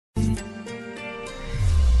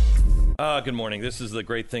Good morning. This is the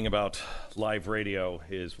great thing about live radio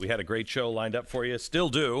is we had a great show lined up for you. Still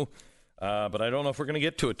do. But I don't know if we're going to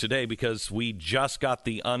get to it today because we just got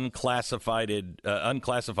the unclassified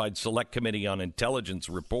Select Committee on Intelligence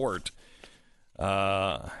report.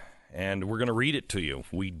 And we're going to read it to you.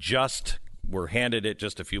 We just were handed it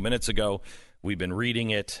just a few minutes ago. We've been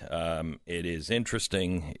reading it. It is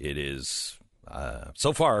interesting. It is,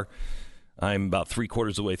 so far, I'm about 3/4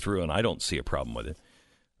 of the way through, and I don't see a problem with it.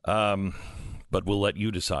 But we'll let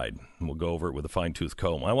you decide. We'll go over it with a fine-tooth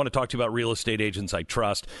comb. I want to talk to you about real estate agents I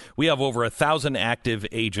trust. We have over 1,000 active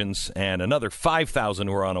agents and another 5,000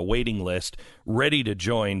 who are on a waiting list ready to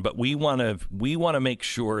join. But we want to make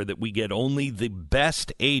sure that we get only the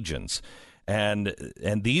best agents. And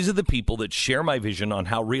these are the people that share my vision on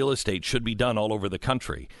how real estate should be done all over the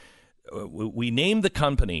country. We named the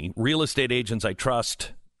company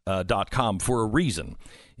realestateagentsitrust.com for a reason.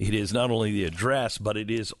 It is not only the address, but it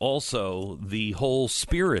is also the whole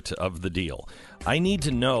spirit of the deal. I need to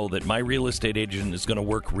know that my real estate agent is going to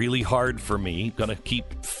work really hard for me, going to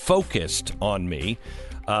keep focused on me,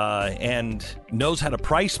 and knows how to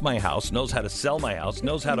price my house, knows how to sell my house,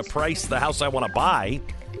 knows how to price the house I want to buy,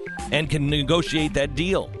 and can negotiate that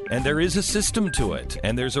deal. And there is a system to it,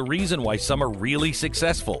 and there's a reason why some are really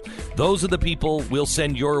successful. Those are the people we'll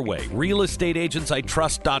send your way.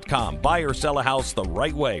 realestateagentsitrust.com. Buy or sell a house the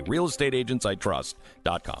right way.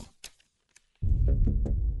 realestateagentsitrust.com.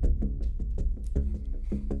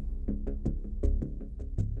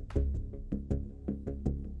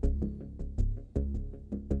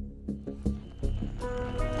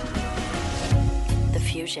 The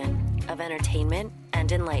fusion of entertainment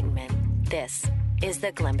and enlightenment. This is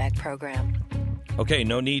the Glenn Beck Program. Okay,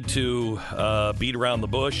 no need to beat around the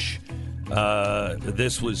bush.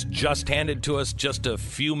 This was just handed to us just a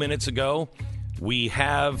few minutes ago. We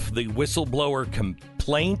have the whistleblower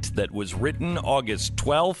complaint that was written August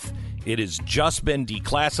 12th. It has just been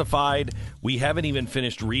declassified. We haven't even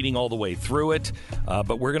finished reading all the way through it,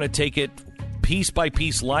 but we're going to take it piece by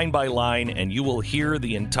piece, line by line, and you will hear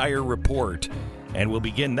the entire report. And we'll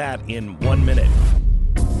begin that in 1 minute.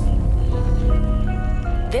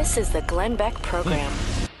 This is the Glenn Beck Program.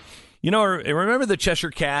 You know, remember the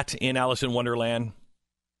Cheshire Cat in Alice in Wonderland?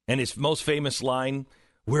 And his most famous line,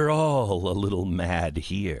 "We're all a little mad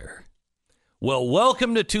here." Well,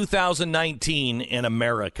 welcome to 2019 in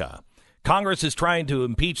America. Congress is trying to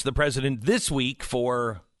impeach the president this week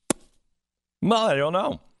for, well, I don't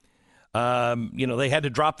know. They had to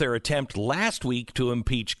drop their attempt last week to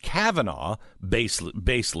impeach Kavanaugh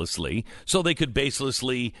baselessly, so they could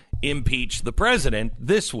baselessly impeach the president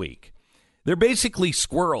this week. They're basically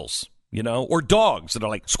squirrels, or dogs that are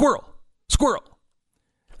like, squirrel, squirrel.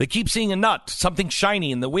 They keep seeing a nut, something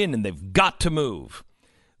shiny in the wind, and they've got to move.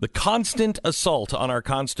 The constant assault on our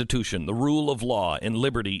Constitution, the rule of law, and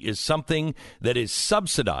liberty is something that is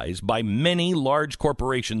subsidized by many large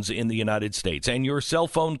corporations in the United States, and your cell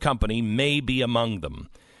phone company may be among them.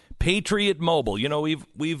 Patriot Mobile,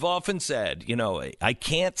 we've often said, I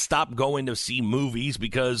can't stop going to see movies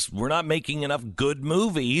because we're not making enough good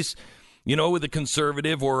movies, with a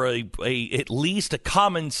conservative or at least a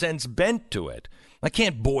common sense bent to it. I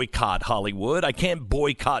can't boycott Hollywood. I can't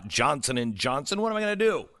boycott Johnson & Johnson. What am I going to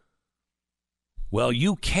do? Well,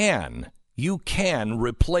 you can. You can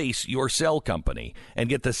replace your cell company and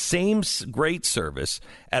get the same great service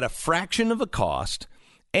at a fraction of the cost,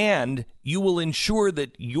 and you will ensure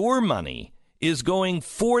that your money is going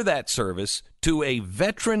for that service to a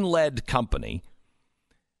veteran-led company,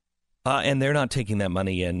 and they're not taking that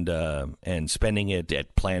money and spending it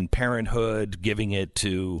at Planned Parenthood, giving it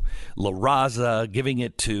to La Raza, giving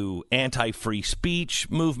it to anti-free speech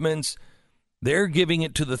movements. They're giving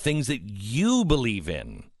it to the things that you believe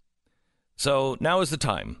in. So now is the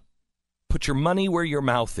time. Put your money where your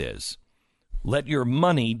mouth is. Let your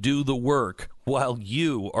money do the work while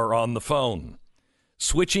you are on the phone.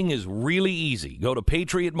 Switching is really easy. Go to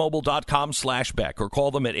patriotmobile.com/Beck or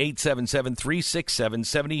call them at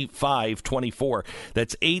 877-367-7524.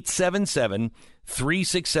 That's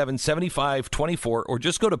 877-367-7524, or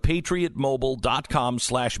just go to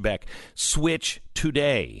patriotmobile.com/Beck. Switch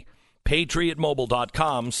today.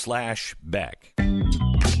 patriotmobile.com/Beck.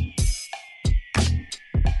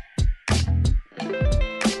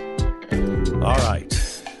 All right.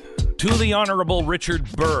 To the Honorable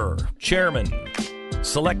Richard Burr, Chairman,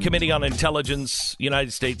 Select Committee on Intelligence,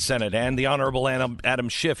 United States Senate, and the Honorable Adam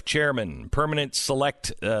Schiff, Chairman, Permanent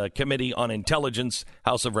Select Committee on Intelligence,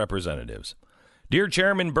 House of Representatives. Dear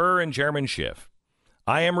Chairman Burr and Chairman Schiff,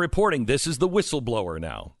 I am reporting, this is the whistleblower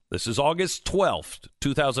now. This is August 12th,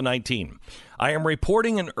 2019. I am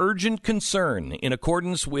reporting an urgent concern in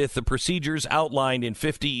accordance with the procedures outlined in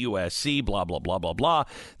 50 U.S.C. blah, blah, blah, blah, blah.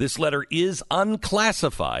 This letter is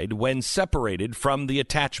unclassified when separated from the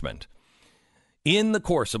attachment. In the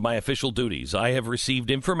course of my official duties, I have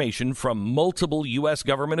received information from multiple U.S.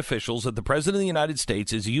 government officials that the President of the United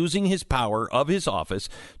States is using his power of his office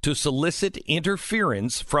to solicit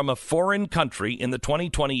interference from a foreign country in the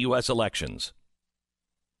 2020 U.S. elections.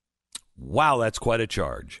 Wow, that's quite a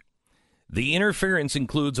charge. The interference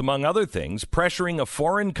includes, among other things, pressuring a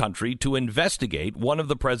foreign country to investigate one of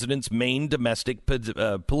the president's main domestic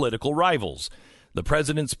political rivals. The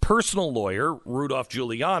president's personal lawyer, Rudolph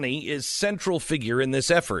Giuliani, is central figure in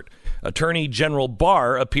this effort. Attorney General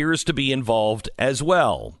Barr appears to be involved as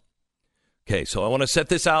well. Okay, so I want to set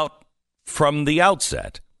this out from the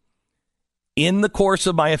outset. In the course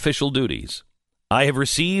of my official duties, I have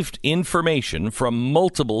received information from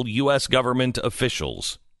multiple U.S. government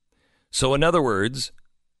officials. So in other words,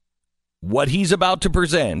 what he's about to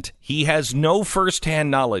present, he has no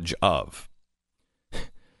firsthand knowledge of.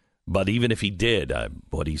 But even if he did,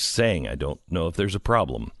 what he's saying, I don't know if there's a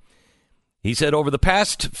problem. He said, over the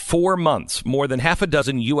past 4 months, more than half a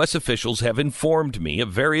dozen U.S. officials have informed me of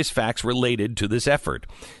various facts related to this effort.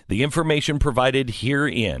 The information provided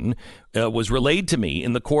herein was relayed to me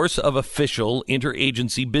in the course of official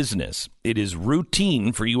interagency business. It is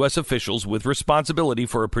routine for U.S. officials with responsibility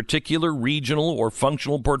for a particular regional or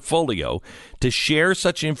functional portfolio to share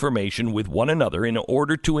such information with one another in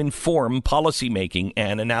order to inform policymaking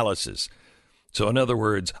and analysis. So in other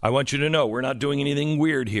words, I want you to know we're not doing anything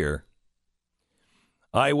weird here.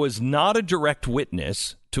 I was not a direct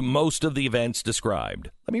witness to most of the events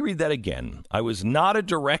described. Let me read that again. I was not a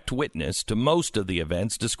direct witness to most of the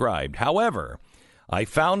events described. However, I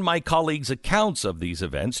found my colleagues' accounts of these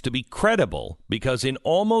events to be credible because in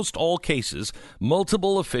almost all cases,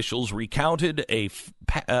 multiple officials recounted a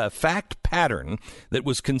fact pattern that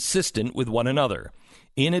was consistent with one another.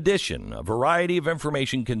 In addition, a variety of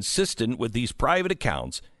information consistent with these private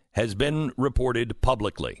accounts has been reported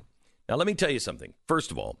publicly. Now, let me tell you something.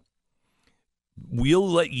 First of all, we'll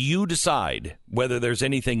let you decide whether there's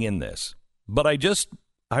anything in this. But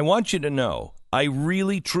I want you to know, I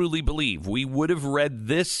really, truly believe we would have read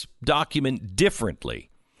this document differently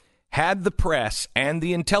had the press and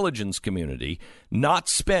the intelligence community not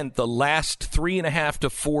spent the last 3.5 to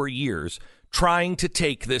 4 years trying to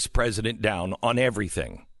take this president down on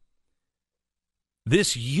everything.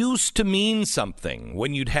 This used to mean something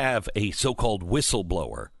when you'd have a so-called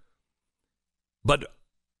whistleblower. But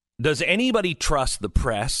does anybody trust the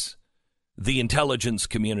press, the intelligence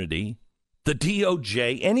community, the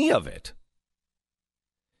DOJ, any of it?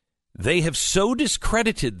 They have so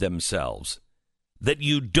discredited themselves that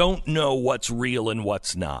you don't know what's real and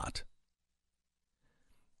what's not.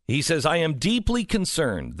 He says, I am deeply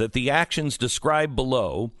concerned that the actions described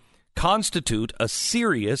below constitute a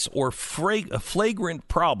serious or flagrant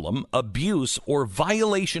problem, abuse, or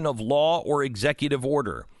violation of law or executive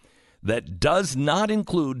order that does not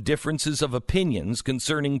include differences of opinions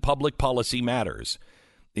concerning public policy matters.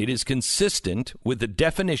 It is consistent with the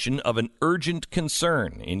definition of an urgent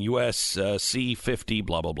concern in U.S.C. 50,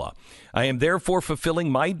 blah, blah, blah. I am therefore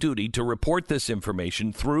fulfilling my duty to report this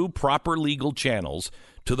information through proper legal channels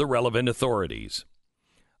to the relevant authorities.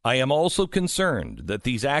 I am also concerned that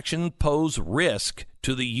these actions pose risk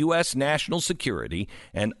to the U.S. national security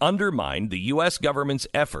and undermine the U.S. government's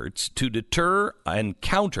efforts to deter and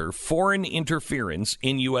counter foreign interference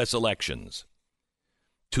in U.S. elections.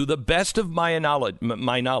 To the best of my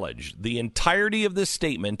knowledge, the entirety of this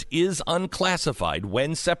statement is unclassified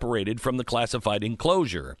when separated from the classified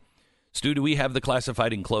enclosure. Stu, do we have the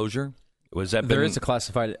classified enclosure? There is a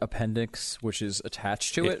classified appendix which is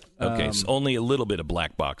attached to it. Okay, so only a little bit of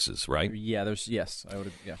black boxes, right? Yeah, yes, I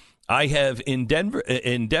would. Yeah. I have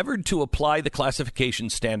endeavored to apply the classification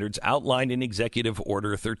standards outlined in Executive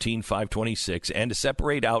Order 13526 and to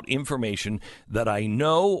separate out information that I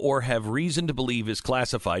know or have reason to believe is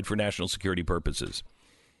classified for national security purposes.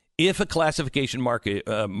 If a classification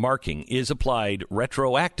marking is applied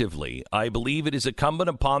retroactively, I believe it is incumbent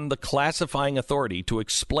upon the classifying authority to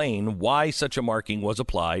explain why such a marking was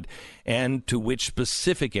applied and to which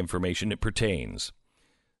specific information it pertains.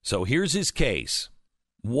 So here's his case.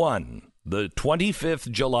 1. The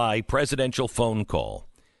 25th July presidential phone call.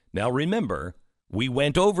 Now remember, we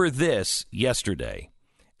went over this yesterday.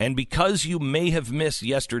 And because you may have missed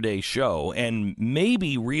yesterday's show and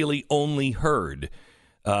maybe really only heard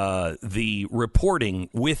the reporting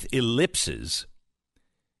with ellipses,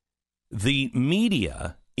 the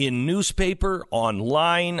media in newspaper,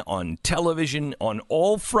 online, on television, on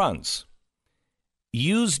all fronts,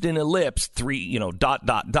 used an ellipse,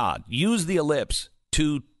 used the ellipse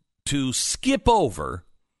to skip over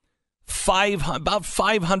about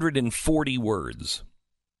 540 words.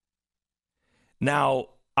 Now,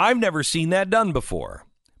 I've never seen that done before,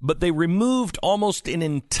 but they removed almost an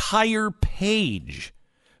entire page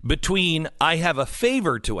between "I have a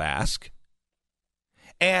favor to ask"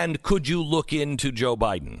 and "could you look into Joe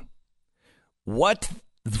Biden?" What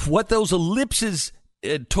those ellipses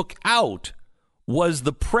took out was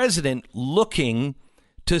the president looking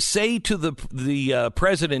to say to the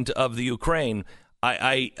president of the Ukraine,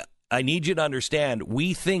 I need you to understand,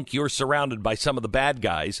 we think you're surrounded by some of the bad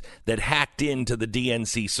guys that hacked into the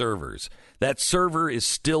DNC servers. That server is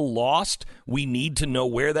still lost. We need to know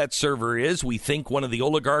where that server is. We think one of the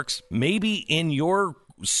oligarchs, maybe in your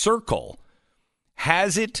circle,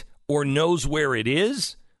 has it or knows where it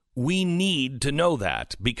is. We need to know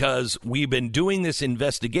that because we've been doing this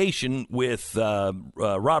investigation with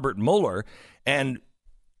Robert Mueller, and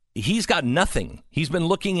he's got nothing. He's been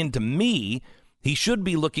looking into me. He should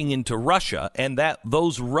be looking into Russia, and that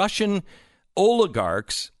those Russian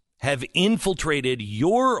oligarchs have infiltrated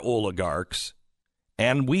your oligarchs,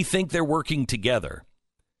 and we think they're working together.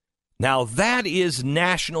 Now, that is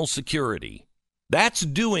national security. That's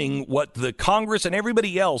doing what the Congress and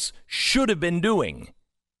everybody else should have been doing,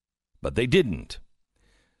 but they didn't.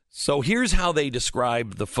 So here's how they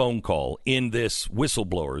describe the phone call in this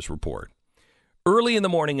whistleblower's report. Early in the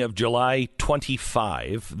morning of July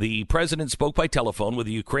 25, the president spoke by telephone with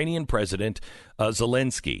the Ukrainian president,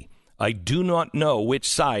 Zelensky. I do not know which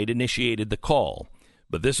side initiated the call,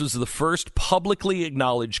 but this was the first publicly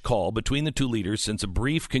acknowledged call between the two leaders since a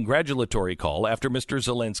brief congratulatory call after Mr.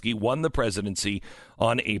 Zelensky won the presidency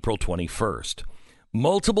on April 21st.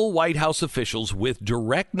 Multiple White House officials with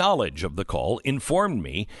direct knowledge of the call informed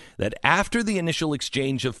me that after the initial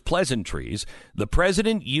exchange of pleasantries, the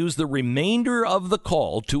president used the remainder of the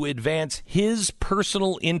call to advance his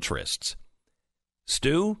personal interests.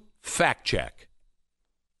 Stu, fact check.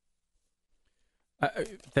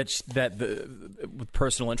 With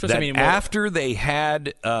personal interest. After they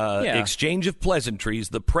had exchange of pleasantries,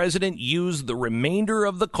 the president used the remainder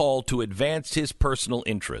of the call to advance his personal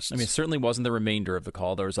interests. I mean, it certainly wasn't the remainder of the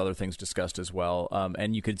call. There was other things discussed as well.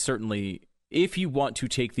 And you could certainly, if you want to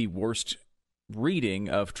take the worst reading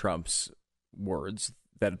of Trump's words,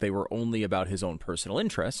 that they were only about his own personal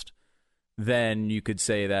interest, then you could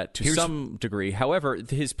say that to some degree. However,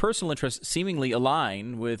 his personal interests seemingly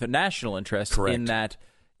align with a national interest. Correct. In that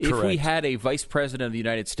if we had a vice president of the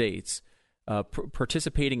United States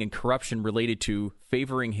participating in corruption related to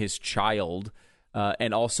favoring his child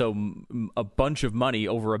and also a bunch of money,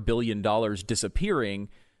 over $1 billion disappearing,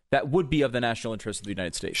 that would be of the national interest of the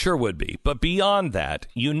United States. Sure would be. But beyond that,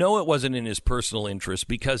 it wasn't in his personal interest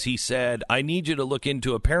because he said, I need you to look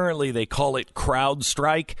into, apparently they call it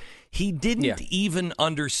CrowdStrike. He didn't even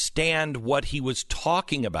understand what he was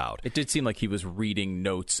talking about. It did seem like he was reading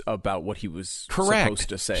notes about what he was supposed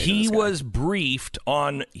to say. He was briefed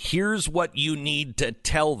on, here's what you need to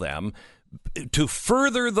tell them to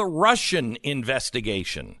further the Russian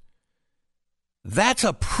investigation. That's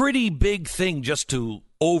a pretty big thing just to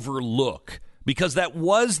overlook, because that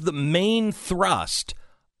was the main thrust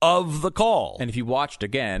of the call. And if you watched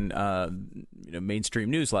again,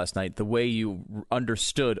 mainstream news last night, the way you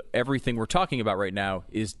understood everything we're talking about right now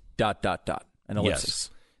is ... an ellipsis. Yes.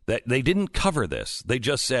 That they didn't cover this. They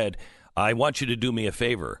just said, I want you to do me a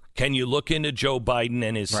favor. Can you look into Joe Biden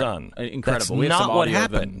and his son? Incredible. That's we have not some what audio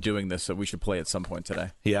of them happened. doing this, so we should play at some point today.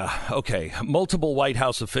 Yeah, okay. Multiple White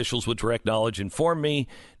House officials with direct knowledge informed me,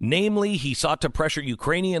 namely, he sought to pressure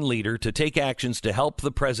Ukrainian leader to take actions to help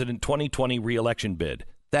the president 2020 re-election bid.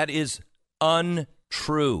 That is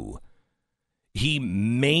untrue. He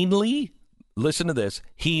mainly, listen to this,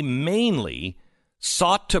 he mainly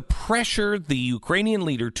sought to pressure the Ukrainian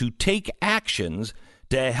leader to take actions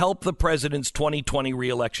to help the president's 2020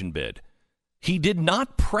 re-election bid. He did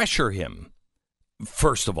not pressure him,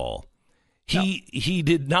 first of all. He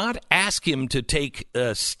did not ask him to take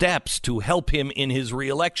steps to help him in his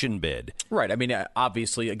re-election bid. Right. I mean,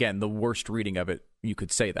 obviously, again, the worst reading of it, you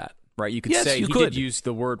could say that, right? You could Yes, say you he could. did use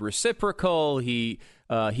the word reciprocal. He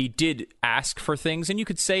did ask for things. And you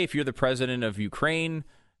could say if you're the president of Ukraine,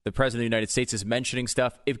 the president of the United States is mentioning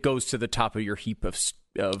stuff, it goes to the top of your heap of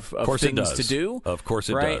things to do. Of course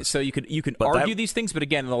it right? does. So you can argue these things, but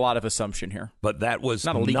again, a lot of assumption here. But that was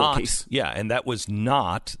not a legal case. Yeah, and that was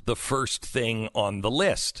not the first thing on the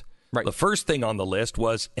list. Right. The first thing on the list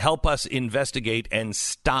was help us investigate and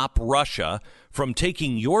stop Russia from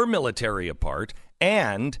taking your military apart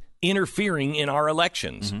and interfering in our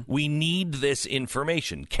elections. We need this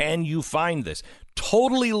information. Can you find this?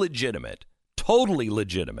 Totally legitimate. Totally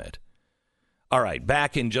legitimate. All right,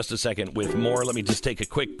 back in just a second with more. Let me just take a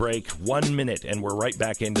quick break. 1 minute, and we're right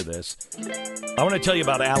back into this. I want to tell you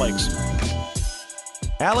about Alex.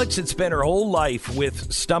 Alex had spent her whole life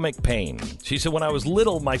with stomach pain. She said, when I was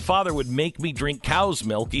little, my father would make me drink cow's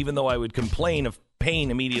milk, even though I would complain of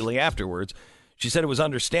pain immediately afterwards. She said it was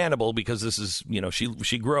understandable because this is,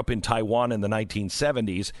 she grew up in Taiwan in the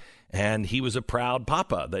 1970s, and he was a proud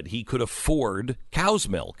papa that he could afford cow's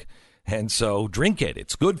milk. And so drink it.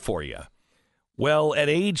 It's good for you. Well, at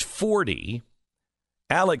age 40,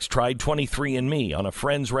 Alex tried 23andMe on a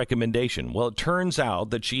friend's recommendation. Well, it turns out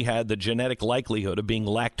that she had the genetic likelihood of being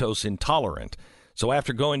lactose intolerant. So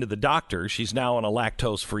after going to the doctor, she's now on a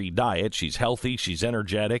lactose-free diet. She's healthy, she's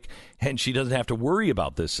energetic, and she doesn't have to worry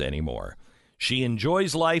about this anymore. She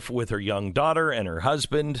enjoys life with her young daughter and her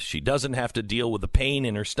husband. She doesn't have to deal with the pain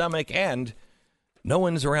in her stomach, and no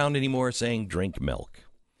one's around anymore saying drink milk.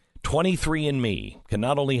 23andMe can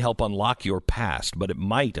not only help unlock your past, but it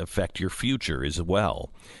might affect your future as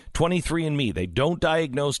well. 23andMe, they don't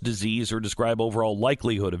diagnose disease or describe overall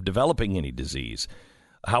likelihood of developing any disease.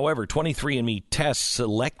 However, 23andMe tests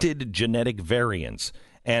selected genetic variants,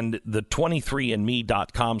 and the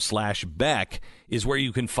 23andme.com/Beck is where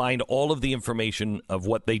you can find all of the information of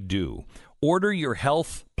what they do. Order your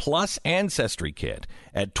Health Plus Ancestry Kit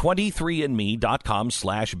at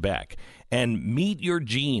 23andme.com/Beck and meet your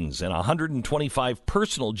genes and 125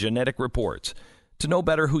 personal genetic reports. To know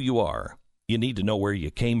better who you are, you need to know where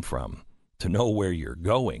you came from. To know where you're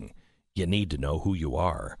going, you need to know who you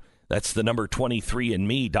are. That's the number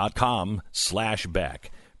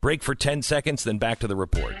 23andme.com/Beck. Break for 10 seconds, then back to the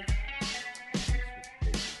report.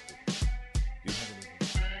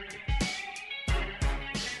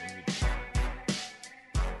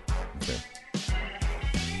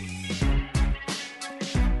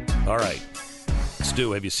 All right,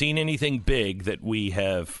 Stu, have you seen anything big that we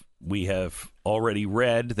have already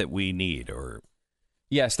read that we need? Or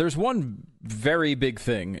yes, there's one very big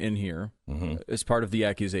thing in here as part of the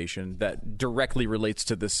accusation that directly relates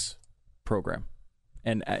to this program,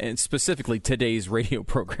 and specifically today's radio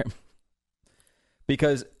program.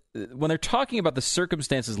 Because when they're talking about the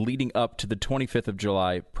circumstances leading up to the 25th of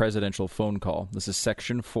July presidential phone call, this is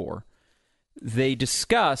Section 4, they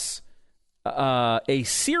discuss a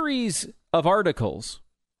series of articles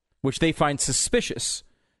which they find suspicious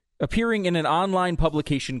appearing in an online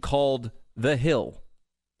publication called The Hill.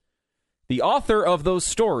 The author of those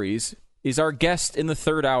stories is our guest in the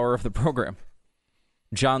third hour of the program,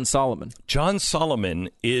 John Solomon. John Solomon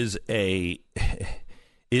is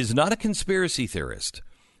not a conspiracy theorist.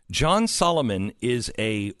 John Solomon is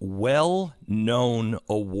a well-known,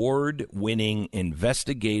 award-winning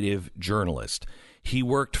investigative journalist. He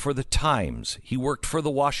worked for the Times. He worked for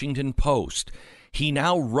the Washington Post. He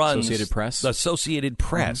now runs Associated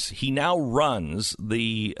Press. He now runs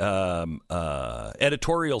the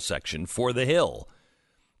editorial section for The Hill.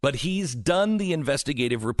 But he's done the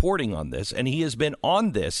investigative reporting on this, and he has been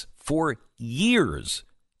on this for years.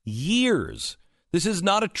 Years. This is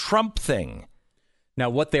not a Trump thing.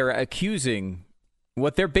 Now, what they're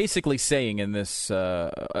basically saying in this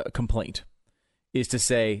complaint is to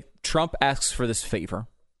say Trump asks for this favor.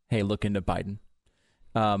 Hey, look into Biden.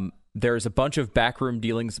 There's a bunch of backroom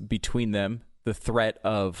dealings between them. The threat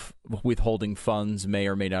of withholding funds may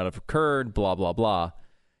or may not have occurred, blah, blah, blah.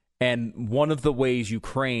 And one of the ways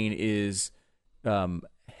Ukraine is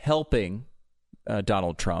helping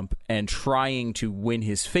Donald Trump and trying to win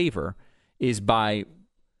his favor is by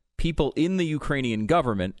people in the Ukrainian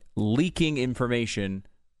government leaking information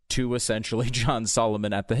to essentially John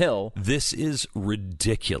Solomon at The Hill. This is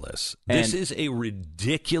ridiculous. This is a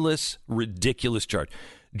ridiculous, ridiculous charge.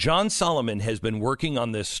 John Solomon has been working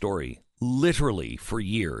on this story literally for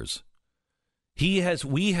years.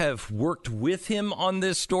 We have worked with him on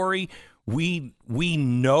this story. We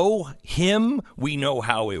know him. We know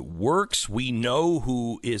how it works. We know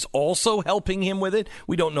who is also helping him with it.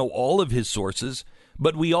 We don't know all of his sources,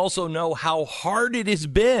 but we also know how hard it has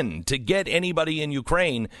been to get anybody in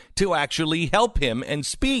Ukraine to actually help him and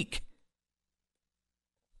speak.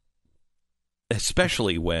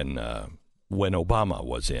 Especially when Obama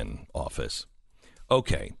was in office.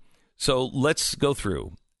 Okay, so let's go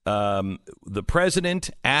through. The president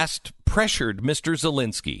pressured Mr.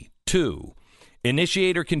 Zelensky to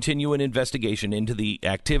initiate or continue an investigation into the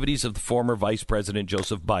activities of the former Vice President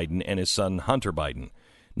Joseph Biden and his son Hunter Biden.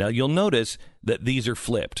 Now, you'll notice that these are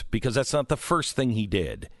flipped because that's not the first thing he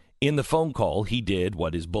did. In the phone call, he did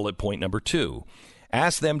what is bullet point number 2.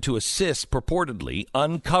 asked them to assist, purportedly,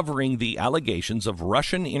 uncovering the allegations of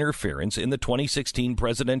Russian interference in the 2016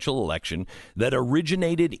 presidential election that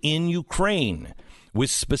originated in Ukraine, with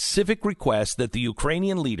specific requests that the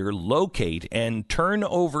Ukrainian leader locate and turn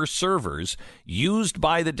over servers used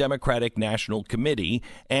by the Democratic National Committee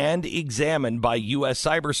and examined by U.S.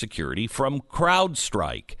 cybersecurity from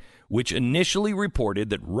CrowdStrike, which initially reported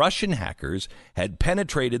that Russian hackers had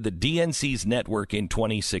penetrated the DNC's network in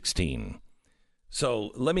 2016.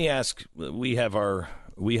 So let me ask, we have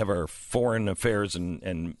our foreign affairs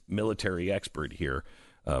and military expert here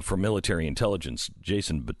for military intelligence,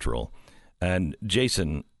 Jason Betrol. And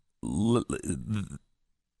Jason, let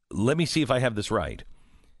me see if I have this right.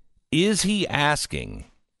 Is he asking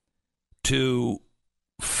to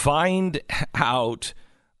find out,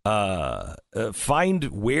 find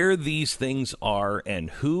where these things are and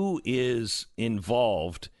who is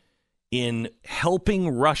involved in helping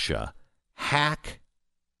Russia hack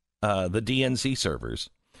the DNC servers?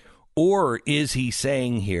 Or is he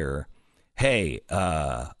saying here, hey,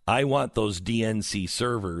 I want those DNC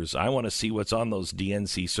servers. I want to see what's on those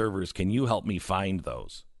DNC servers. Can you help me find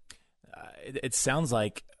those? It sounds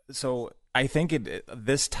like, so I think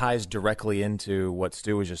this ties directly into what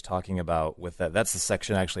Stu was just talking about with that. That's the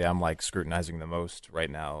section actually I'm like scrutinizing the most right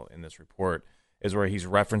now in this report, is where he's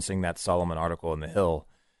referencing that Solomon article in The Hill.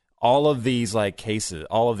 All of these like cases,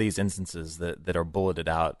 all of these instances that are bulleted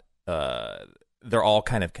out, they're all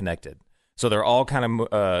kind of connected. So they're all kind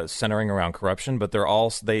of centering around corruption, but they're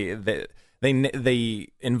all they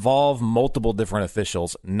involve multiple different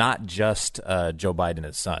officials, not just Joe Biden and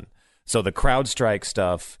his son. So the CrowdStrike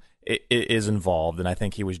stuff is involved, and I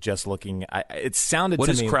think he was just looking. It sounded to me. What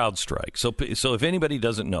is CrowdStrike? So if anybody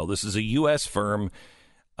doesn't know, this is a U.S. firm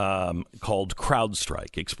called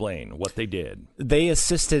CrowdStrike. Explain what they did. They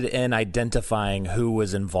assisted in identifying who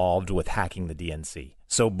was involved with hacking the DNC.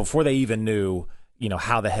 So before they even knew,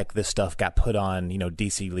 how the heck this stuff got put on,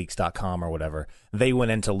 DCleaks.com or whatever, they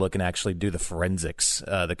went in to look and actually do the forensics,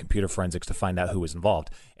 the computer forensics, to find out who was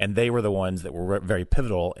involved. And they were the ones that were very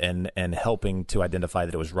pivotal in helping to identify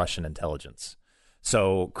that it was Russian intelligence.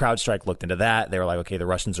 So CrowdStrike looked into that. They were like, okay, the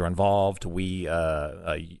Russians are involved. We,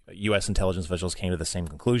 U.S. intelligence officials, came to the same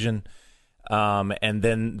conclusion. And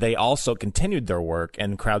then they also continued their work,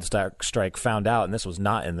 and CrowdStrike found out, and this was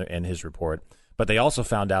not in his report, but they also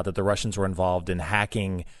found out that the Russians were involved in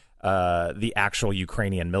hacking the actual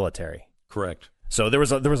Ukrainian military. Correct. So there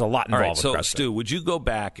was a lot involved. All right, with so CrowdStrike. Stu, would you go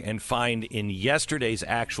back and find in yesterday's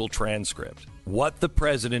actual transcript what the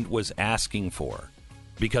president was asking for?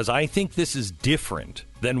 Because I think this is different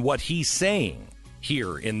than what he's saying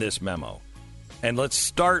here in this memo. And let's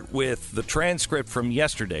start with the transcript from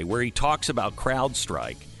yesterday, where he talks about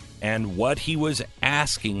CrowdStrike and what he was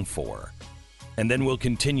asking for. And then we'll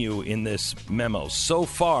continue in this memo. So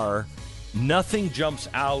far, nothing jumps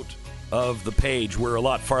out of the page. We're a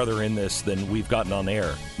lot farther in this than we've gotten on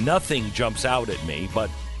air. Nothing jumps out at me, but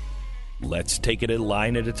let's take it a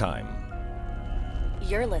line at a time.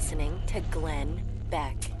 You're listening to Glenn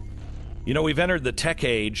Beck. We've entered the tech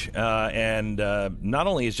age, and not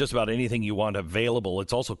only is just about anything you want available,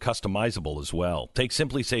 it's also customizable as well. Take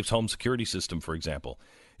SimpliSafe's home security system, for example.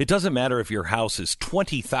 It doesn't matter if your house is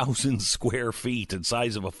 20,000 square feet and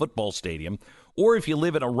size of a football stadium, or if you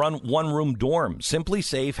live in a one-room dorm.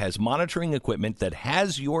 SimpliSafe has monitoring equipment that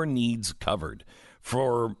has your needs covered.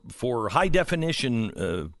 For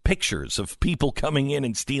high-definition pictures of people coming in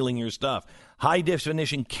and stealing your stuff.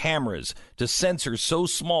 High-definition cameras to sensors so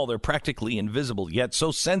small they're practically invisible, yet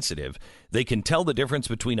so sensitive they can tell the difference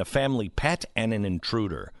between a family pet and an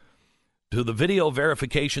intruder. To the video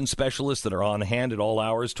verification specialists that are on hand at all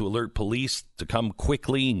hours to alert police to come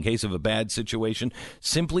quickly in case of a bad situation,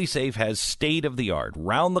 SimpliSafe has state-of-the-art,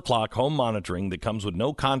 round-the-clock home monitoring that comes with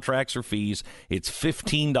no contracts or fees. It's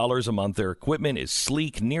 $15 a month. Their equipment is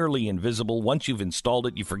sleek, nearly invisible. Once you've installed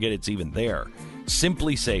it, you forget it's even there.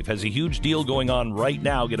 SimpliSafe has a huge deal going on right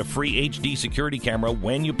now. Get a free HD security camera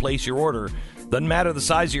when you place your order. Doesn't matter the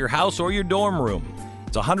size of your house or your dorm room.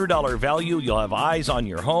 It's a $100 value. You'll have eyes on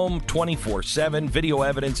your home 24/7. Video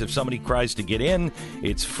evidence if somebody tries to get in.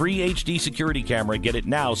 It's free HD security camera. Get it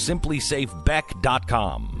now.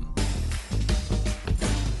 SimpliSafeBeck.com.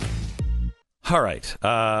 All right.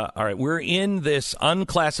 We're in this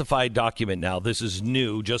unclassified document now. This is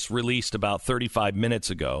new, just released about 35 minutes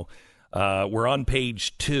ago. We're on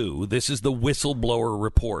page 2. This is the whistleblower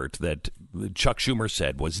report that Chuck Schumer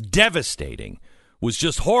said was devastating, was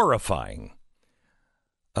just horrifying.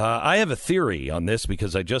 I have a theory on this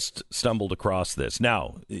because I just stumbled across this.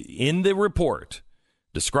 Now, in the report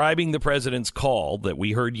describing the president's call that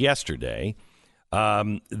we heard yesterday,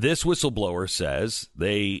 This whistleblower says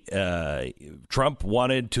Trump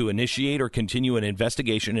wanted to initiate or continue an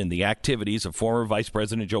investigation in the activities of former Vice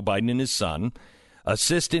President Joe Biden and his son,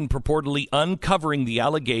 assist in purportedly uncovering the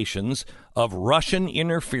allegations of Russian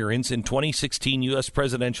interference in 2016 U.S.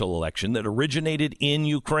 presidential election that originated in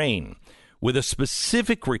Ukraine, with a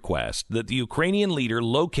specific request that the Ukrainian leader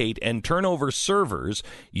locate and turn over servers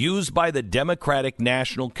used by the Democratic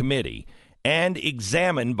National Committee and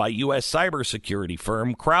examined by U.S. cybersecurity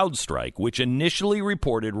firm CrowdStrike, which initially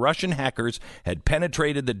reported Russian hackers had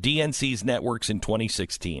penetrated the DNC's networks in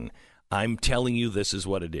 2016. I'm telling you, this is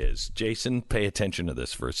what it is. Jason, pay attention to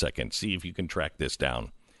this for a second. See if you can track this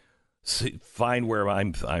down. Find where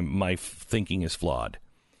my thinking is flawed.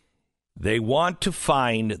 They want to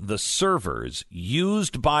find the servers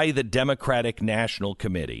used by the Democratic National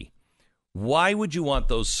Committee. Why would you want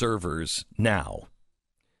those servers now?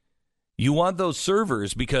 You want those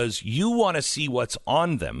servers because you want to see what's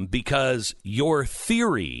on them, because your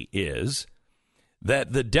theory is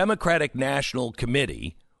that the Democratic National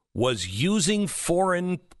Committee was using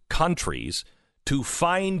foreign countries to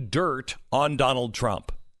find dirt on Donald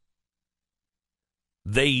Trump.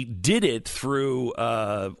 They did it through,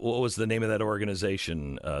 what was the name of that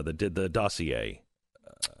organization that did the dossier?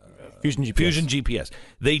 Fusion GPS. Fusion GPS.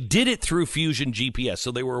 They did it through Fusion GPS,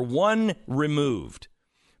 so they were one removed.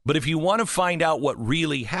 But if you want to find out what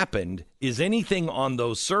really happened, is anything on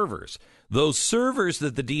those servers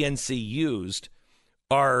that the DNC used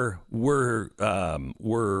were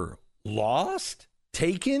lost,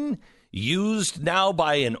 taken, used now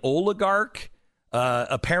by an oligarch,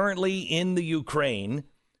 apparently in the Ukraine.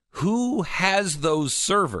 Who has those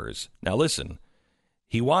servers? Now listen,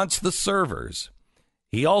 he wants the servers.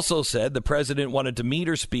 He also said the president wanted to meet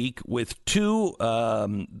or speak with two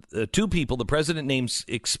people the president names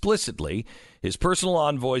explicitly, his personal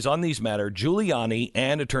envoys on these matters, Giuliani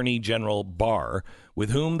and Attorney General Barr, with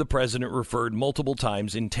whom the president referred multiple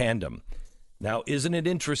times in tandem. Now, isn't it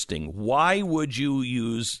interesting? Why would you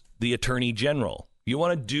use the Attorney General? You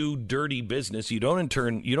want to do dirty business. You don't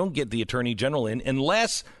get the Attorney General in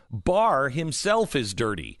unless Barr himself is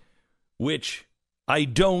dirty, which I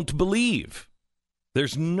don't believe.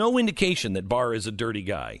 There's no indication that Barr is a dirty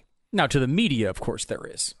guy. Now, to the media, of course, there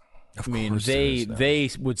is. They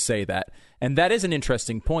would say that. And that is an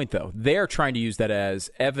interesting point, though. They're trying to use that as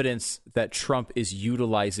evidence that Trump is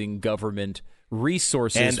utilizing government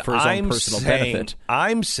resources for his own personal benefit.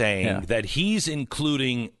 I'm saying that he's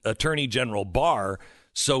including Attorney General Barr,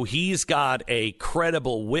 so he's got a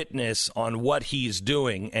credible witness on what he's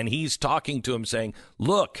doing, and he's talking to him saying,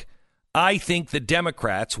 look, I think the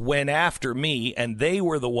Democrats went after me, and they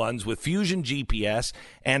were the ones with Fusion GPS,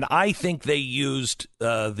 and I think they used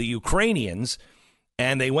the Ukrainians,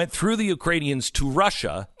 and they went through the Ukrainians to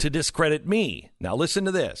Russia to discredit me. Now listen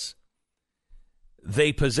to this.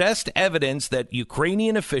 They possessed evidence that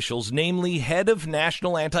Ukrainian officials, namely head of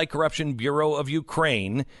National Anti-Corruption Bureau of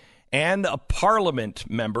Ukraine and a parliament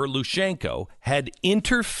member, Lushenko, had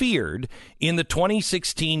interfered in the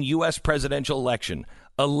 2016 U.S. presidential election,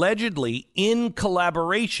 allegedly in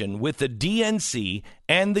collaboration with the DNC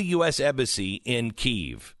and the U.S. Embassy in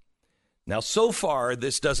Kyiv. Now, so far,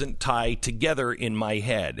 this doesn't tie together in my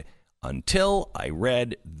head until I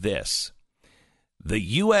read this. The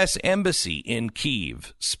U.S. Embassy in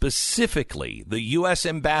Kyiv, specifically the U.S.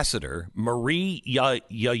 Ambassador, Marie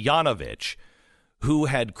Yayanovich, who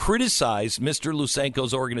had criticized Mr.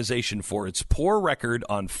 Lushenko's organization for its poor record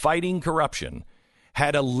on fighting corruption,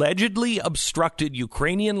 had allegedly obstructed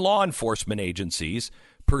Ukrainian law enforcement agencies'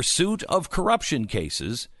 pursuit of corruption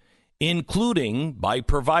cases, including by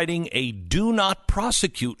providing a do not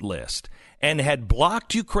prosecute list, and had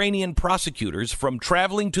blocked Ukrainian prosecutors from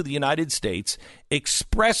traveling to the United States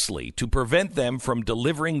expressly to prevent them from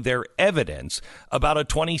delivering their evidence about a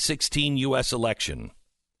 2016 U.S. election.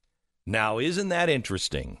 Now, isn't that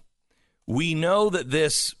interesting? We know that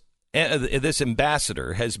this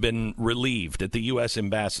ambassador has been relieved at the U.S.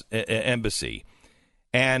 Embassy,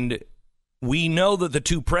 and we know that the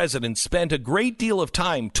two presidents spent a great deal of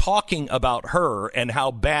time talking about her and how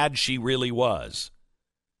bad she really was.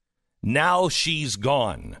 Now she's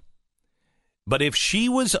gone. But if she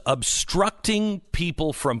was obstructing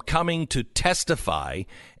people from coming to testify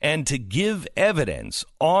and to give evidence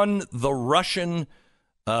on the Russian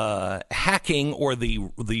hacking or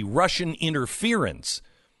the Russian interference,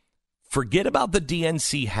 forget about the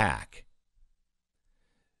DNC hack.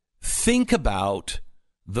 Think about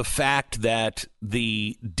the fact that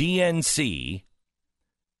the DNC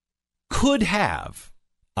could have,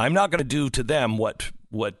 I'm not going to do to them what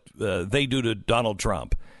they do to Donald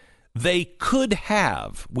Trump. They could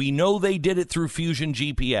have, we know they did it through Fusion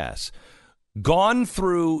GPS, gone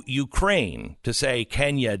through Ukraine to say,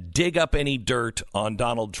 can you dig up any dirt on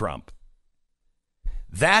Donald Trump?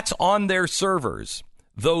 That's on their servers.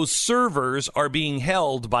 Those servers are being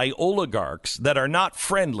held by oligarchs that are not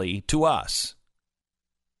friendly to us.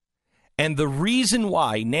 And the reason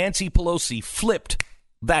why Nancy Pelosi flipped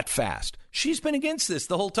that fast, she's been against this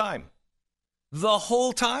the whole time. The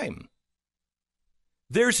whole time.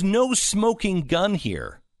 There's no smoking gun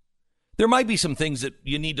here. There might be some things that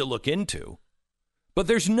you need to look into, but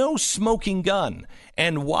there's no smoking gun.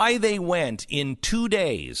 And why they went in 2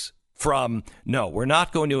 days from, no, we're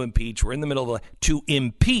not going to impeach, we're in the middle of to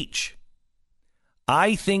impeach.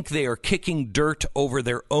 I think they are kicking dirt over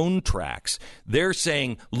their own tracks. They're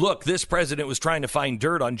saying, look, this president was trying to find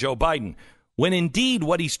dirt on Joe Biden, when indeed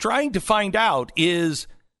what he's trying to find out is,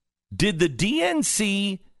 did the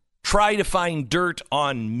DNC try to find dirt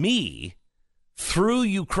on me through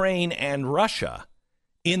Ukraine and Russia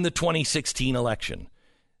in the 2016 election?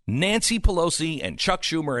 Nancy Pelosi and Chuck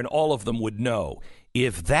Schumer and all of them would know,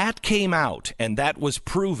 if that came out and that was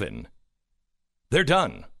proven, they're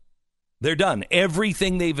done. They're done.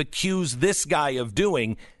 Everything they've accused this guy of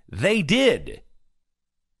doing, they did.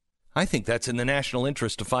 I think that's in the national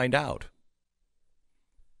interest to find out.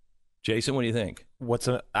 Jason, what do you think?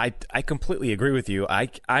 I completely agree with you.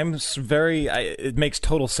 It makes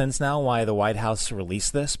total sense now why the White House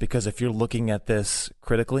released this, because if you're looking at this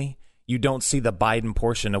critically, you don't see the Biden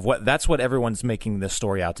portion of that's what everyone's making this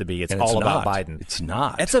story out to be. It's all about Biden. It's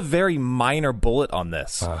not. It's a very minor bullet on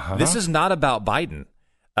this. This is not about Biden.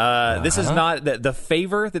 This is not the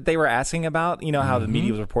favor that they were asking about, how the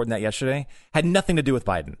media was reporting that yesterday, had nothing to do with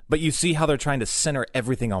Biden. But you see how they're trying to center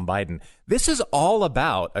everything on Biden. This is all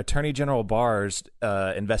about Attorney General Barr's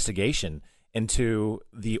investigation into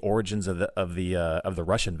the origins of the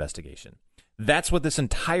Russia investigation. That's what this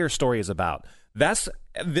entire story is about. That's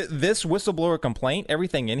this whistleblower complaint,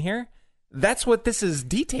 everything in here. That's what this is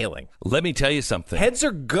detailing. Let me tell you something. Heads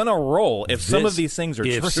are going to roll if some of these things are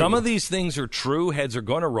true. If some of these things are true, heads are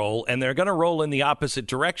going to roll, and they're going to roll in the opposite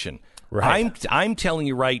direction. Right. I'm telling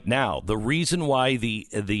you right now, the reason why the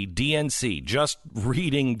DNC, just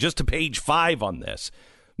reading just to page 5 on this,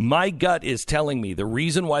 my gut is telling me the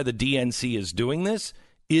reason why the DNC is doing this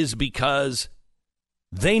is because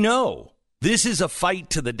they know this is a fight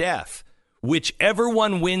to the death. Whichever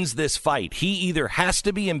one wins this fight, he either has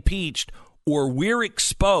to be impeached or we're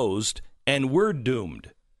exposed and we're doomed.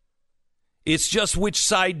 It's just, which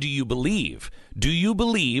side do you believe? Do you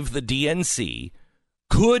believe the DNC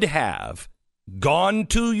could have gone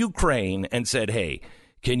to Ukraine and said, hey,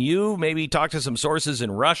 can you maybe talk to some sources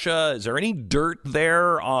in Russia? Is there any dirt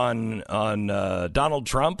there on Donald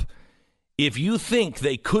Trump? If you think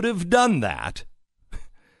they could have done that,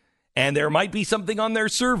 and there might be something on their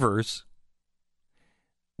servers,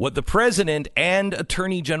 what the president and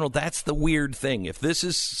attorney general, that's the weird thing. If this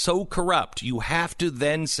is so corrupt, you have to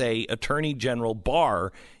then say Attorney General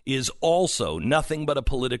Barr is also nothing but a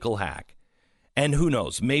political hack. And who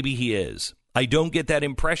knows, maybe he is. I don't get that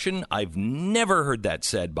impression. I've never heard that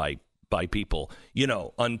said by people,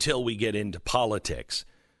 until we get into politics.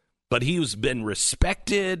 But he's been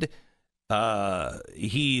respected.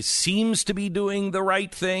 He seems to be doing the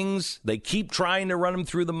right things. They keep trying to run him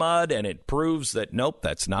through the mud, and it proves that, nope,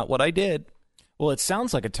 that's not what I did. Well, it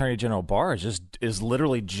sounds like Attorney General Barr is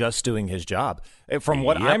literally just doing his job. From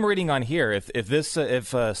what I'm reading on here,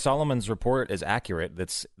 if Solomon's report is accurate,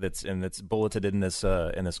 that's bulleted in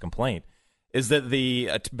this complaint, is that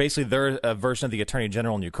basically their version of the Attorney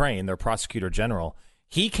General in Ukraine, their prosecutor general,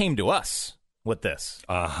 he came to us with this.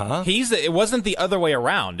 It wasn't the other way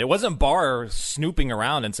around. It wasn't Barr snooping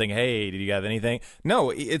around and saying, hey, did you have anything? No,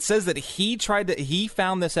 it says that he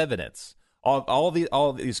found this evidence, all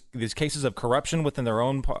these cases of corruption within their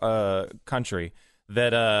own country,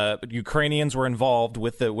 that Ukrainians were involved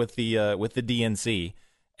with the DNC,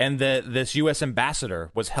 and that this U.S. ambassador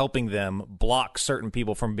was helping them block certain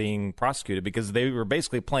people from being prosecuted because they were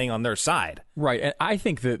basically playing on their side. Right, and I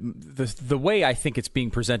think that the way I think it's being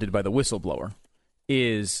presented by the whistleblower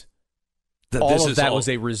is all of that was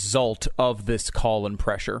a result of this call and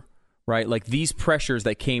pressure, right? Like these pressures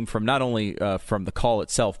that came from not only from the call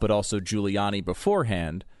itself, but also Giuliani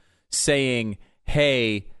beforehand saying,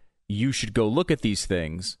 hey, you should go look at these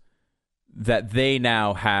things, that they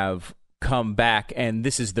now have come back, and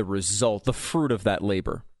this is the result, the fruit of that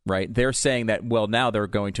labor, right? They're saying that, well, now you're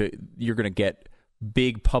going to get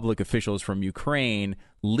big public officials from Ukraine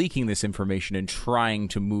leaking this information and trying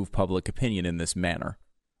to move public opinion in this manner.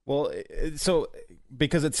 Well, so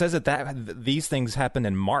Because it says that these things happened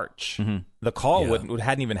in March. Mm-hmm. The call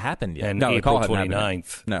hadn't even happened yet. And no, April the call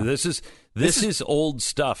 29th. No. This is old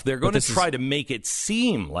stuff. They're going to try to make it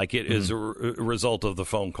seem like it is a result of the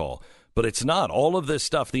phone call. But it's not. All of this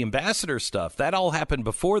stuff, the ambassador stuff, that all happened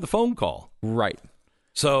before the phone call. Right.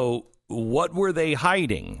 So what were they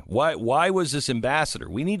hiding? Why was this ambassador?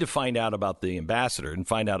 We need to find out about the ambassador and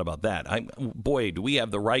find out about that. Boy, do we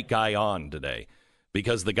have the right guy on today.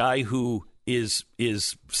 Because the guy who is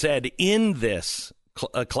said in this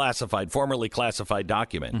formerly classified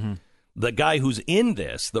document, the guy who's in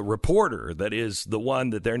this, the reporter that is the one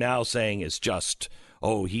that they're now saying is just,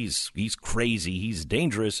 he's crazy, he's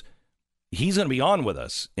dangerous. He's going to be on with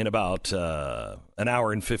us in about an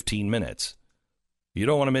hour and 15 minutes. You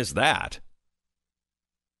don't want to miss that.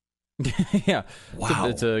 Yeah. Wow.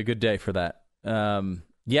 It's a good day for that.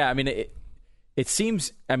 Yeah, I mean, it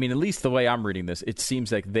seems, at least the way I'm reading this, it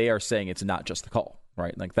seems like they are saying it's not just the call,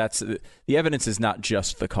 right? Like that's the evidence is not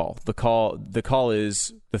just the call. The call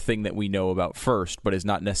is the thing that we know about first, but is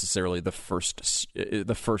not necessarily the first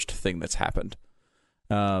thing that's happened.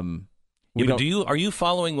 Are you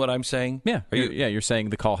following what I'm saying? Yeah. You're saying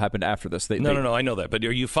the call happened after this. No, I know that. But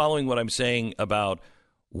are you following what I'm saying about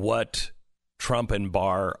what Trump and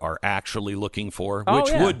Barr are actually looking for?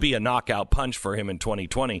 Which would be a knockout punch for him in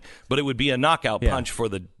 2020, but it would be a knockout punch for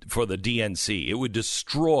the DNC. It would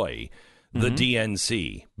destroy the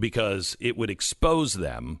DNC because it would expose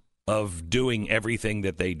them of doing everything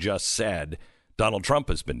that they just said Donald Trump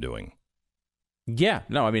has been doing. Yeah,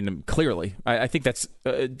 no, clearly, I think that's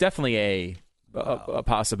definitely a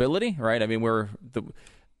possibility, right? I mean,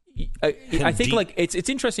 I think like it's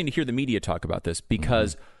interesting to hear the media talk about this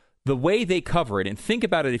because the way they cover it, and think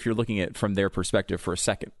about it if you're looking at it from their perspective for a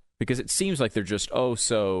second, because it seems like they're just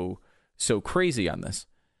so crazy on this,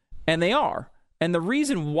 and they are, and the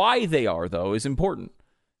reason why they are though is important.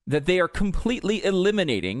 That they are completely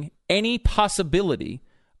eliminating any possibility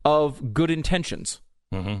of good intentions.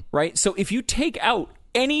 Right? So if you take out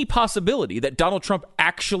any possibility that Donald Trump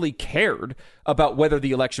actually cared about whether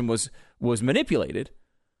the election was manipulated,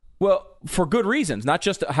 well, for good reasons, not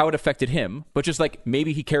just how it affected him, but just like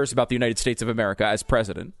maybe he cares about the United States of America as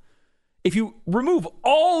president. If you remove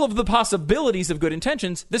all of the possibilities of good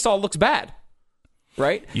intentions, this all looks bad.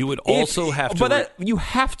 Right? You would also have to... But you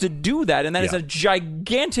have to do that, and that is a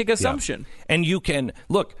gigantic assumption. Yeah. And you can...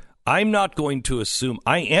 Look... I am going to assume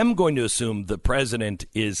the president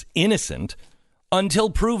is innocent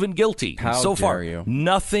until proven guilty. How so dare far, you.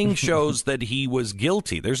 Nothing shows that he was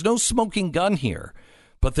guilty. There's no smoking gun here.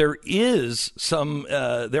 But there is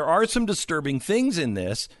there are some disturbing things in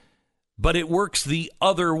this, but it works the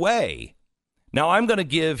other way. Now, I'm going to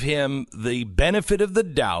give him the benefit of the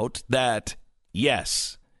doubt that,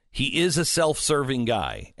 yes, he is a self-serving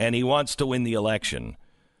guy and he wants to win the election.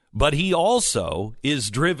 But he also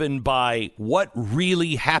is driven by what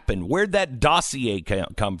really happened. Where'd that dossier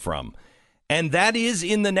come from? And that is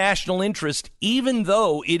in the national interest, even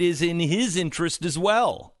though it is in his interest as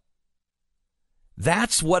well.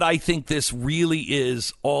 That's what I think this really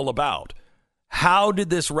is all about. How did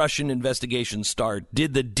this Russian investigation start?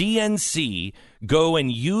 Did the DNC go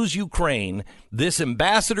and use Ukraine? This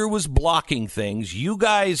ambassador was blocking things. You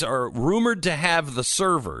guys are rumored to have the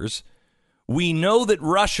servers. We know that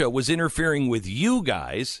Russia was interfering with you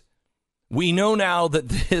guys. We know now that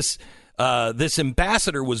this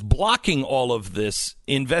ambassador was blocking all of this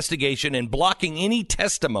investigation and blocking any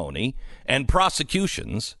testimony and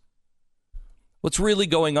prosecutions. What's really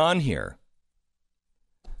going on here?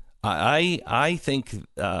 I think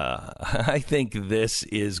this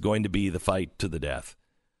is going to be the fight to the death,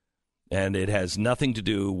 and it has nothing to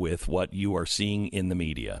do with what you are seeing in the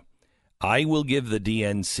media. I will give the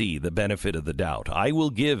DNC the benefit of the doubt.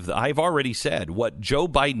 I've already said what Joe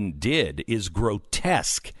Biden did is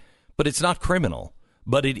grotesque, but it's not criminal.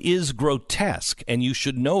 But it is grotesque, and you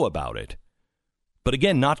should know about it. But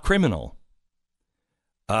again, not criminal.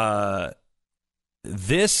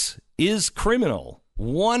 This is criminal.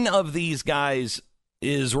 One of these guys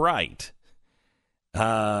is right.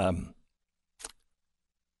 Will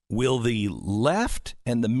the left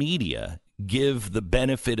and the media give the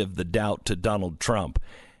benefit of the doubt to Donald Trump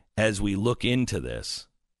as we look into this?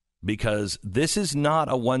 Because this is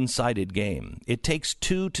not a one-sided game. It takes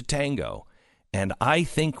two to tango. And I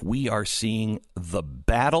think we are seeing the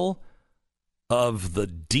battle of the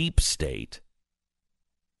deep state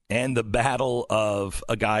and the battle of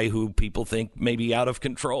a guy who people think may be out of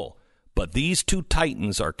control. But these two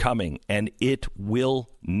titans are coming, and it will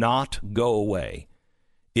not go away.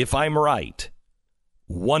 If I'm right,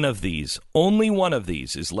 only one of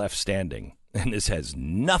these is left standing. And this has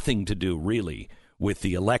nothing to do, really, with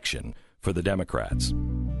the election for the Democrats,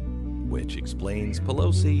 which explains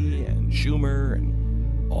Pelosi and Schumer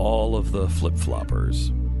and all of the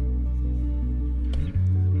flip-floppers.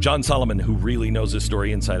 John Solomon, who really knows this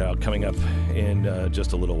story inside out, coming up in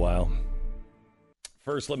just a little while.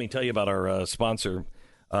 First, let me tell you about our sponsor,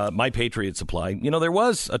 My Patriot Supply. You know, there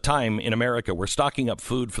was a time in America where stocking up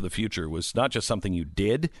food for the future was not just something you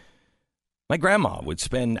did. My grandma would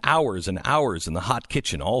spend hours and hours in the hot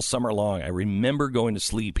kitchen all summer long. I remember going to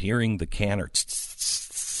sleep hearing the canner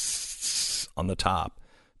on the top.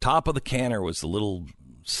 Top of the canner was the little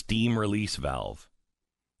steam release valve.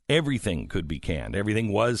 Everything could be canned.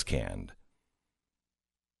 Everything was canned.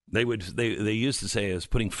 They used to say it was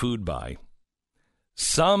putting food by.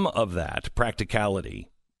 Some of that practicality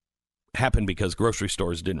happened because grocery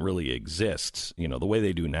stores didn't really exist, you know, the way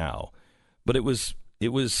they do now. But it was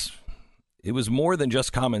more than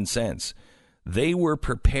just common sense. They were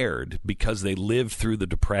prepared because they lived through the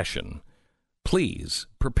Depression. Please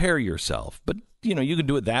prepare yourself. But, you know, you can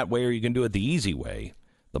do it that way or you can do it the easy way,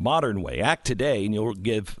 the modern way. Act today and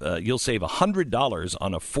you'll save $100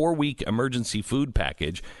 on a 4-week emergency food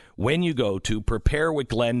package when you go to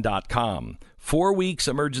preparewithglenn.com. 4 weeks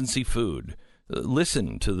emergency food.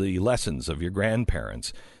 Listen to the lessons of your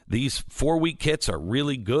grandparents. These 4-week kits are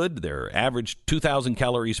really good. They're average 2,000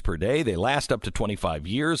 calories per day. They last up to 25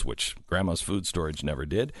 years, which Grandma's Food Storage never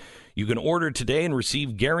did. You can order today and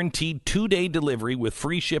receive guaranteed 2-day delivery with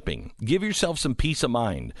free shipping. Give yourself some peace of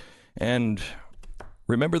mind. And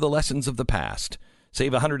remember the lessons of the past.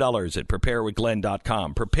 Save $100 at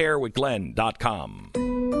preparewithglenn.com. Preparewithglenn.com.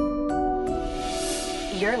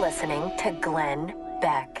 You're listening to Glenn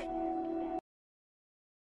Beck.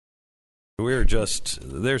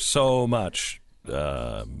 There's so much.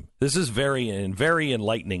 This is very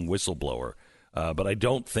enlightening whistleblower, but I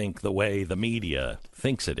don't think the way the media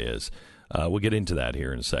thinks it is. We'll get into that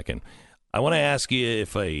here in a second. I want to ask you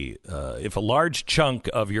if a large chunk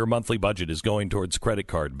of your monthly budget is going towards credit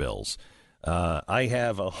card bills. I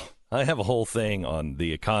have a whole thing on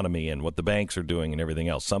the economy and what the banks are doing and everything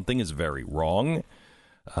else. Something is very wrong,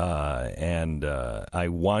 and I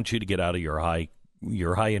want you to get out of your high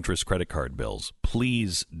interest credit card bills.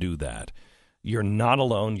 Please do that. You're not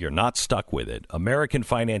alone. You're not stuck with it. American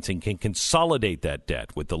Financing can consolidate that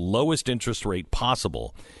debt with the lowest interest rate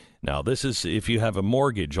possible. Now, this is if you have a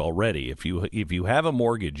mortgage already. If you have a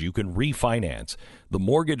mortgage, you can refinance. The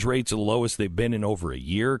mortgage rates are the lowest they've been in over a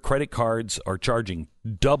year. Credit cards are charging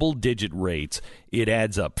double-digit rates. It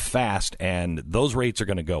adds up fast, and those rates are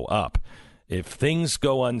going to go up. If things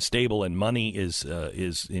go unstable and money is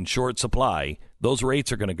in short supply, those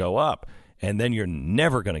rates are going to go up, and then you're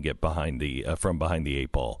never going to get from behind the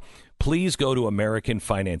 8 ball. Please go to American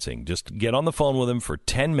Financing. Just get on the phone with them for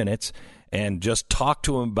 10 minutes and just talk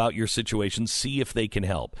to them about your situation. See if they can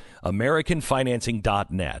help.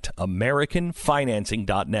 AmericanFinancing.net.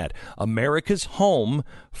 AmericanFinancing.net. America's home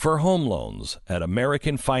for home loans at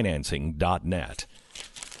AmericanFinancing.net.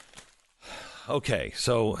 Okay,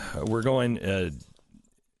 so we're going.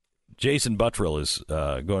 Jason Buttrill is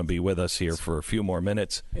going to be with us here for a few more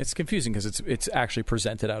minutes. It's confusing because it's actually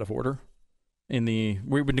presented out of order.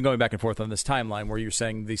 We've been going back and forth on this timeline where you're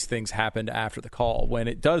saying these things happened after the call, when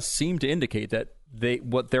it does seem to indicate that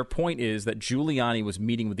what their point is that Giuliani was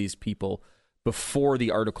meeting with these people before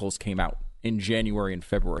the articles came out in January and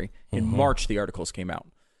February. In March, the articles came out.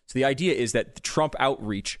 So the idea is that the Trump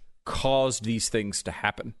outreach caused these things to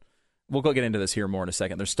happen. We'll go get into this here more in a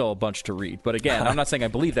second. There's still a bunch to read. But again, I'm not saying I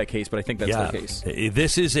believe that case, but I think that's the case.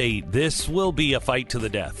 This will be a fight to the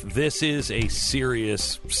death. This is a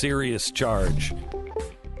serious, serious charge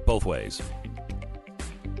both ways.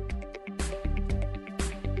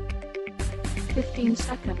 15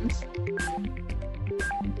 seconds.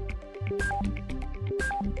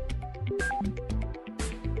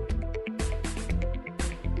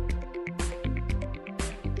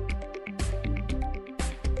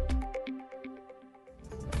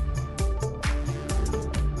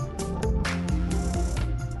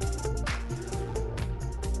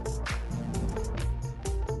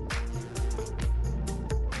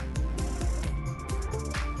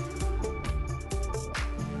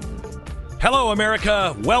 Hello,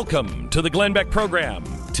 America. Welcome to the Glenn Beck program.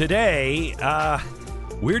 Today,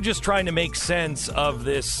 we're just trying to make sense of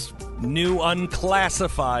this new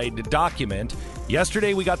unclassified document.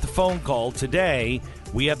 Yesterday, we got the phone call. Today,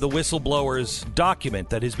 we have the whistleblower's document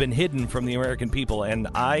that has been hidden from the American people, and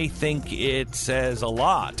I think it says a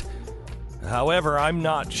lot. However, I'm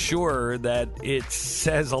not sure that it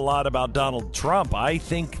says a lot about Donald Trump. I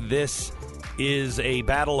think this is a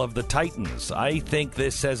battle of the titans. I think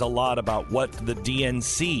this says a lot about what the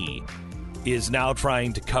DNC is now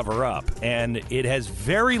trying to cover up, and it has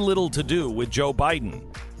very little to do with Joe Biden.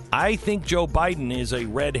 I think Joe Biden is a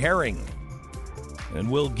red herring, and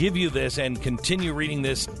we'll give you this and continue reading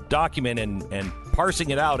this document and parsing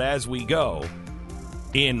it out as we go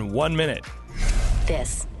in 1 minute.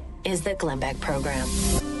 This is the Glenn Beck Program.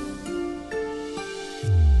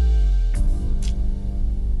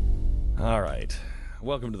 All right.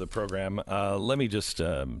 Welcome to the program. Let me just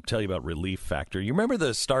tell you about Relief Factor. You remember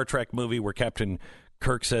the Star Trek movie where Captain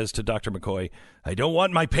Kirk says to Dr. McCoy, "I don't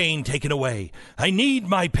want my pain taken away. I need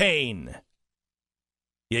my pain."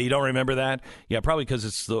 Yeah, you don't remember that? Yeah, probably because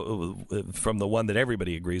it's from the one that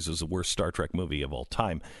everybody agrees is the worst Star Trek movie of all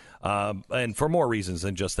time. And for more reasons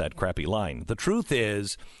than just that crappy line. The truth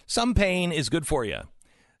is, some pain is good for you.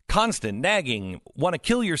 Constant, nagging, want to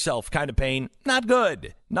kill yourself kind of pain, not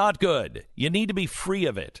good. Not good. You need to be free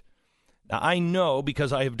of it. Now, I know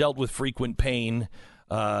because I have dealt with frequent pain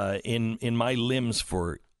in my limbs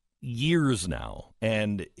for years now,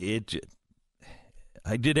 and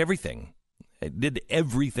I did everything. I did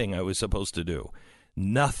everything I was supposed to do.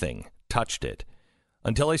 Nothing touched it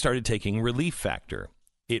until I started taking Relief Factor.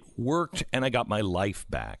 It worked, and I got my life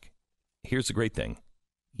back. Here's the great thing.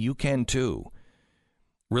 You can, too.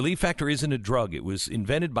 Relief Factor isn't a drug. It was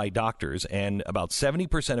invented by doctors, and about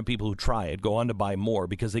 70% of people who try it go on to buy more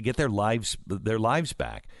because they get their lives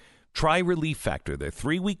back. Try Relief Factor, their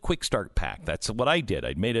 3-week quick start pack. That's what I did.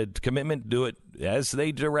 I made a commitment to do it as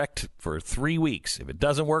they direct for 3 weeks. If it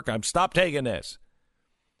doesn't work, I'm stop taking this.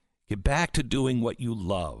 Get back to doing what you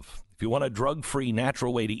love. If you want a drug-free,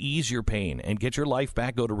 natural way to ease your pain and get your life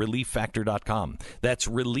back, go to ReliefFactor.com. That's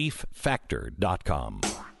ReliefFactor.com.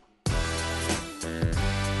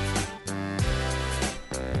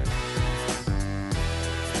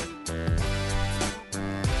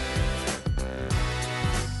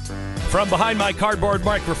 From behind my cardboard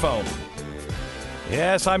microphone.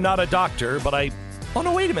 Yes, I'm not a doctor, but oh,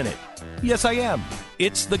 no, wait a minute. Yes, I am.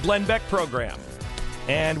 It's the Glenn Beck Program.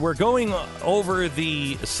 And we're going over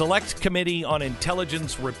the Select Committee on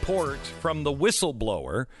Intelligence report from the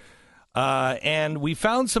whistleblower. And we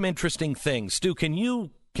found some interesting things. Stu, can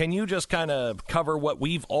you just kind of cover what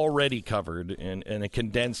we've already covered in a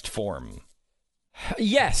condensed form?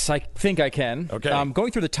 Yes, I think I can. Okay.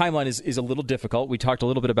 Going through the timeline is a little difficult. We talked a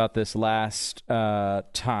little bit about this last hour.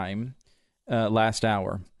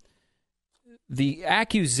 The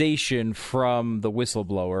accusation from the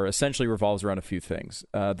whistleblower essentially revolves around a few things.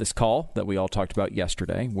 This call that we all talked about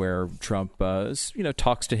yesterday, where Trump,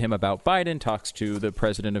 talks to him about Biden, talks to the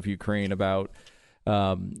president of Ukraine about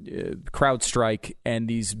CrowdStrike and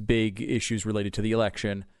these big issues related to the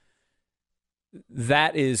election.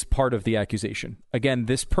 That is part of the accusation. Again,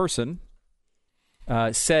 this person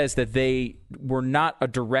says that they were not a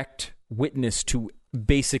direct witness to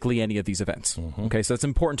basically any of these events. Mm-hmm. Okay, so it's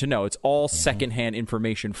important to know. It's all secondhand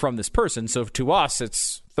information from this person. So to us,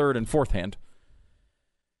 it's third and fourth hand.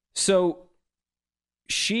 So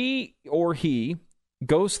she or he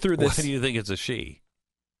goes through this. Why do you think it's a she?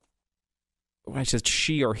 I said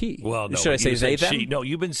she or he. Well, no. Should I say they, them? She. No,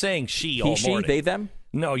 you've been saying she he, all she, morning. They, them?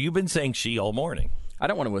 No, you've been saying she all morning. I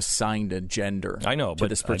don't want to assign a gender. I know, but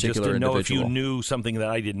this particular I just didn't know individual. if you knew something that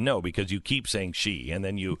I didn't know because you keep saying she, and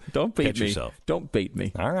then you don't bait catch me. yourself. Don't bait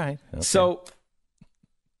me. All right. Okay.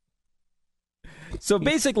 So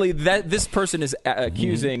basically, that this person is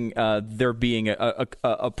accusing there being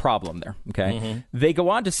a problem there. Okay, They go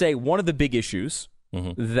on to say one of the big issues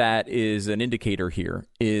that is an indicator here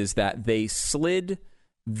is that they slid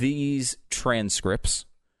these transcripts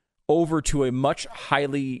over to a much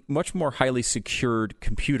more highly secured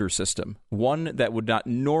computer system, one that would not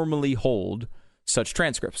normally hold such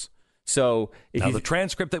transcripts. So now the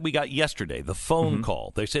transcript that we got yesterday, the phone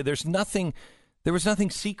call, they say there was nothing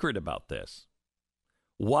secret about this.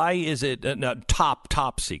 Why is it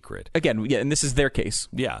top secret? Again, yeah, and this is their case.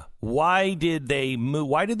 Yeah. Why did the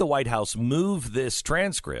White House move this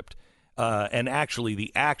transcript and actually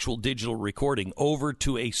the actual digital recording over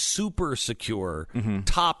to a super secure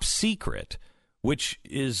top secret, which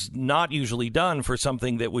is not usually done for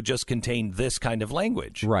something that would just contain this kind of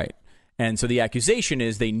language? Right. And so the accusation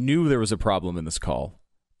is they knew there was a problem in this call,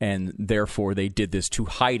 and therefore they did this to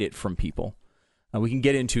hide it from people. We can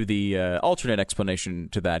get into the alternate explanation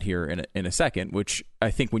to that here in a second, which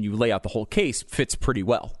I think when you lay out the whole case fits pretty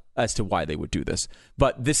well as to why they would do this.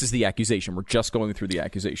 But this is the accusation. We're just going through the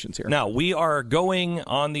accusations here. Now, we are going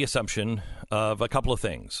on the assumption of a couple of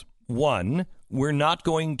things. One, we're not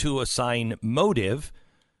going to assign motive.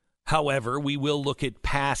 However, we will look at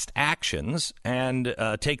past actions and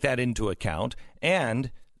take that into account.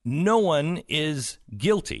 And no one is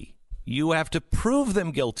guilty You have to prove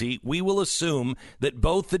them guilty. We will assume that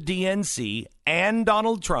both the DNC and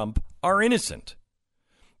Donald Trump are innocent.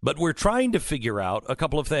 But we're trying to figure out a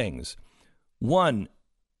couple of things. One,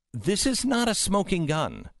 this is not a smoking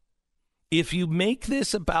gun. If you make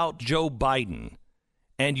this about Joe Biden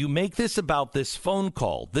and you make this about this phone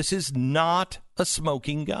call, this is not a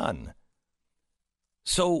smoking gun.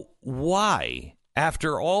 So why,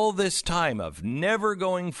 after all this time of never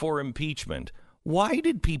going for impeachment, why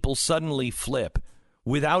did people suddenly flip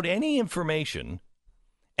without any information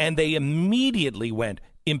and they immediately went,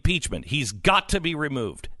 impeachment, he's got to be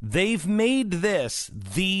removed? They've made this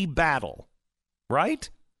the battle, right?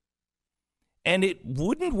 And it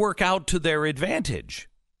wouldn't work out to their advantage.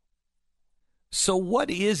 So what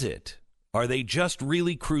is it? Are they just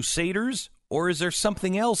really crusaders, or is there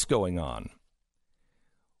something else going on?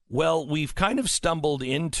 Well, we've kind of stumbled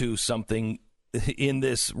into something in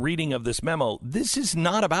this reading of this memo. This is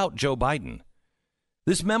not about Joe Biden.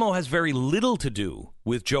 This memo has very little to do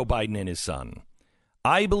with Joe Biden and his son.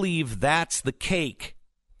 I believe that's the cake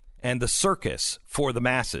and the circus for the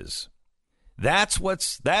masses. That's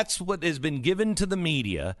what has been given to the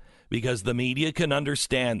media because the media can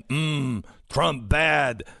understand, Trump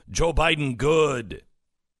bad, Joe Biden good.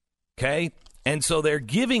 Okay? And so they're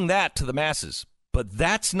giving that to the masses. But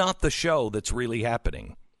that's not the show that's really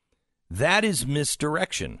happening. That is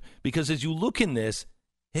misdirection. Because as you look in this,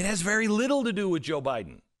 it has very little to do with Joe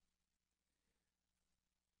Biden.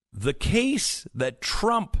 The case that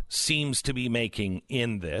Trump seems to be making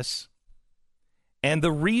in this, and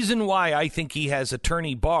the reason why I think he has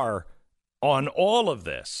Attorney Barr on all of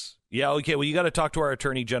this. Yeah, okay, well, you got to talk to our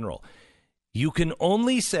Attorney General. You can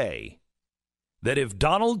only say that if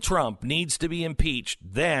Donald Trump needs to be impeached,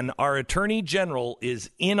 then our Attorney General is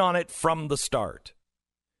in on it from the start.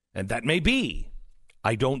 And that may be.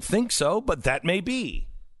 I don't think so, but that may be.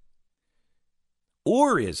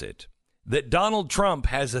 Or is it that Donald Trump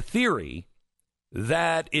has a theory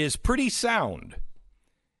that is pretty sound,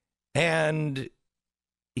 and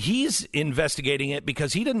he's investigating it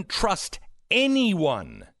because he didn't trust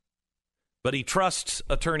anyone, but he trusts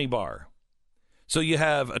Attorney Barr. So you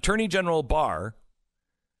have Attorney General Barr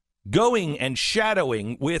going and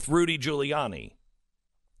shadowing with Rudy Giuliani.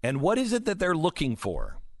 And what is it that they're looking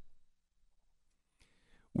for?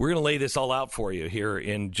 We're going to lay this all out for you here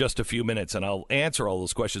in just a few minutes, and I'll answer all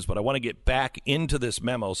those questions, but I want to get back into this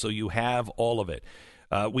memo so you have all of it.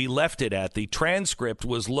 We left it at the transcript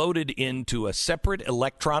was loaded into a separate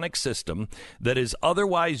electronic system that is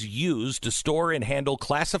otherwise used to store and handle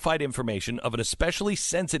classified information of an especially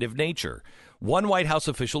sensitive nature. One White House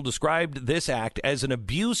official described this act as an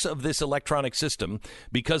abuse of this electronic system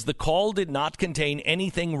because the call did not contain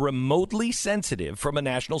anything remotely sensitive from a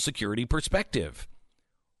national security perspective.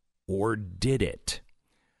 Or did it?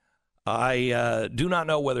 I do not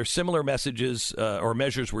know whether similar messages or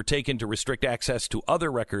measures were taken to restrict access to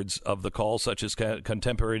other records of the call, such as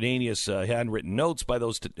contemporaneous handwritten notes by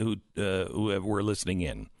those who were listening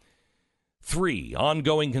in. 3,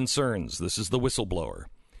 ongoing concerns. This is the whistleblower.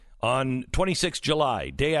 On 26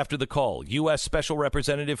 July, day after the call, U.S. Special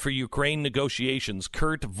Representative for Ukraine negotiations,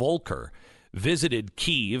 Kurt Volker, visited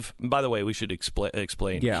Kyiv. By the way, we should explain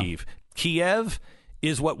Kyiv. Kiev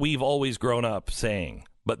is what we've always grown up saying.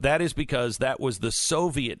 But that is because that was the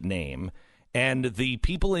Soviet name, and the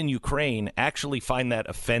people in Ukraine actually find that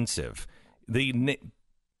offensive. The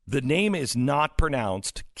name is not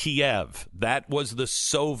pronounced Kiev. That was the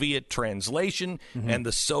Soviet translation and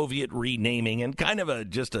the Soviet renaming, and kind of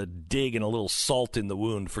just a dig and a little salt in the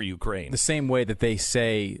wound for Ukraine. The same way that they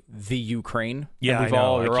say the Ukraine. Yeah,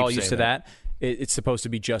 we're all used to that. It's supposed to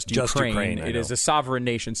be just Ukraine. It is a sovereign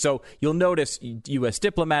nation. So you'll notice U.S.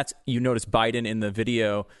 diplomats, you notice Biden in the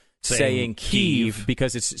video saying Kyiv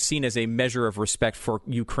because it's seen as a measure of respect for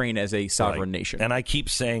Ukraine as a sovereign nation. And I keep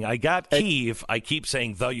saying, I got Kyiv, I keep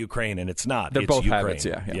saying the Ukraine, and it's not. They're it's both Ukraine. habits,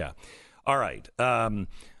 yeah. All right.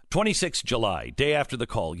 26 July, day after the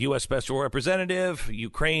call, U.S. Special Representative,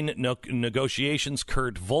 Ukraine negotiations,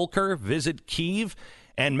 Kurt Volker, visit Kyiv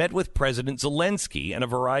and met with President Zelensky and a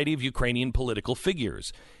variety of Ukrainian political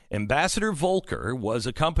figures. Ambassador Volker was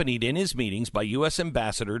accompanied in his meetings by U.S.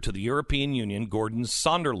 Ambassador to the European Union, Gordon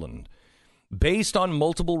Sonderland. Based on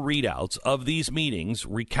multiple readouts of these meetings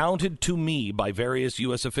recounted to me by various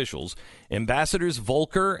U.S. officials, Ambassadors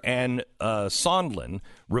Volker and Sondland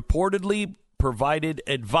reportedly provided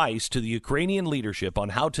advice to the Ukrainian leadership on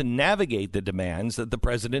how to navigate the demands that the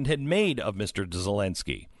president had made of Mr.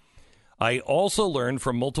 Zelensky. I also learned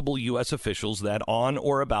from multiple U.S. officials that on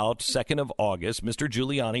or about 2nd of August, Mr.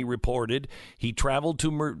 Giuliani reported he traveled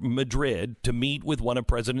to Madrid to meet with one of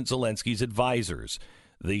President Zelensky's advisors.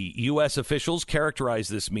 The U.S. officials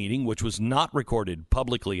characterized this meeting, which was not recorded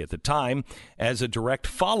publicly at the time, as a direct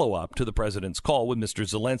follow-up to the president's call with Mr.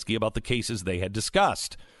 Zelensky about the cases they had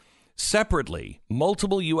discussed. Separately,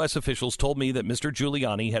 multiple U.S. officials told me that Mr.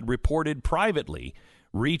 Giuliani had reported privately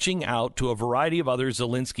reaching out to a variety of other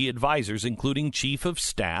Zelensky advisors, including Chief of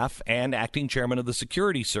Staff and Acting Chairman of the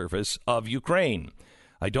Security Service of Ukraine.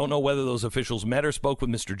 I don't know whether those officials met or spoke with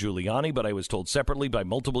Mr. Giuliani, but I was told separately by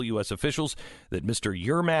multiple U.S. officials that Mr.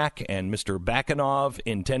 Yermak and Mr. Bakanov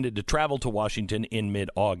intended to travel to Washington in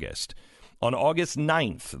mid-August. On August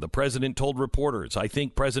 9th, the president told reporters, I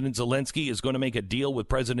think President Zelensky is going to make a deal with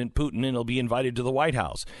President Putin and he'll be invited to the White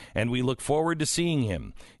House. And we look forward to seeing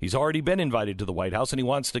him. He's already been invited to the White House and he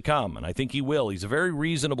wants to come. And I think he will. He's a very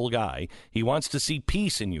reasonable guy. He wants to see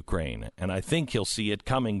peace in Ukraine. And I think he'll see it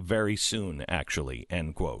coming very soon, actually,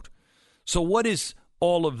 end quote. So what is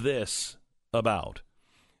all of this about?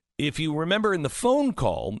 If you remember in the phone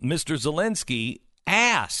call, Mr. Zelensky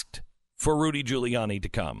asked for Rudy Giuliani to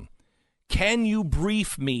come. Can you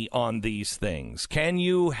brief me on these things? Can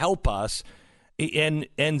you help us? And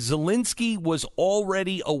Zelensky was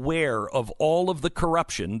already aware of all of the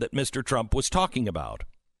corruption that Mr. Trump was talking about.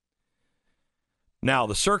 Now,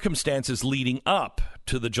 the circumstances leading up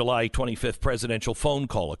to the July 25th presidential phone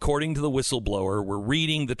call, according to the whistleblower, we're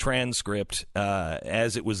reading the transcript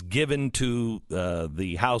as it was given to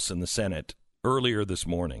the House and the Senate earlier this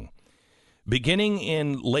morning. Beginning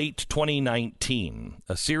in late 2019,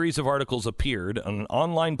 a series of articles appeared on an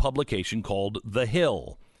online publication called The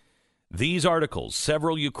Hill. These articles,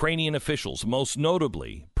 several Ukrainian officials, most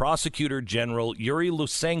notably Prosecutor General Yuri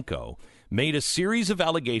Lutsenko, made a series of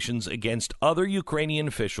allegations against other Ukrainian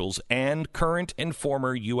officials and current and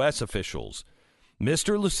former U.S. officials.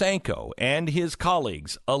 Mr. Lutsenko and his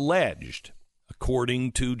colleagues alleged,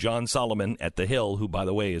 according to John Solomon at The Hill, who, by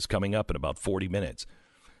the way, is coming up in about 40 minutes,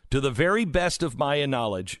 to the very best of my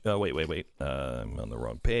knowledge, wait. I'm on the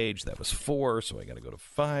wrong page. That was 4, so I got to go to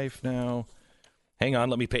 5 now. Hang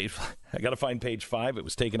on, I got to find page 5. It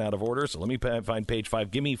was taken out of order, so let me find page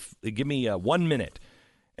 5. Give me 1 minute,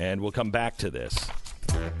 and we'll come back to this.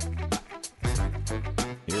 Here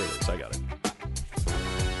it is. I got it.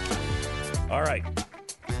 All right,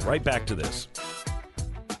 right back to this.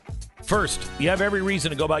 First, you have every reason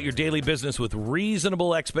to go about your daily business with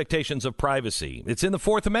reasonable expectations of privacy. It's in the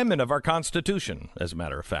Fourth Amendment of our Constitution, as a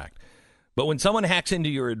matter of fact. But when someone hacks into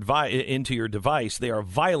your device, they are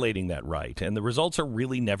violating that right, and the results are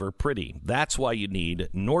really never pretty. That's why you need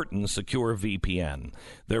Norton Secure VPN.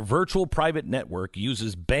 Their virtual private network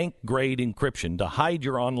uses bank-grade encryption to hide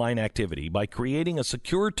your online activity by creating a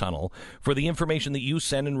secure tunnel for the information that you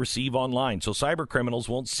send and receive online, so cybercriminals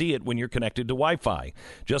won't see it when you're connected to Wi-Fi.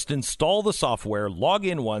 Just install the software, log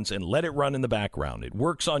in once, and let it run in the background. It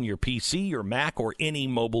works on your PC, your Mac, or any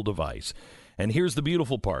mobile device. And here's the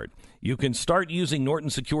beautiful part. You can start using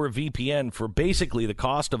Norton Secure VPN for basically the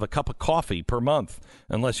cost of a cup of coffee per month,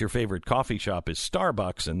 unless your favorite coffee shop is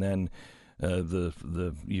Starbucks, and then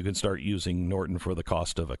you can start using Norton for the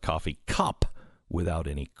cost of a coffee cup without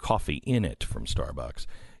any coffee in it from Starbucks.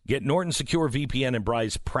 Get Norton Secure VPN and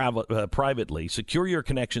browse privately. Secure your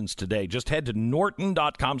connections today. Just head to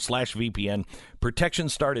norton.com/VPN.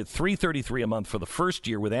 Protections start at $333 a month for the first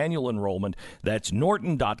year with annual enrollment. That's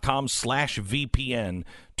norton.com/VPN.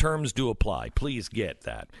 Terms do apply. Please get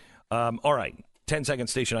that. All right. 10-second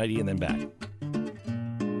station ID and then back.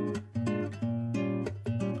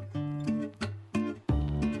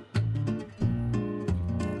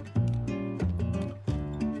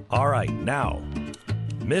 All right. Now,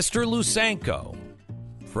 Mr. Lutsenko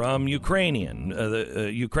from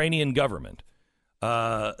the Ukrainian government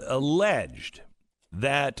alleged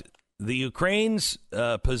that the Ukrainians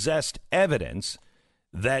possessed evidence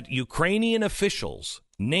that Ukrainian officials,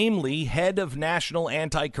 namely head of National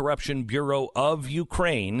Anti-Corruption Bureau of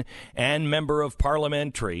Ukraine and member of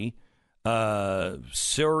parliamentary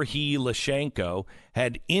Serhiy Lyshenko,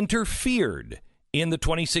 had interfered in the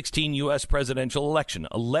 2016 U.S. presidential election,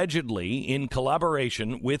 allegedly in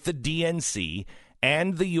collaboration with the DNC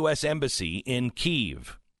and the U.S. Embassy in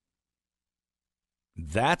Kyiv.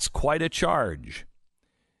 That's quite a charge.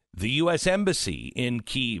 The U.S. Embassy in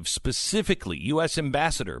Kyiv, specifically U.S.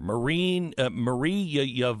 Ambassador Marie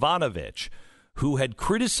Yovanovitch, who had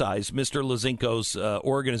criticized Mr. Lyshenko's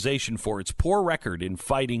organization for its poor record in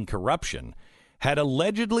fighting corruption, had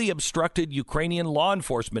allegedly obstructed Ukrainian law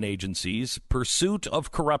enforcement agencies' pursuit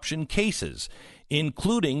of corruption cases,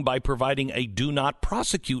 including by providing a do not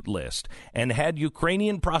prosecute list, and had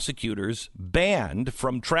Ukrainian prosecutors banned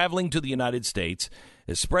from traveling to the United States,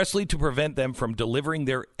 expressly to prevent them from delivering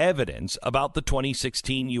their evidence about the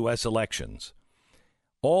 2016 U.S. elections.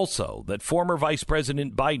 Also, that former Vice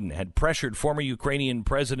President Biden had pressured former Ukrainian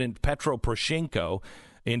President Petro Poroshenko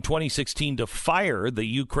in 2016 to fire the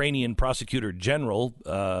Ukrainian prosecutor general,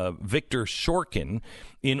 Viktor Shorkin,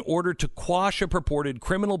 in order to quash a purported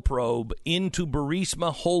criminal probe into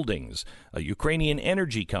Burisma Holdings, a Ukrainian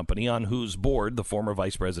energy company on whose board the former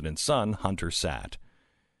vice president's son, Hunter, sat.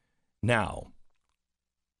 Now,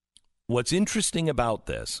 what's interesting about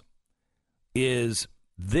this is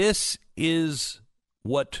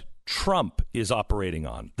what Trump is operating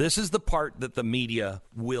on. This is the part that the media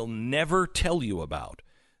will never tell you about.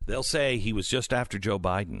 They'll say he was just after Joe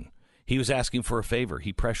Biden. He was asking for a favor.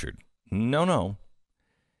 He pressured. No.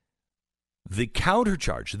 The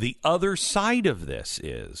countercharge, the other side of this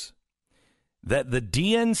is that the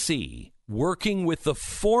DNC, working with the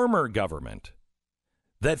former government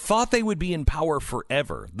that thought they would be in power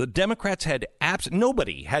forever, the Democrats had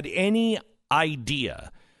nobody had any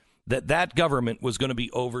idea that government was going to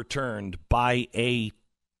be overturned by a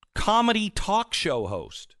comedy talk show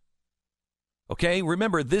host. Okay,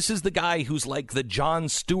 remember, this is the guy who's like the Jon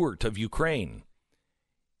Stewart of Ukraine.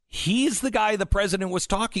 He's the guy the president was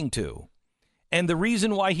talking to. And the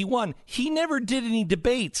reason why he won, he never did any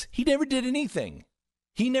debates. He never did anything.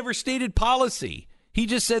 He never stated policy. He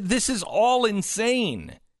just said, this is all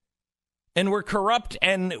insane. And we're corrupt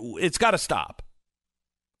and it's got to stop.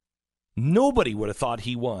 Nobody would have thought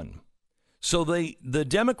he won. So the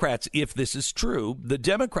Democrats, if this is true, the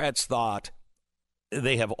Democrats thought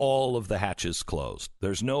they have all of the hatches closed.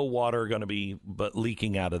 There's no water going to be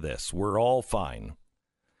leaking out of this. We're all fine.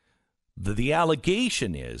 The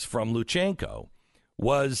allegation is from Lukashenko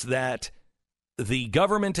was that the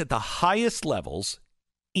government at the highest levels,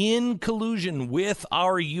 in collusion with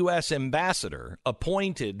our U.S. ambassador,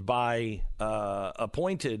 appointed by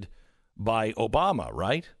Obama,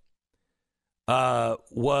 right?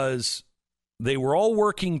 They were all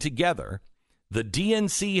working together. The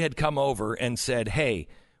DNC had come over and said, hey,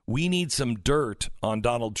 we need some dirt on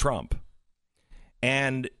Donald Trump.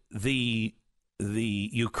 And the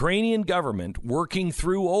Ukrainian government, working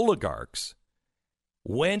through oligarchs,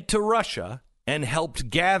 went to Russia and helped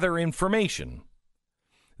gather information.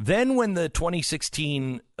 Then when the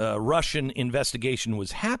 2016 Russian investigation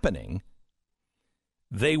was happening,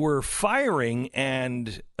 they were firing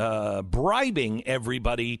and bribing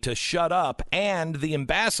everybody to shut up, and the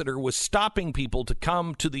ambassador was stopping people to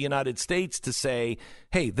come to the United States to say,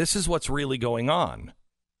 hey, this is what's really going on.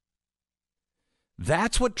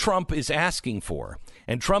 That's what Trump is asking for.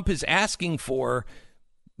 And Trump is asking for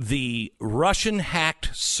the Russian-hacked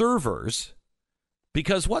servers,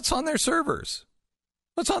 because what's on their servers?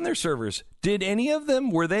 What's on their servers? Did any of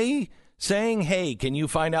them, were they saying, hey, can you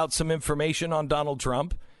find out some information on Donald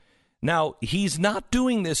Trump? Now, he's not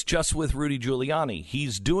doing this just with Rudy Giuliani.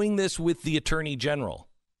 He's doing this with the Attorney General.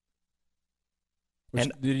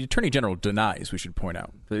 And the Attorney General denies, we should point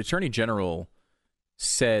out. The Attorney General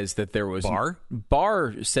says that there was...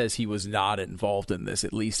 Barr says he was not involved in this,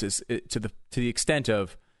 at least as to the extent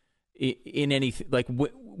of in anything, like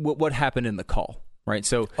what happened in the call, right?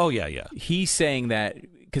 So, he's saying that,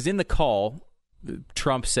 because in the call,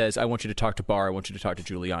 Trump says, I want you to talk to Barr, I want you to talk to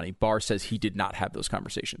Giuliani. Barr says he did not have those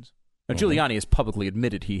conversations. Now, Giuliani has publicly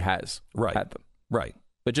admitted he has had them. Right.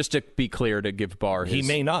 But just to be clear, to give Barr his...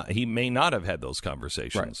 He may not have had those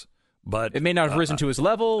conversations. Right. But it may not have risen to his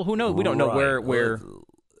level. Who knows? We don't know where...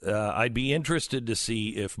 I'd be interested to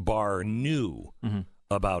see if Barr knew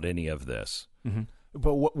about any of this. Mm-hmm.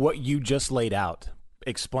 But what you just laid out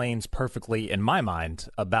explains perfectly, in my mind,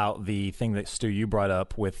 about the thing that, Stu, you brought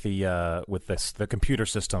up with the computer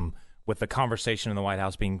system, with the conversation in the White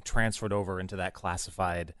House being transferred over into that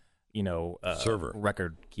classified server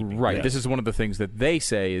record keeping. Right. Yeah. This is one of the things that they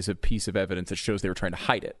say is a piece of evidence that shows they were trying to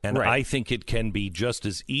hide it. And I think it can be just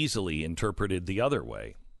as easily interpreted the other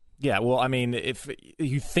way. Yeah, well, I mean, if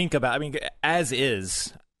you think about, as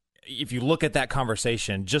is, if you look at that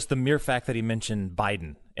conversation, just the mere fact that he mentioned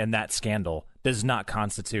Biden and that scandal does not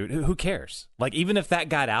constitute, who cares? Like, even if that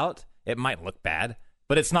got out, it might look bad,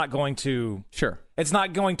 but it's not going to, it's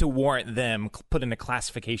not going to warrant them putting a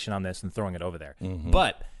classification on this and throwing it over there. Mm-hmm.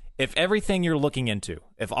 But if everything you're looking into,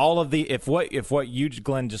 if what you,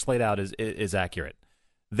 Glenn, just laid out is accurate,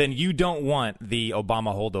 then you don't want the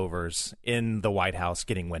Obama holdovers in the White House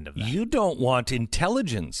getting wind of that. You don't want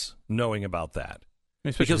intelligence knowing about that.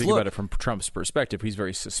 Especially think about it from Trump's perspective. He's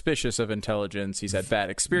very suspicious of intelligence. He's had bad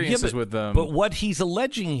experiences with them. But what he's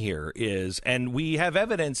alleging here is, and we have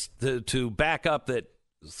evidence to back up that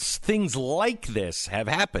things like this have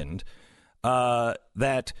happened,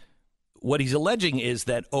 that what he's alleging is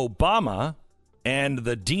that Obama and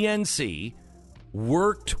the DNC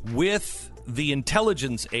worked with the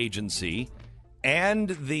intelligence agency and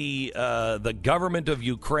the government of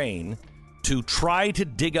Ukraine to try to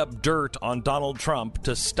dig up dirt on Donald Trump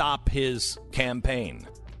to stop his campaign.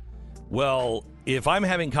 Well, if I'm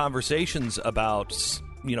having conversations about,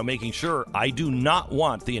 making sure, I do not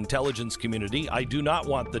want the intelligence community, I do not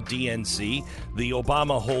want the DNC, the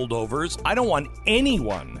Obama holdovers, I don't want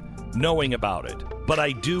anyone knowing about it, but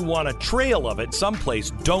I do want a trail of it someplace.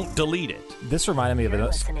 Don't delete it. This reminded me of You're it.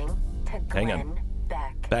 listening to Glenn Hang on.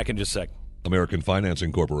 Beck. Back in just a sec. American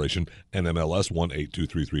Financing Corporation, NMLS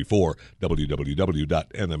 182334,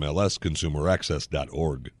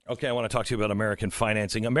 www.nmlsconsumeraccess.org. Okay, I want to talk to you about American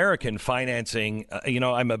financing. American financing,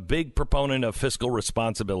 I'm a big proponent of fiscal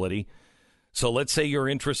responsibility. So let's say you're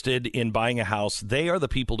interested in buying a house. They are the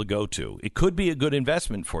people to go to. It could be a good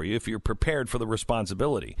investment for you if you're prepared for the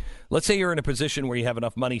responsibility. Let's say you're in a position where you have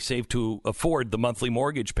enough money saved to afford the monthly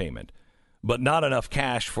mortgage payment, but not enough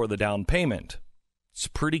cash for the down payment. It's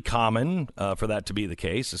pretty common for that to be the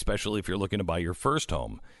case, especially if you're looking to buy your first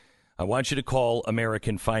home. I want you to call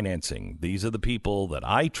American Financing. These are the people that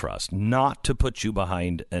I trust not to put you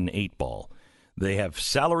behind an 8-ball. They have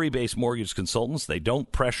salary-based mortgage consultants. They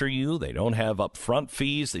don't pressure you. They don't have upfront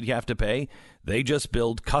fees that you have to pay. They just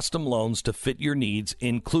build custom loans to fit your needs,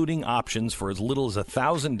 including options for as little as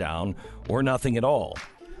 $1,000 down or nothing at all.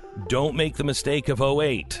 Don't make the mistake of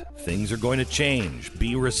 2008. Things are going to change.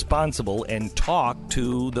 Be responsible and talk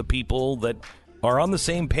to the people that are on the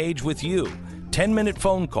same page with you. 10-minute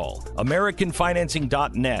phone call.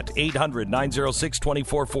 AmericanFinancing.net.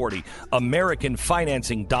 800-906-2440.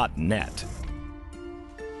 AmericanFinancing.net.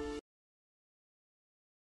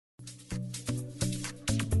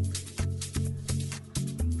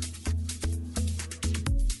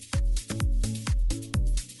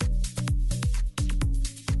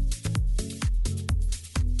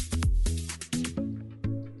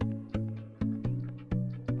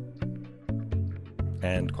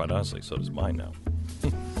 And quite honestly, so does mine now.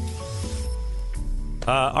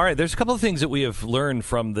 All right, there's a couple of things that we have learned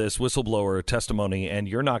from this whistleblower testimony, and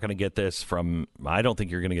you're not going to get this from, I don't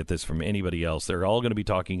think you're going to get this from anybody else. They're all going to be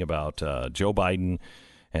talking about Joe Biden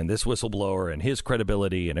and this whistleblower and his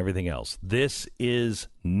credibility and everything else. This is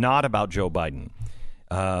not about Joe Biden.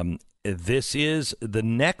 This is the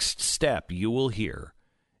next step you will hear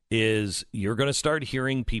is you're going to start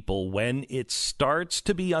hearing people when it starts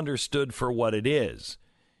to be understood for what it is.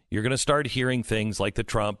 You're going to start hearing things like that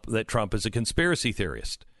Trump is a conspiracy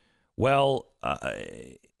theorist. Well,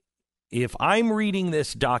 if I'm reading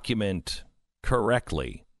this document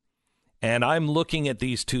correctly, and I'm looking at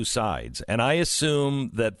these two sides, and I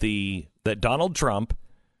assume that that Donald Trump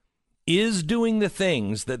is doing the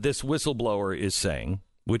things that this whistleblower is saying,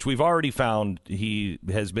 which we've already found he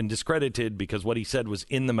has been discredited because what he said was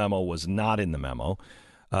in the memo was not in the memo.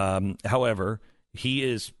 However,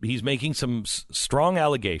 he's making some strong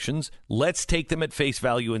allegations. Let's take them at face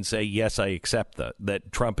value and say, yes, I accept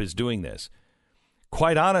that Trump is doing this.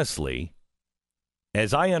 Quite honestly,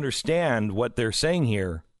 as I understand what they're saying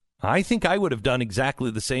here, I think I would have done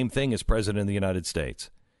exactly the same thing as President of the United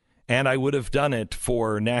States. And I would have done it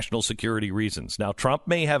for national security reasons. Now, Trump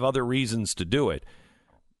may have other reasons to do it,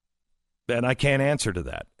 and I can't answer to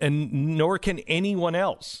that, and nor can anyone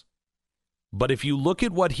else. But if you look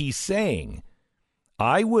at what he's saying,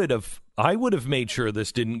 I would have made sure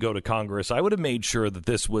this didn't go to Congress. I would have made sure that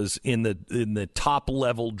this was in the top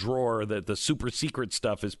level drawer that the super secret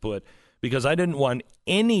stuff is put, because I didn't want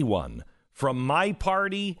anyone from my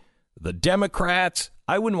party, the Democrats,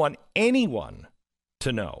 I wouldn't want anyone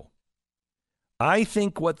to know. I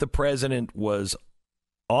think what the president was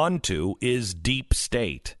onto is deep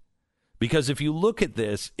state. Because if you look at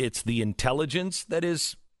this, it's the intelligence that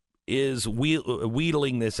is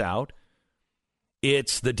wheedling this out.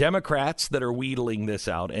 It's the Democrats that are wheedling this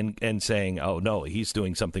out and saying, oh, no, he's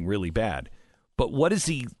doing something really bad. But what is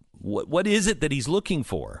it that he's looking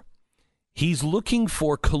for? He's looking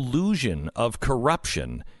for collusion of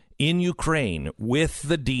corruption in Ukraine with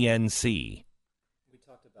the DNC. We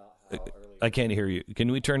talked about how earlier. I can't hear you.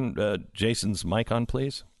 Can we turn Jason's mic on,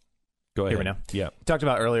 please? Go ahead. Here we know. Yeah. We talked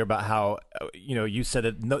about earlier about how, you said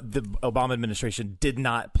that the Obama administration did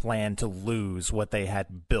not plan to lose what they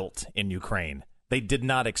had built in Ukraine. They did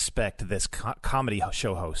not expect this comedy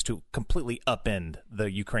show host to completely upend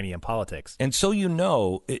the Ukrainian politics. And so,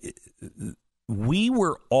 we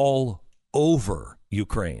were all over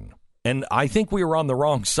Ukraine. And I think we were on the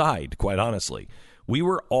wrong side, quite honestly. We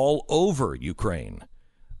were all over Ukraine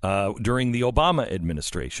during the Obama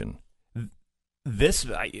administration.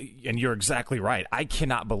 And you're exactly right. I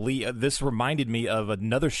cannot believe this reminded me of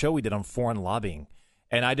another show we did on foreign lobbying.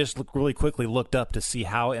 And I just really quickly looked up to see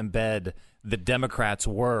how in bed the Democrats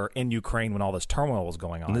were in Ukraine when all this turmoil was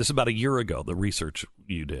going on. And this is about a year ago, the research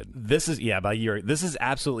you did. This is, about a year. This is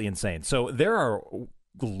absolutely insane. So there are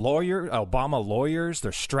Obama lawyers,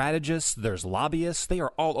 there's strategists, there's lobbyists. They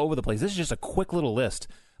are all over the place. This is just a quick little list.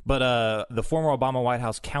 But the former Obama White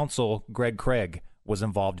House counsel, Greg Craig, was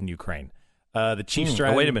involved in Ukraine. The chief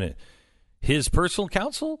strategist... wait a minute. His personal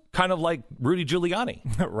counsel? Kind of like Rudy Giuliani.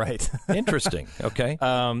 Right. Interesting. Okay.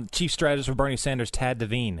 Chief strategist for Bernie Sanders, Tad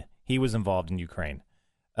Devine. He was involved in Ukraine.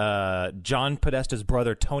 John Podesta's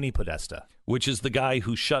brother, Tony Podesta. Which is the guy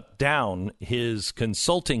who shut down his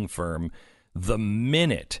consulting firm the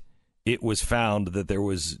minute it was found that there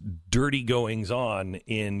was dirty goings on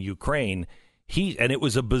in Ukraine. And it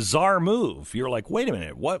was a bizarre move. You're like, wait a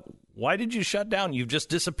minute, what? Why did you shut down? You've just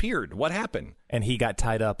disappeared. What happened? And he got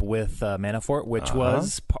tied up with Manafort, which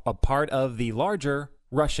was a part of the larger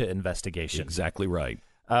Russia investigation. Exactly right.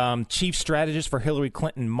 Chief strategist for Hillary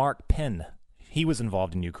Clinton, Mark Penn. He was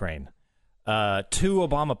involved in Ukraine. Two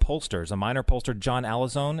Obama pollsters, a minor pollster, John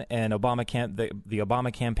Allazone, and the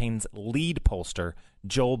Obama campaign's lead pollster,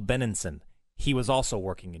 Joel Benenson. He was also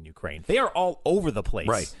working in Ukraine. They are all over the place.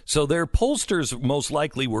 Right. So their pollsters most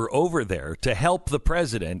likely were over there to help the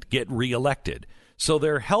president get reelected. So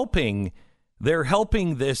they're helping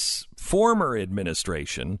this former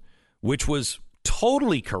administration, which was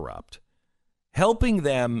totally corrupt, helping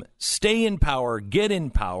them stay in power, get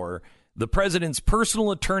in power. The president's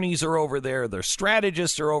personal attorneys are over there. Their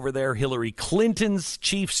strategists are over there. Hillary Clinton's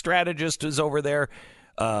chief strategist is over there.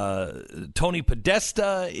 Tony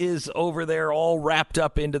Podesta is over there, all wrapped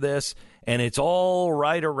up into this, and it's all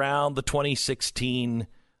right around the 2016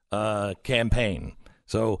 campaign.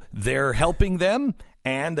 So they're helping them,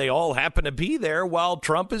 and they all happen to be there while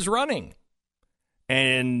Trump is running.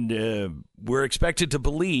 And we're expected to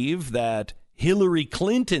believe that Hillary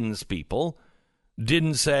Clinton's people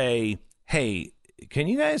didn't say, hey, can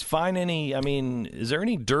you guys find is there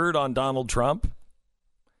any dirt on Donald Trump?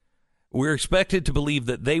 We're expected to believe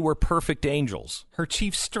that they were perfect angels. Her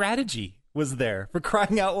chief strategy was there, for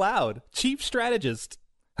crying out loud. Chief strategist.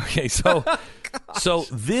 Okay, so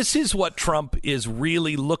this is what Trump is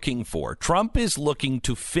really looking for. Trump is looking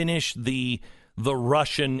to finish the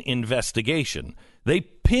Russian investigation. They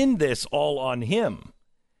pinned this all on him.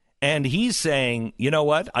 And he's saying, you know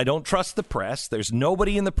what? I don't trust the press. There's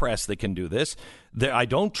nobody in the press that can do this. I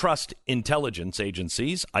don't trust intelligence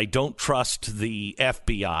agencies. I don't trust the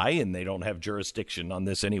FBI, and they don't have jurisdiction on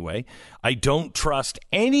this anyway. I don't trust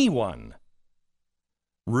anyone.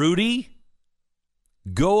 Rudy,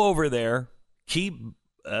 go over there. Keep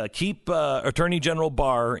Attorney General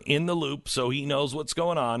Barr in the loop so he knows what's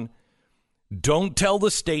going on. Don't tell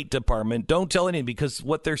the State Department. Don't tell anyone, because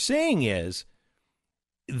what they're saying is,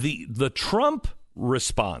 the Trump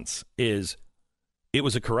response is it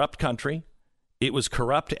was a corrupt country. It was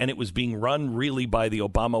corrupt, and it was being run really by the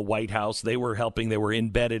Obama White House. They were helping. They were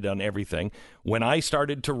embedded on everything. When I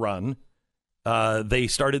started to run, they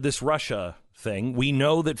started this Russia thing. We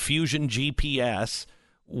know that Fusion GPS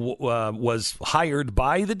was hired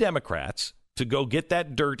by the Democrats to go get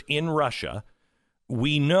that dirt in Russia.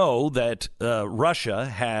 We know that Russia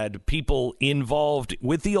had people involved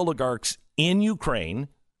with the oligarchs in Ukraine.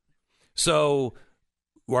 So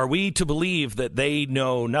are we to believe that they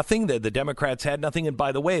know nothing, that the Democrats had nothing? And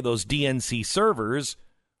by the way, those DNC servers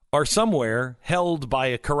are somewhere held by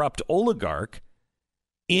a corrupt oligarch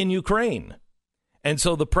in Ukraine. And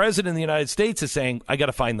so the president of the United States is saying, I got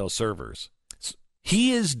to find those servers.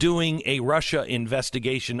 He is doing a Russia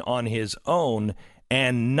investigation on his own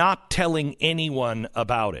and not telling anyone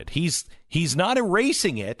about it. He's not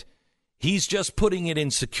erasing it. He's just putting it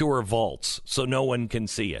in secure vaults so no one can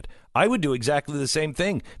see it. I would do exactly the same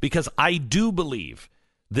thing, because I do believe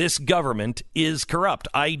this government is corrupt.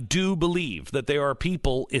 I do believe that there are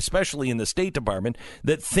people, especially in the State Department,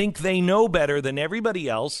 that think they know better than everybody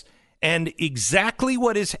else. And exactly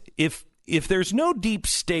what is, if there's no deep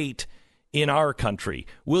state in our country,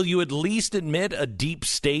 will you at least admit a deep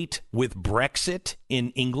state with Brexit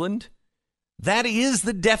in England? That is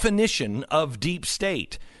the definition of deep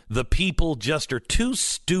state. The people just are too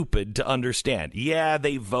stupid to understand. Yeah,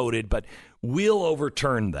 they voted, but we'll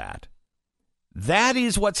overturn that. That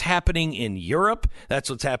is what's happening in Europe. That's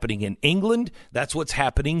what's happening in England. That's what's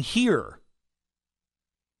happening here.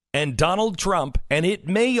 And Donald Trump, and it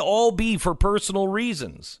may all be for personal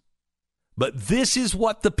reasons, but this is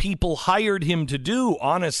what the people hired him to do,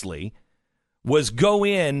 honestly, was go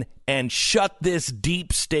in and shut this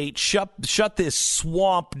deep state, shut this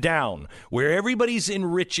swamp down where everybody's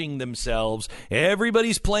enriching themselves,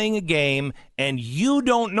 everybody's playing a game, and you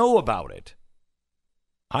don't know about it.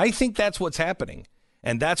 I think that's what's happening.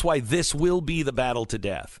 And that's why this will be the battle to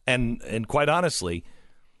death. And quite honestly,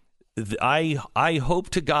 I hope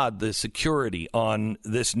to God the security on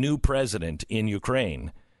this new president in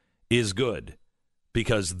Ukraine is good,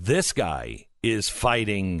 because this guy is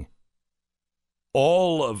fighting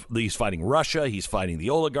he's fighting Russia, he's fighting the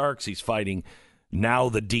oligarchs, he's fighting now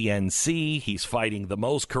the DNC, he's fighting the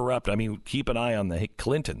most corrupt. I mean, keep an eye on the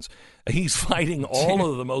Clintons. He's fighting all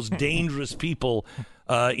of the most dangerous people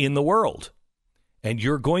in the world. And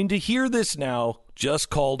you're going to hear this now just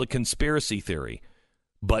called a conspiracy theory.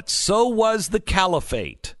 But so was the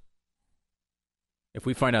caliphate. If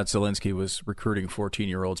we find out Zelensky was recruiting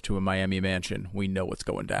 14-year-olds to a Miami mansion, we know what's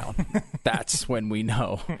going down. That's when we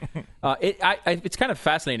know. It's kind of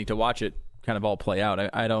fascinating to watch it kind of all play out.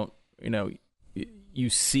 I don't, you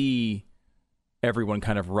see everyone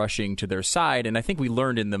kind of rushing to their side, and I think we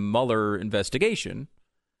learned in the Mueller investigation,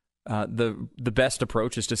 the best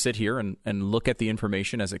approach is to sit here and look at the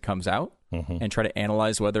information as it comes out and try to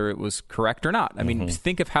analyze whether it was correct or not. I mean,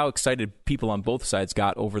 think of how excited people on both sides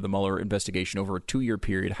got over the Mueller investigation over a 2-year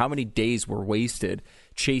period. How many days were wasted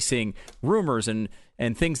chasing rumors and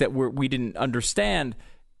things that we didn't understand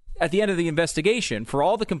at the end of the investigation, for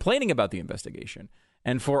all the complaining about the investigation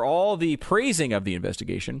and for all the praising of the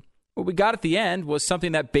investigation. What we got at the end was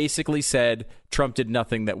something that basically said Trump did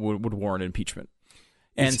nothing that would warrant impeachment.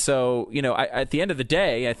 And so, at the end of the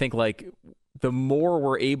day, I think the more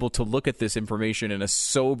we're able to look at this information in a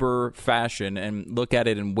sober fashion and look at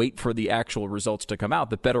it and wait for the actual results to come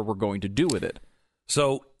out, the better we're going to do with it.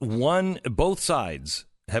 So both sides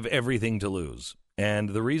have everything to lose. And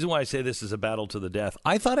the reason why I say this is a battle to the death,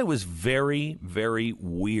 I thought it was very, very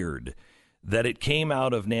weird that it came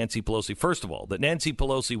out of Nancy Pelosi. First of all, that Nancy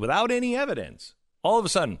Pelosi, without any evidence, all of a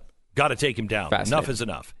sudden got to take him down. Enough is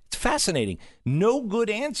enough. It's fascinating. No good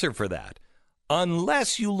answer for that,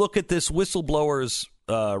 unless you look at this whistleblower's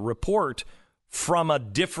report from a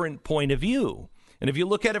different point of view. And if you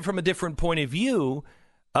look at it from a different point of view,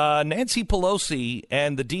 Nancy Pelosi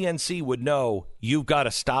and the DNC would know you've got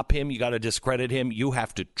to stop him. You got to discredit him. You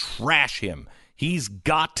have to trash him. He's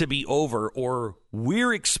got to be over, or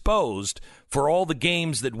we're exposed for all the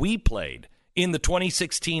games that we played in the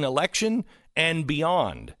 2016 election and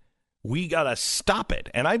beyond. We got to stop it.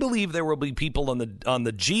 And I believe there will be people on the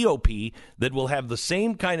GOP that will have the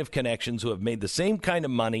same kind of connections, who have made the same kind of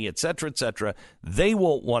money, et cetera, et cetera. They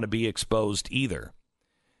won't want to be exposed either.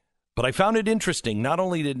 But I found it interesting. Not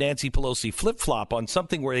only did Nancy Pelosi flip-flop on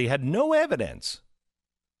something where they had no evidence.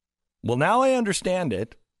 Well, now I understand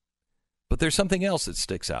it. But there's something else that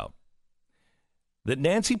sticks out. That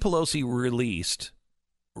Nancy Pelosi released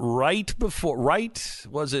right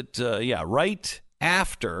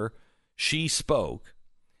after she spoke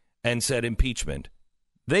and said impeachment.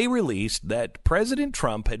 They released that President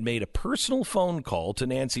Trump had made a personal phone call to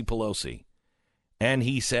Nancy Pelosi. And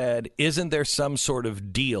he said, isn't there some sort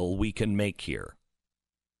of deal we can make here?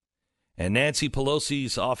 And Nancy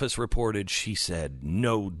Pelosi's office reported, she said,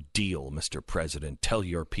 no deal, Mr. President. Tell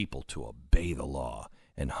your people to obey the law,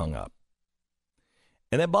 and hung up.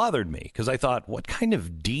 And that bothered me, because I thought, what kind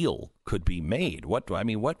of deal could be made? What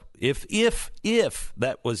if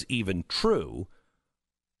that was even true,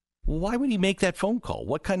 why would he make that phone call?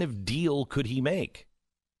 What kind of deal could he make?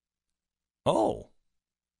 Oh,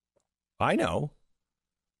 I know.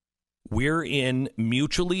 We're in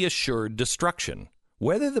mutually assured destruction.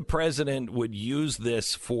 Whether the president would use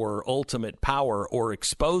this for ultimate power or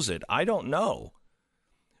expose it, I don't know.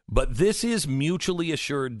 But this is mutually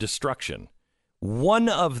assured destruction. One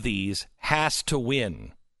of these has to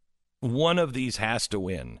win. One of these has to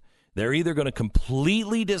win. They're either going to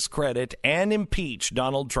completely discredit and impeach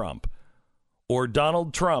Donald Trump, or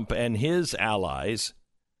Donald Trump and his allies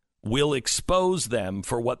will expose them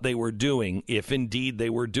for what they were doing, if indeed they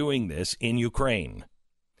were doing this in Ukraine.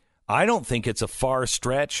 I don't think it's a far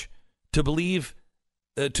stretch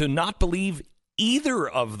to not believe either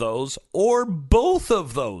of those or both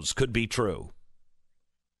of those could be true.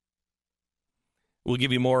 We'll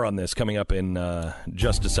give you more on this coming up in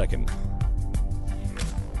just a second.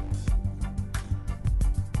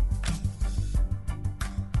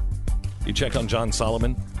 You check on John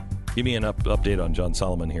Solomon? Give me an update on John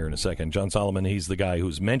Solomon here in a second. John Solomon, he's the guy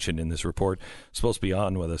who's mentioned in this report, supposed to be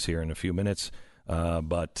on with us here in a few minutes.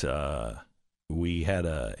 But we had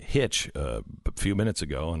a hitch a few minutes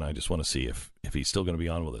ago, and I just want to see if he's still going to be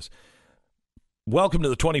on with us. Welcome to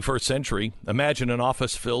the 21st century. Imagine an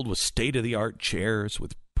office filled with state-of-the-art chairs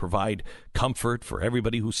with provide comfort for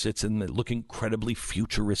everybody who sits in that, look incredibly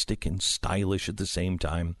futuristic and stylish at the same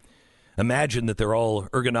time. Imagine that they're all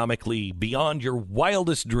ergonomically beyond your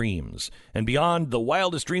wildest dreams and beyond the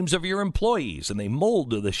wildest dreams of your employees, and they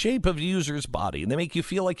mold to the shape of the user's body, and they make you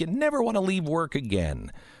feel like you never want to leave work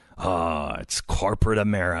again. It's corporate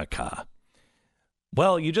America.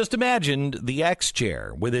 Well, you just imagined the X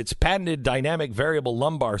chair with its patented dynamic variable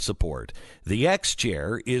lumbar support. The X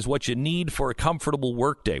chair is what you need for a comfortable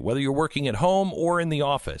workday, whether you're working at home or in the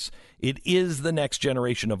office. It is the next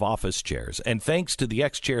generation of office chairs. And thanks to the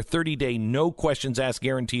X chair 30-day no questions asked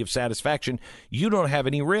guarantee of satisfaction, you don't have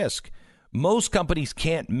any risk. Most companies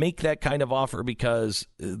can't make that kind of offer because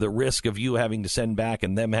the risk of you having to send back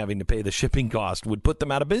and them having to pay the shipping cost would put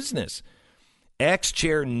them out of business. X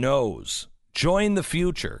chair knows. Join the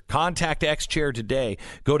future. Contact X-Chair today.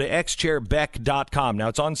 Go to xchairbeck.com. Now,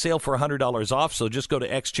 it's on sale for $100 off, so just go to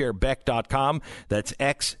xchairbeck.com. That's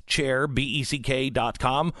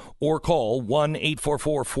xchairbeck.com, or call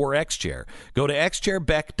 1-844-4XChair. Go to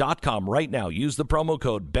xchairbeck.com right now. Use the promo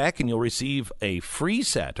code BECK, and you'll receive a free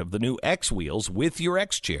set of the new X wheels with your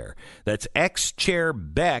X-Chair. That's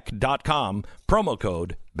xchairbeck.com, promo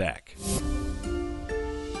code BECK.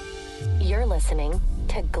 You're listening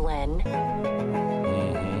to Glenn.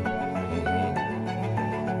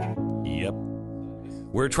 Yep.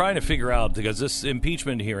 We're trying to figure out, because this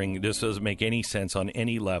impeachment hearing just doesn't make any sense on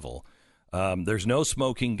any level. There's no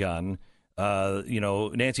smoking gun.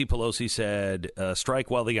 Nancy Pelosi said,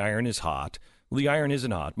 strike while the iron is hot. Well, the iron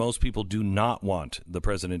isn't hot. Most people do not want the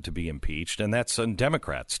president to be impeached, and that's on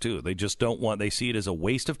Democrats, too. They just don't want, they see it as a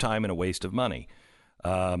waste of time and a waste of money.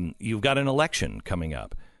 You've got an election coming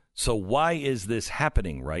up. So why is this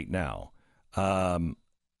happening right now?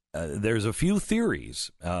 There's a few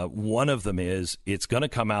theories. One of them is it's going to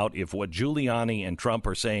come out. If what Giuliani and Trump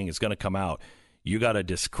are saying is going to come out, you got to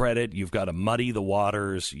discredit. You've got to muddy the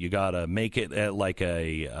waters. You got to make it like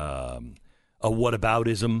a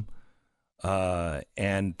whataboutism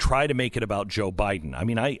and try to make it about Joe Biden. I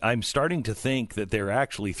mean, I'm starting to think that they're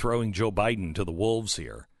actually throwing Joe Biden to the wolves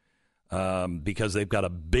here. Because they've got a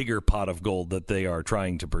bigger pot of gold that they are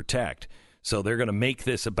trying to protect. So they're going to make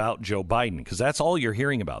this about Joe Biden, because that's all you're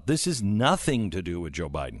hearing about. This is nothing to do with Joe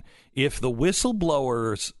Biden. If the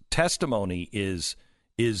whistleblower's testimony is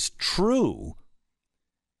true,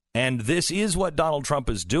 and this is what Donald Trump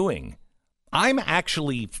is doing, I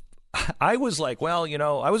was like, well,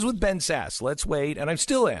 I was with Ben Sass. Let's wait. And I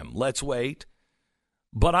still am. Let's wait.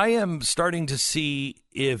 But I am starting to see,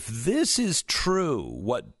 if this is true,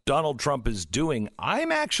 what Donald Trump is doing,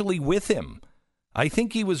 I'm actually with him. I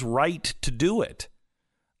think he was right to do it.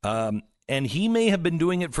 And he may have been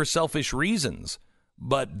doing it for selfish reasons,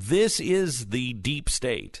 but this is the deep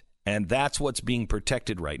state, and that's what's being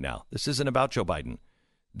protected right now. This isn't about Joe Biden.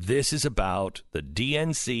 This is about the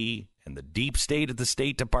DNC and the deep state at the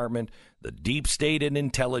State Department, the deep state in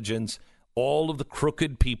intelligence, all of the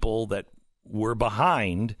crooked people that were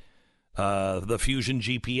behind the Fusion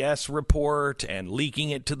GPS report and leaking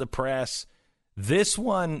it to the press. This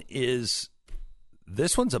one's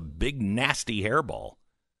a big, nasty hairball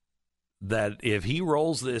that if he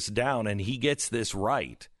rolls this down and he gets this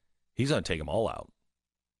right, he's going to take them all out.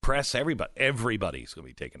 Press, everybody's going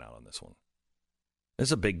to be taken out on this one. This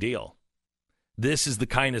is a big deal. This is the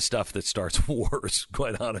kind of stuff that starts wars,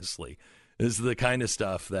 quite honestly. This is the kind of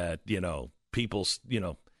stuff that, people,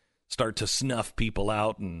 start to snuff people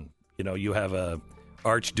out, and you have a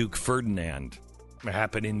Archduke Ferdinand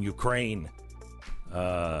happen in Ukraine.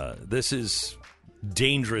 This is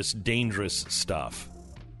dangerous stuff.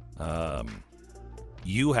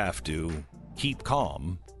 You have to keep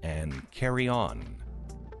calm and carry on,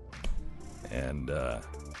 and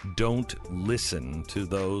don't listen to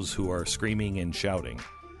those who are screaming and shouting.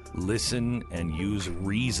 Listen and use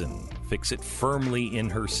reason. Fix it firmly in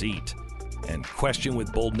her seat. And question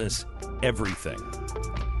with boldness everything.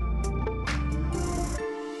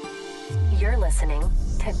 You're listening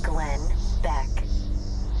to Glenn Beck.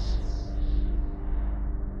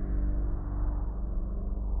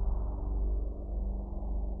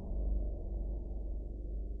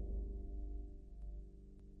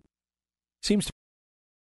 Seems to,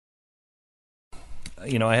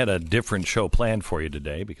 I had a different show planned for you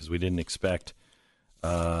today because we didn't expect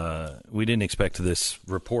this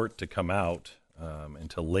report to come out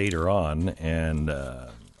until later on, and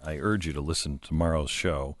I urge you to listen to tomorrow's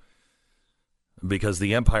show because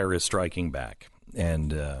the empire is striking back,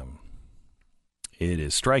 and it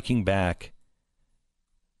is striking back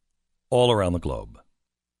all around the globe.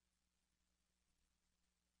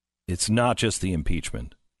 It's not just the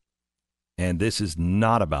impeachment, and this is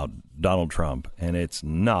not about Donald Trump, and it's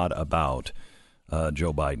not about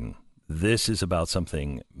Joe Biden. This is about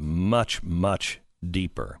something much, much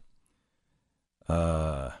deeper.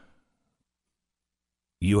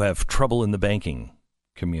 you have trouble in the banking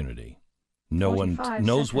community. No one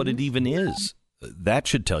knows what it even is. That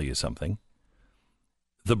should tell you something.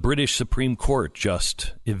 The British Supreme Court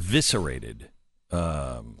just eviscerated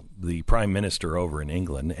the Prime Minister over in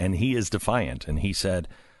England, and he is defiant. And he said,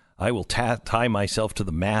 I will tie myself to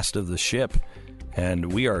the mast of the ship,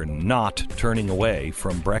 and we are not turning away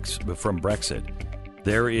from Brexit.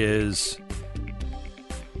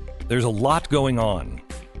 There's a lot going on,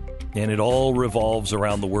 and it all revolves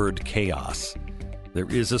around the word chaos. There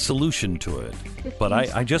is a solution to it, but I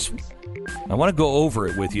want to go over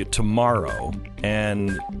it with you tomorrow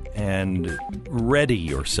and ready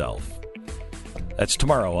yourself. That's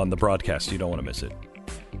tomorrow on the broadcast. You don't want to miss it.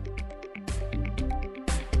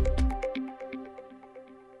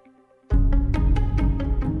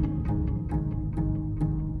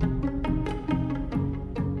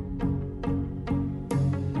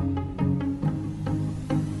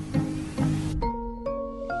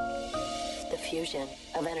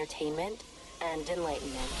 Of entertainment and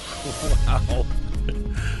enlightenment. Wow.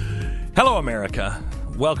 Hello, America.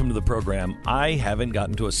 Welcome to the program. I haven't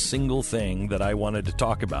gotten to a single thing that I wanted to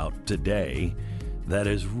talk about today that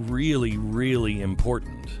is really, really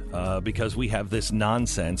important because we have this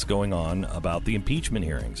nonsense going on about the impeachment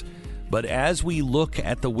hearings. But as we look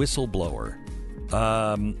at the whistleblower,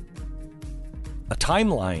 a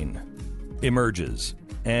timeline emerges,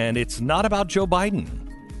 and it's not about Joe Biden.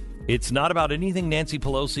 It's not about anything Nancy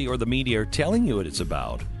Pelosi or the media are telling you it's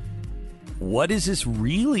about. What is this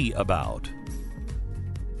really about?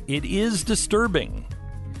 It is disturbing,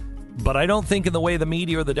 but I don't think in the way the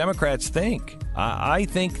media or the Democrats think. I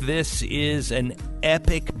think this is an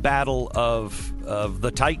epic battle of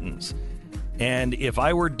the Titans. And if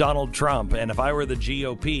I were Donald Trump and if I were the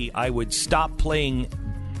GOP, I would stop playing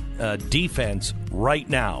defense right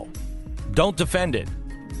now. Don't defend it.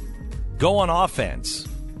 Go on offense.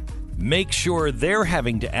 Make sure they're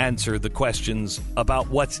having to answer the questions about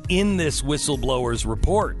what's in this whistleblower's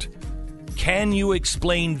report. Can you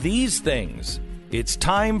explain these things? It's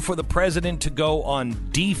time for the president to go on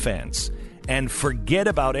defense and forget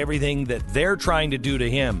about everything that they're trying to do to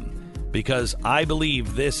him, because I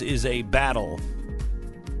believe this is a battle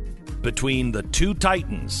between the two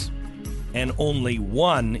titans, and only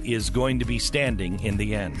one is going to be standing in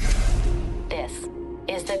the end. This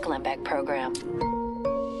is the Glenn Beck Program.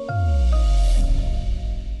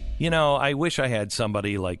 You know, I wish I had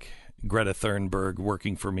somebody like Greta Thunberg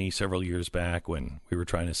working for me several years back when we were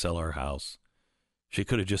trying to sell our house. She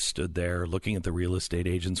could have just stood there looking at the real estate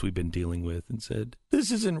agents we've been dealing with and said,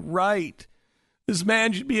 "This isn't right. This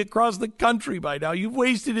man should be across the country by now. You've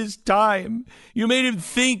wasted his time. You made him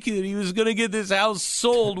think that he was going to get this house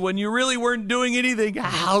sold when you really weren't doing anything.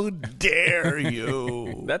 How dare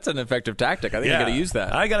you?" That's an effective tactic. I think you got to use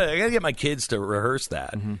that. I gotta get my kids to rehearse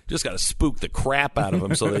that. Just got to spook the crap out of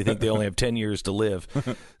them so they think they only have 10 years to live.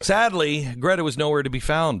 Sadly, Greta was nowhere to be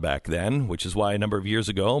found back then, which is why a number of years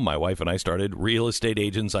ago, my wife and I started Real Estate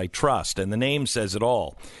Agents I Trust, and the name says it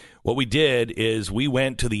all. What we did is we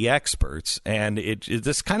went to the experts, and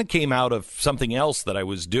this kind of came out of something else that I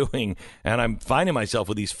was doing, and I'm finding myself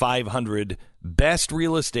with these 500 best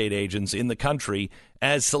real estate agents in the country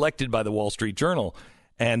as selected by the Wall Street Journal,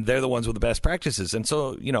 and they're the ones with the best practices. And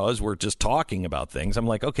so, you know, as we're just talking about things, I'm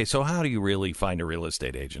like, okay, so how do you really find a real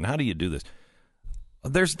estate agent? How do you do this?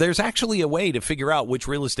 There's actually a way to figure out which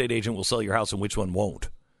real estate agent will sell your house and which one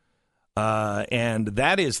won't. And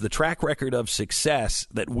that is the track record of success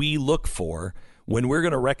that we look for when we're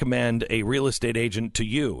going to recommend a real estate agent to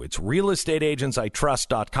you. It's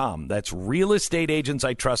realestateagentsitrust.com. That's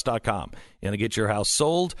realestateagentsitrust.com. You want to get your house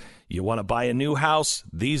sold? You want to buy a new house?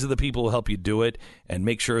 These are the people who help you do it and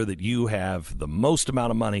make sure that you have the most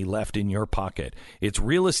amount of money left in your pocket. It's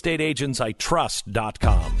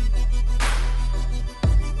realestateagentsitrust.com.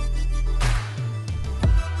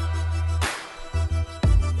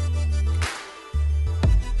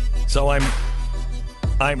 So I'm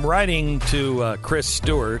writing to Chris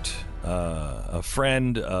Stewart, a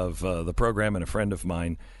friend of the program and a friend of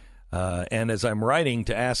mine, and as I'm writing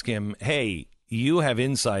to ask him, hey, you have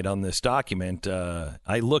insight on this document.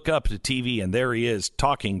 I look up to TV, and there he is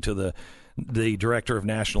talking to the Director of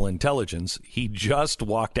National Intelligence. He just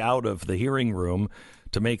walked out of the hearing room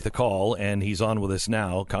to make the call, and he's on with us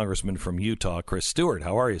now, Congressman from Utah, Chris Stewart.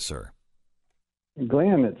 How are you, sir?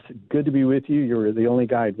 Glenn, it's good to be with you. You're the only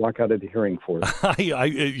guy I'd walk out of the hearing for.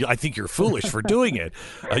 I think you're foolish for doing it.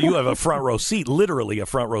 You have a front row seat, literally a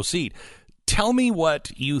front row seat. Tell me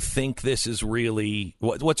what you think this is really,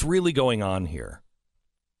 what's really going on here.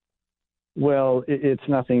 Well, it's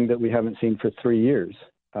nothing that we haven't seen for 3 years.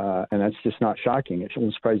 and that's just not shocking. It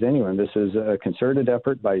shouldn't surprise anyone. This is a concerted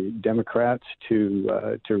effort by Democrats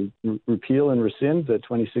to repeal and rescind the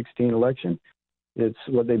 2016 election. It's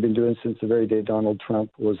what they've been doing since the very day Donald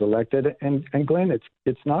Trump was elected. And Glenn,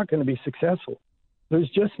 it's not going to be successful. There's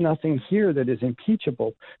just nothing here that is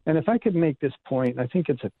impeachable. And if I could make this point, I think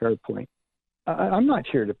it's a fair point. I'm not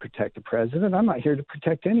here to protect the president. I'm not here to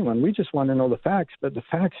protect anyone. We just want to know the facts, but the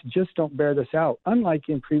facts just don't bear this out, unlike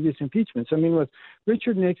in previous impeachments. I mean, with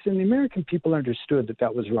Richard Nixon, the American people understood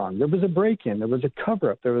that was wrong. There was a break-in. There was a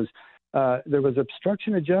cover-up. There was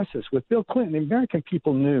obstruction of justice. With Bill Clinton, the American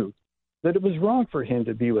people knew that it was wrong for him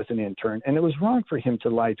to be with an intern, and it was wrong for him to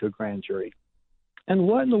lie to a grand jury. And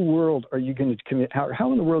what in the world are you going to commit?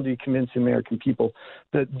 How in the world do you convince the American people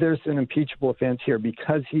that there's an impeachable offense here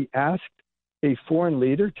because he asked a foreign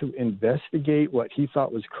leader to investigate what he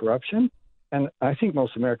thought was corruption? And I think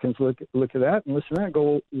most Americans look at that and listen to that and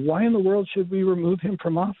go, why in the world should we remove him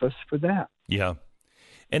from office for that? Yeah.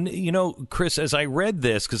 And, you know, Chris, as I read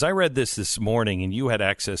this, I read this morning and you had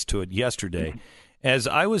access to it yesterday. As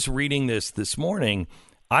I was reading this morning,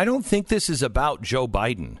 I don't think this is about Joe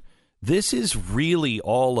Biden. This is really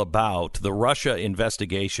all about the Russia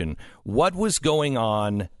investigation. What was going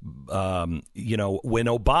on, when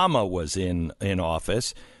Obama was in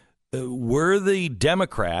office? Were the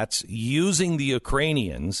Democrats using the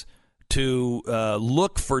Ukrainians to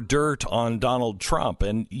look for dirt on Donald Trump?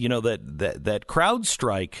 And, you know, that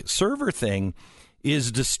CrowdStrike server thing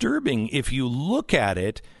is disturbing if you look at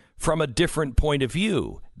it from a different point of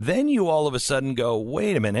view. Then you all of a sudden go,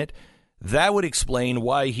 wait a minute. That would explain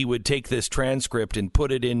why he would take this transcript and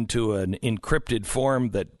put it into an encrypted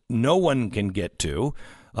form that no one can get to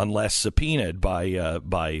unless subpoenaed by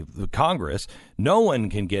the Congress. No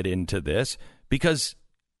one can get into this because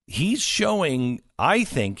he's showing, I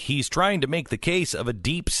think, he's trying to make the case of a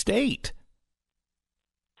deep state.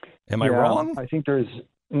 Am I wrong? I think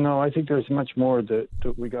there's much more that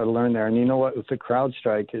we got to learn there. And you know what? With the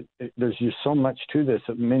CrowdStrike, there's just so much to this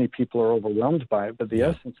that many people are overwhelmed by it. But the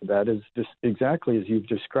essence of that is just exactly as you've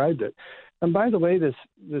described it. And by the way, this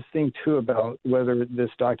thing, too, about whether this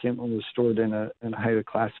document was stored in a highly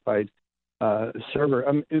classified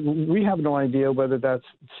server, we have no idea whether that's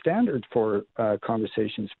standard for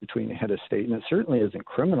conversations between a head of state. And it certainly isn't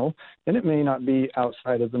criminal. And it may not be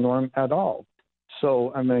outside of the norm at all.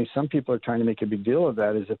 So, I mean, some people are trying to make a big deal of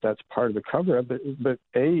that as if that's part of the cover-up. But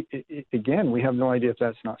A, again, we have no idea if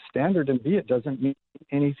that's not standard, and B, it doesn't mean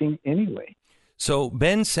anything anyway. So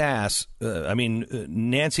Ben Sass,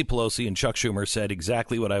 Nancy Pelosi and Chuck Schumer said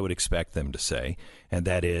exactly what I would expect them to say, and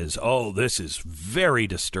that is, oh, this is very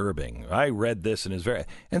disturbing. I read this and is very...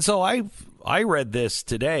 And so I read this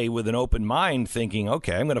today with an open mind thinking,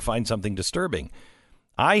 okay, I'm going to find something disturbing.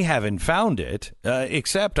 I haven't found it,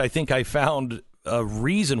 except I think I found a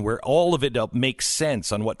reason where all of it makes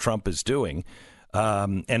sense on what Trump is doing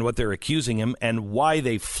and what they're accusing him and why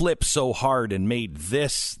they flipped so hard and made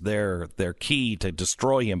this their key to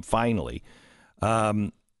destroy him finally. But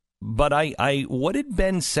what did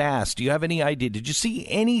Ben Sass, do you have any idea? Did you see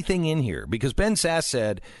anything in here? Because Ben Sass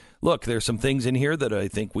said, look, there's some things in here that I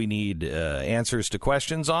think we need answers to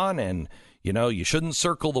questions on, and, you know, you shouldn't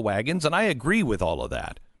circle the wagons. And I agree with all of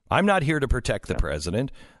that. I'm not here to protect the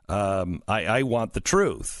president. I want the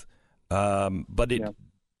truth. But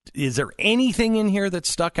is there anything in here that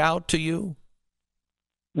stuck out to you?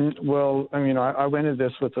 Well, I mean, I went into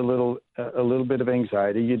this with a little bit of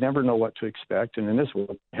anxiety. You never know what to expect. And in this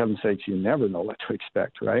world, for heaven's sakes, you never know what to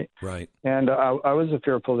expect, right? Right. And I was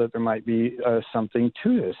fearful that there might be something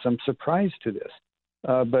to this, some surprise to this.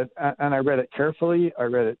 But I read it carefully. I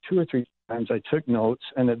read it 2 or 3 times. I took notes.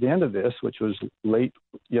 And at the end of this, which was late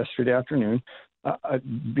yesterday afternoon, to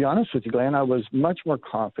be honest with you, Glenn, I was much more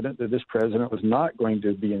confident that this president was not going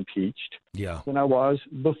to be impeached than I was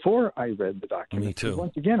before I read the document. Me too.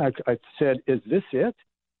 Once again, I said, is this it?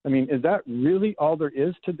 I mean, is that really all there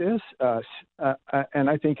is to this? And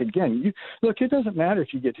I think, again, look, it doesn't matter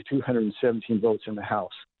if you get to 217 votes in the House.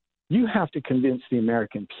 You have to convince the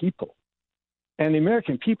American people. And the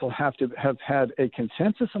American people have to have had a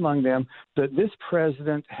consensus among them that this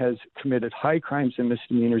president has committed high crimes and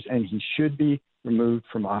misdemeanors, and he should be removed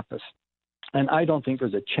from office. And I don't think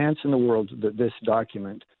there's a chance in the world that this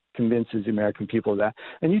document convinces the American people of that.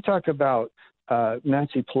 And you talk about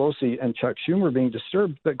Nancy Pelosi and Chuck Schumer being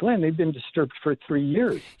disturbed, but Glenn, they've been disturbed for 3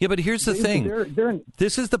 years. Yeah, but here's the thing.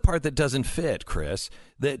 This is the part that doesn't fit, Chris,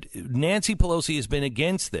 that Nancy Pelosi has been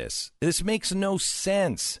against this. This makes no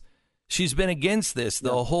sense. She's been against this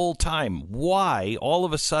the whole time. Why, all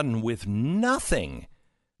of a sudden, with nothing,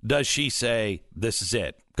 does she say, this is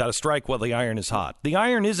it? Got to strike while the iron is hot. The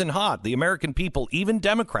iron isn't hot. The American people, even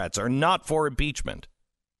Democrats, are not for impeachment.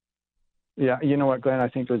 Yeah, you know what, Glenn? I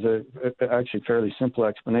think there's a actually fairly simple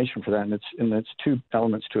explanation for that, and it's two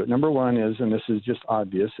elements to it. Number one is, and this is just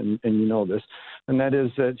obvious, and you know this, and that is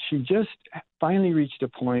that she just finally reached a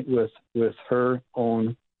point with her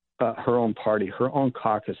own party, her own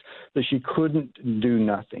caucus, that she couldn't do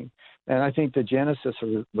nothing. And I think the genesis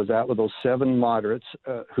was that with those 7 moderates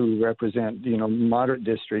who represent, moderate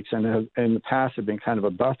districts and have in the past have been kind of a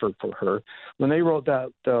buffer for her. When they wrote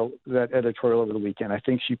that editorial over the weekend, I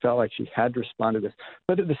think she felt like she had to respond to this.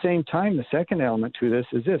 But at the same time, the second element to this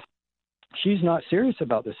is this. She's not serious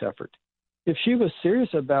about this effort. If she was serious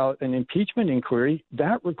about an impeachment inquiry,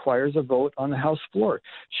 that requires a vote on the House floor.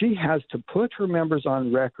 She has to put her members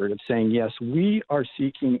on record of saying, yes, we are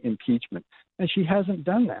seeking impeachment. And she hasn't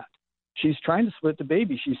done that. She's trying to split the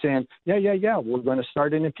baby. She's saying, yeah, we're going to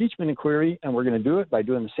start an impeachment inquiry, and we're going to do it by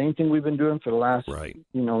doing the same thing we've been doing for the last,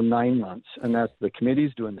 9 months. And that's the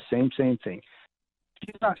committee's doing the same thing.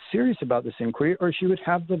 She's not serious about this inquiry, or she would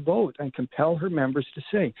have the vote and compel her members to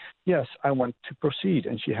say, yes, I want to proceed.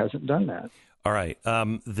 And she hasn't done that. All right.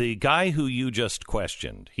 The guy who you just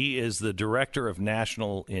questioned, he is the director of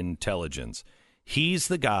national intelligence. He's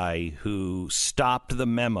the guy who stopped the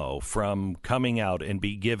memo from coming out and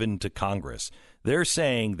be given to Congress. They're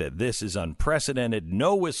saying that this is unprecedented.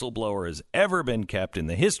 No whistleblower has ever been kept in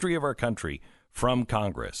the history of our country from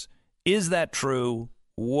Congress. Is that true?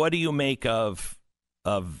 What do you make of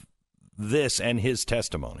this and his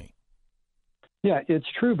testimony? Yeah, it's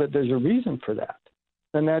true, but there's a reason for that.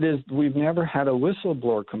 And that is, we've never had a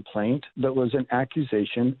whistleblower complaint that was an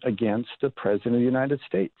accusation against the President of the United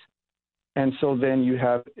States. And so then you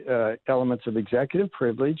have elements of executive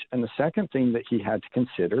privilege. And the second thing that he had to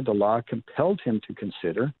consider, the law compelled him to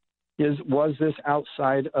consider, was this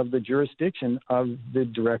outside of the jurisdiction of the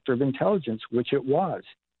Director of Intelligence, which it was.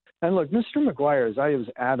 And look, Mr. McGuire, as I was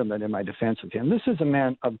adamant in my defense of him, this is a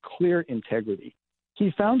man of clear integrity.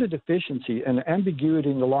 He found a deficiency and ambiguity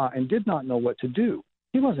in the law and did not know what to do.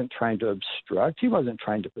 He wasn't trying to obstruct. He wasn't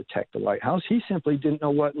trying to protect the White House. He simply didn't know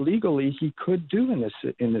what legally he could do in this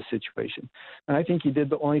situation. And I think he did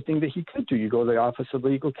the only thing that he could do. You go to the Office of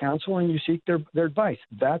Legal Counsel and you seek their advice.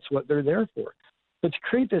 That's what they're there for. But to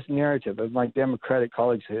create this narrative of my Democratic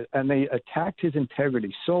colleagues, and they attacked his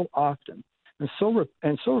integrity so often and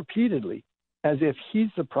so repeatedly, as if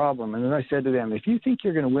he's the problem. And then I said to them, if you think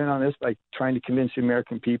you're going to win on this by trying to convince the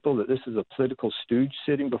American people that this is a political stooge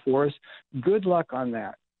sitting before us, good luck on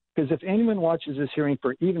that. Because if anyone watches this hearing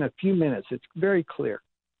for even a few minutes, it's very clear.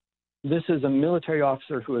 This is a military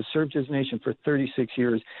officer who has served his nation for 36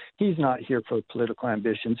 years. He's not here for political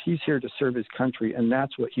ambitions. He's here to serve his country, and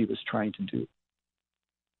that's what he was trying to do.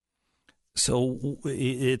 So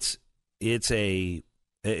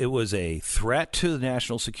it was a threat to the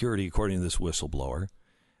national security, according to this whistleblower.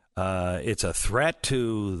 It's a threat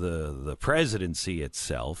to the presidency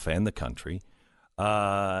itself and the country.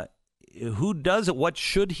 Who does it? What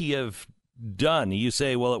should he have done? You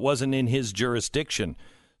say, well, it wasn't in his jurisdiction.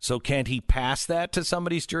 So can't he pass that to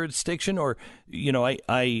somebody's jurisdiction? Or,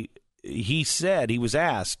 he said, he was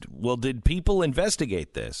asked, well, did people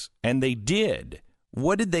investigate this? And they did.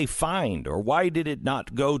 What did they find? Or why did it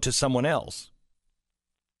not go to someone else?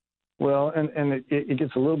 Well, and it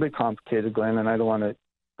gets a little bit complicated, Glenn, and I don't want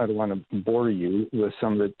to bore you with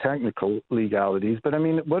some of the technical legalities. But I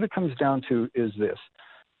mean, what it comes down to is this: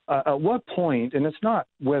 at what point, and it's not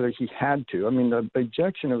whether he had to. I mean, the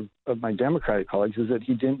objection of my Democratic colleagues is that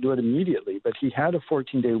he didn't do it immediately, but he had a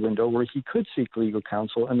 14-day window where he could seek legal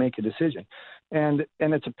counsel and make a decision. And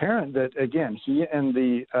it's apparent that, again, he and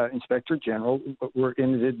the Inspector General were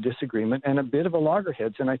in a disagreement and a bit of a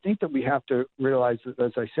loggerheads. And I think that we have to realize that,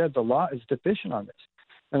 as I said, the law is deficient on this,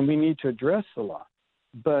 and we need to address the law.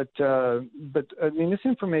 But I mean, this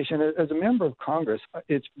information, as a member of Congress,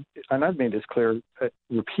 and I've made this clear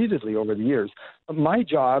repeatedly over the years, my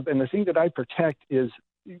job and the thing that I protect is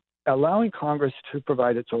allowing Congress to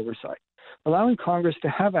provide its oversight, allowing Congress to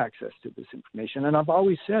have access to this information. And I've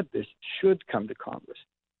always said this should come to Congress.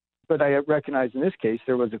 But I recognize in this case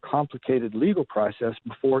there was a complicated legal process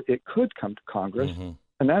before it could come to Congress. Mm-hmm.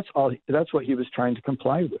 And that's what he was trying to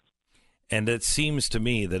comply with. And it seems to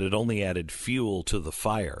me that it only added fuel to the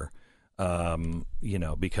fire,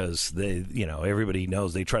 because everybody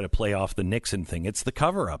knows they try to play off the Nixon thing. It's the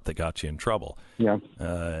cover-up that got you in trouble. Yeah.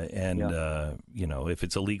 If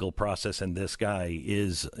it's a legal process and this guy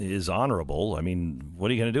is honorable, I mean, what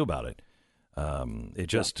are you going to do about it? It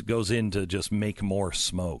just goes in to just make more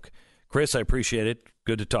smoke. Chris, I appreciate it.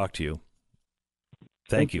 Good to talk to you.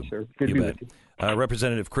 Thank you. Sir. Good you to be bet. with you.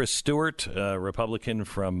 Representative Chris Stewart, Republican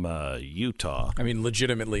from Utah. I mean,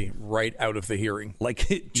 legitimately right out of the hearing.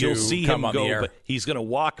 Like, you'll see him on the go, air. but he's going to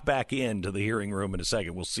walk back into the hearing room in a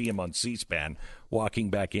second. We'll see him on C-SPAN walking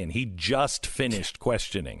back in. He just finished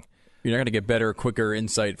questioning. You're not going to get better, quicker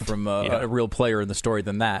insight from a real player in the story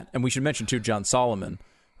than that. And we should mention, too, John Solomon,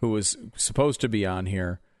 who was supposed to be on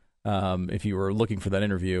here. If you were looking for that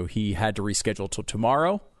interview, he had to reschedule till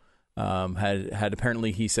tomorrow. Had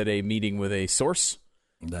apparently, he said, a meeting with a source.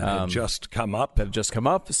 That had just come up.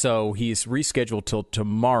 So he's rescheduled till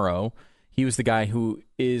tomorrow. He was the guy who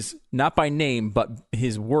is, not by name, but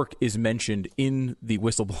his work is mentioned in the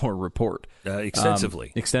whistleblower report.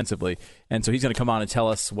 Extensively. Extensively. And so he's going to come on and tell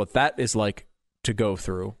us what that is like to go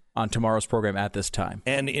through on tomorrow's program at this time.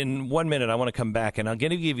 And in 1 minute, I want to come back, and I'm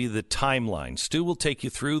going to give you the timeline. Stu will take you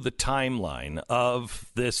through the timeline of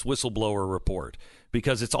this whistleblower report,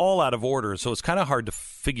 because it's all out of order, so it's kind of hard to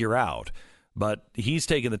figure out. But he's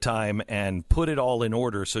taken the time and put it all in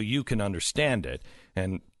order so you can understand it.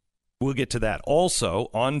 And we'll get to that. Also,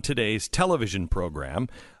 on today's television program,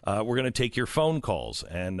 we're going to take your phone calls.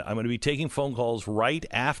 And I'm going to be taking phone calls right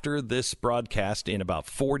after this broadcast in about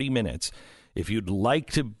 40 minutes. If you'd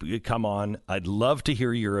like to come on, I'd love to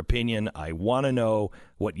hear your opinion. I want to know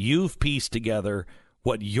what you've pieced together,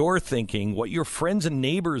 what you're thinking, what your friends and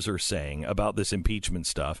neighbors are saying about this impeachment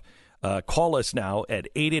stuff. Call us now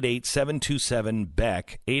at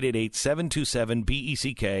 888-727-BECK,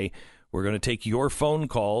 888-727-BECK. We're going to take your phone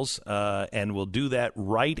calls, and we'll do that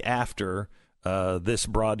right after this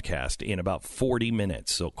broadcast in about 40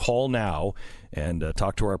 minutes. So call now and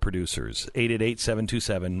talk to our producers,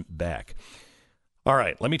 888-727-BECK. All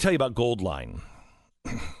right, let me tell you about Goldline.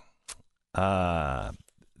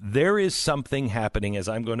 There is something happening, as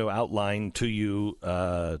I'm going to outline to you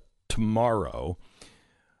tomorrow.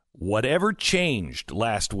 Whatever changed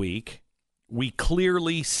last week, we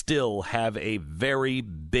clearly still have a very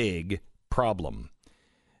big problem.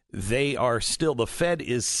 The Fed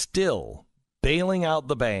is still bailing out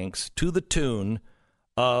the banks to the tune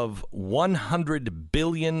of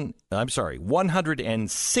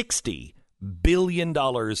 $160 billion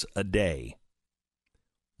a day.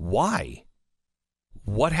 Why?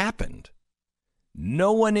 What happened?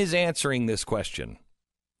 No one is answering this question.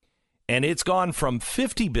 And it's gone from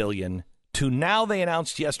 $50 billion to, now they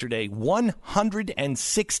announced yesterday,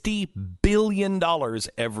 $160 billion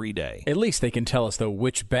every day. At least they can tell us, though,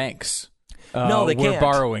 which banks no, they were can't.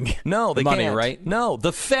 borrowing they money, can't. right? No,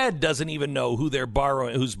 the Fed doesn't even know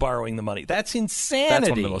who's borrowing the money. That's insanity. That's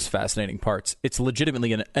one of the most fascinating parts. It's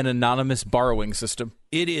legitimately an anonymous borrowing system.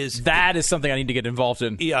 It is. That is something I need to get involved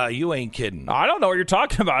in. Yeah, you ain't kidding. I don't know what you're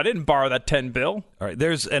talking about. I didn't borrow that $10 billion. All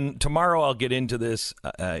right, and tomorrow I'll get into this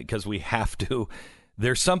because we have to.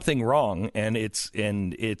 There's something wrong, and it's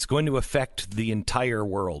going to affect the entire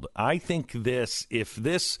world. I think if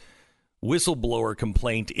this whistleblower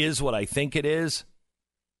complaint is what I think it is,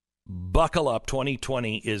 buckle up.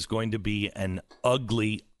 2020 is going to be an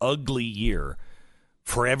ugly, ugly year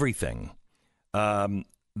for everything.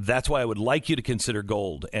 That's why I would like you to consider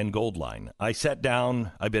gold and Goldline. I sat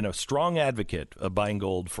down. I've been a strong advocate of buying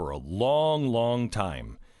gold for a long, long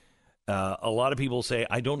time. A lot of people say,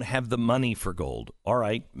 I don't have the money for gold. All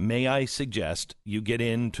right, may I suggest you get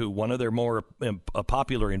into one of their more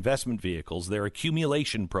popular investment vehicles, their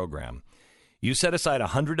accumulation program. You set aside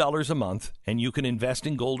 $100 a month, and you can invest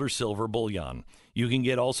in gold or silver bullion. You can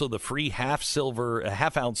get also the free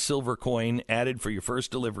half-ounce silver coin added for your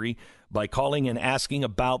first delivery by calling and asking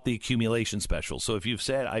about the accumulation special. So if you've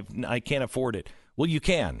said, I can't afford it, well, you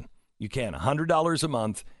can. You can. $100 a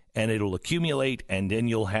month, and it'll accumulate, and then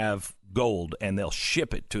you'll have gold, and they'll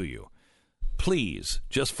ship it to you. Please,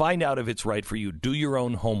 just find out if it's right for you. Do your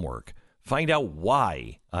own homework. Find out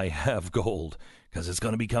why I have gold, because it's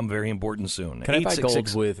going to become very important soon. Can I buy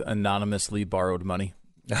gold with anonymously borrowed money?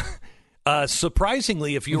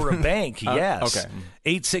 Surprisingly, if you're a bank, yes. Okay.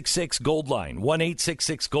 866-GOLDLINE,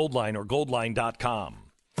 1-866-GOLDLINE, or goldline.com.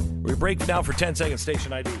 We break now for 10 seconds,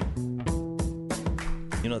 station ID.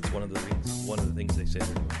 You know, that's one of the things they say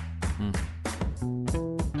they're doing.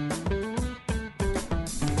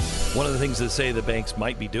 One of the things that say the banks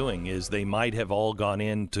might be doing is they might have all gone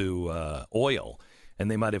into oil, and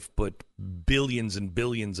they might have put billions and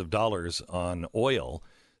billions of dollars on oil,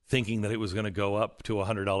 thinking that it was going to go up to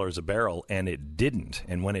 $100 a barrel, and it didn't.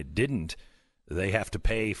 And when it didn't, they have to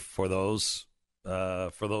pay for those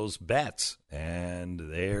bets, and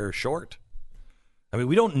they're short. I mean,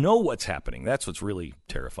 we don't know what's happening. That's what's really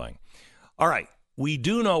terrifying. All right. We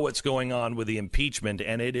do know what's going on with the impeachment,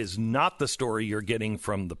 and it is not the story you're getting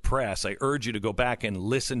from the press. I urge you to go back and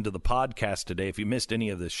listen to the podcast today if you missed any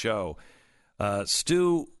of this show.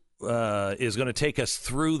 Stu is going to take us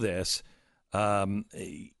through this.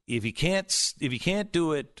 If you can't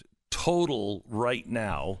do it total right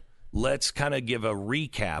now, let's kind of give a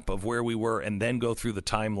recap of where we were and then go through the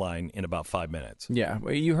timeline in about 5 minutes. Yeah,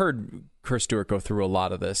 well, you heard Chris Stewart go through a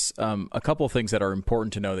lot of this. A couple of things that are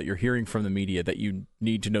important to know that you're hearing from the media that you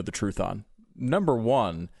need to know the truth on. Number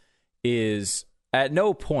one is at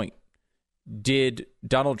no point did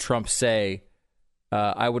Donald Trump say,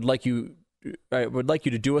 I would like you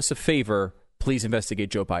to do us a favor, please investigate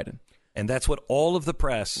Joe Biden. And that's what all of the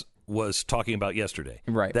press was talking about yesterday.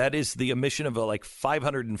 Right. That is the omission of like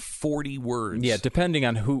 540 words. Yeah, depending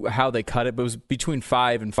on how they cut it, but it was between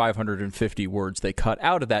 5 and 550 words they cut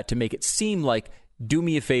out of that to make it seem like, do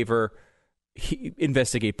me a favor,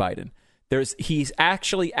 investigate Biden. He's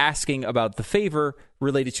actually asking about the favor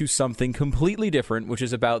related to something completely different, which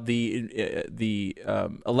is about the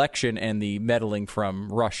election and the meddling from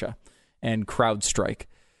Russia and CrowdStrike.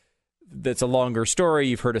 That's a longer story.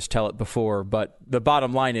 You've heard us tell it before, but the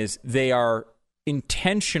bottom line is they are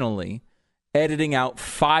intentionally editing out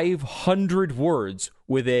 500 words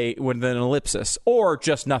with an ellipsis or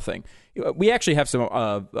just nothing. We actually have some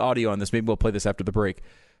audio on this. Maybe we'll play this after the break.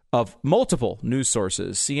 Of multiple news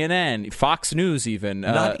sources, CNN, Fox News even.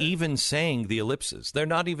 Not even saying the ellipses. They're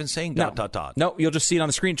not even saying ... No, you'll just see it on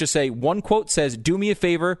the screen. Just say one quote says, do me a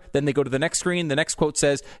favor. Then they go to the next screen. The next quote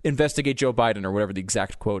says, investigate Joe Biden, or whatever the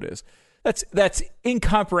exact quote is. That's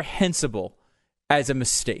incomprehensible as a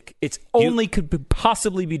mistake. It's only could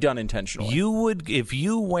possibly be done intentionally. You would, if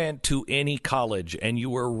you went to any college and you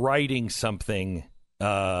were writing something,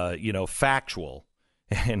 factual,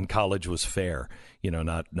 and college was fair,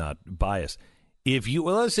 not biased.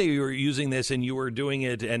 Let's say you were using this and you were doing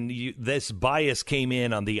it, and this bias came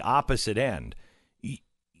in on the opposite end,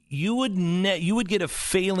 you would get a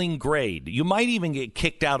failing grade. You might even get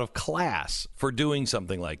kicked out of class for doing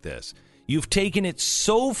something like this. You've taken it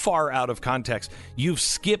so far out of context. You've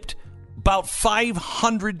skipped about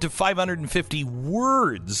 500 to 550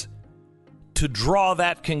 words to draw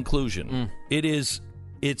that conclusion.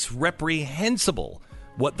 It's reprehensible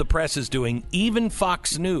what the press is doing. Even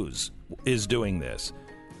Fox News is doing this.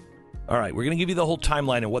 All right, we're going to give you the whole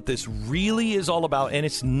timeline of what this really is all about, and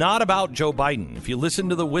it's not about Joe Biden. If you listen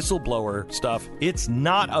to the whistleblower stuff, it's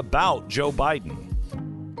not about Joe Biden.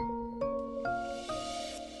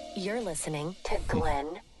 You're listening to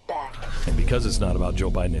Glenn Beck. And because it's not about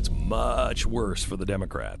Joe Biden, it's much worse for the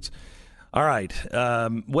Democrats. All right,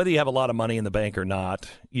 whether you have a lot of money in the bank or not,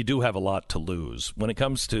 you do have a lot to lose. When it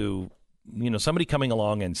comes to somebody coming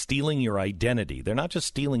along and stealing your identity, they're not just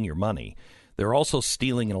stealing your money. They're also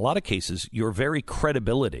stealing, in a lot of cases, your very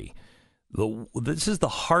credibility. This is the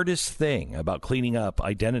hardest thing about cleaning up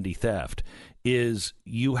identity theft, is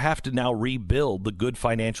you have to now rebuild the good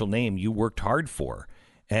financial name you worked hard for.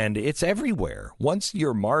 And it's everywhere. Once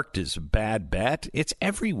you're marked as a bad bet, it's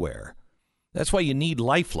everywhere. That's why you need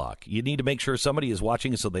LifeLock. You need to make sure somebody is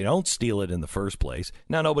watching it so they don't steal it in the first place.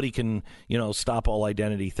 Now, nobody can, stop all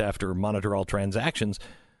identity theft or monitor all transactions,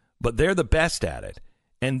 but they're the best at it.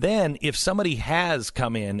 And then if somebody has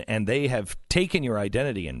come in and they have taken your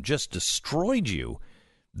identity and just destroyed you,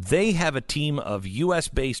 they have a team of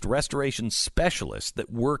U.S.-based restoration specialists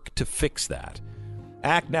that work to fix that.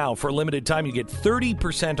 Act now. For a limited time, you get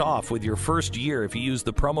 30% off with your first year if you use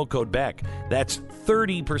the promo code BECK. That's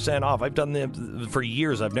 30% off. I've done them for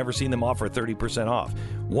years. I've never seen them offer 30% off.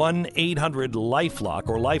 1-800-LifeLock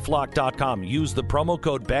or lifelock.com. Use the promo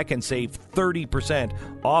code BECK and save 30%.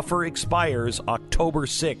 Offer expires October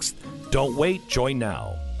 6th. Don't wait. Join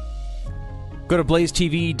now. Go to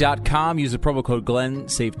blazetv.com, use the promo code Glenn,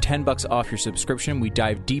 save $10 off your subscription. We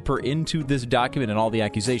dive deeper into this document and all the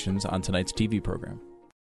accusations on tonight's TV program.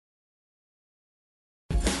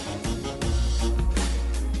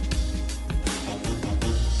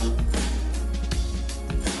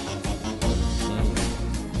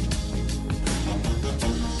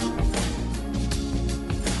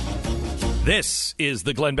 This is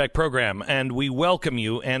the Glenn Beck Program, and we welcome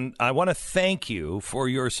you, and I want to thank you for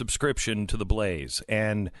your subscription to The Blaze,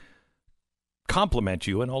 and compliment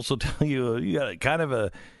you, and also tell you,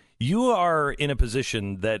 you are in a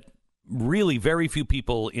position that really very few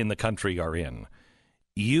people in the country are in.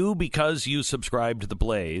 You, because you subscribe to The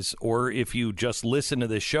Blaze, or if you just listen to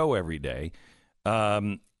this show every day,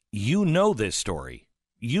 you know this story.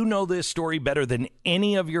 You know this story better than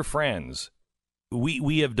any of your friends.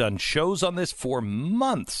 We have done shows on this for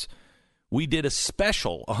months. We did a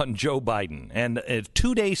special on Joe Biden, and a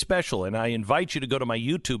 2-day special, and I invite you to go to my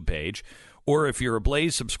YouTube page, or if you're a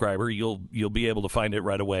Blaze subscriber, you'll be able to find it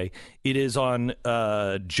right away. It is on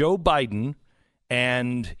Joe Biden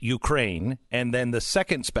and Ukraine. And then the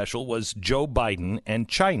second special was Joe Biden and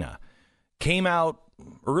China. Came out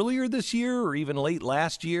earlier this year or even late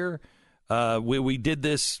last year. We did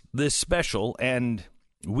this special, and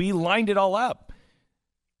we lined it all up.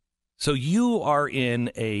 So you are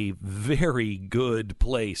in a very good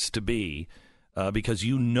place to be because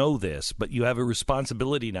you know this, but you have a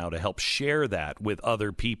responsibility now to help share that with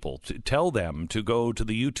other people, to tell them to go to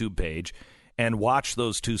the YouTube page and watch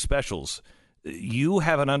those two specials. You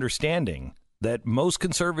have an understanding that most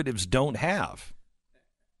conservatives don't have.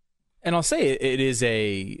 And I'll say it's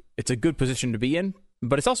a good position to be in,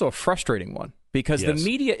 but it's also a frustrating one because the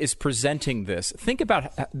media is presenting this. Think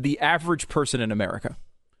about the average person in America.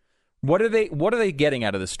 What are they getting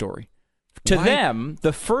out of this story? To them,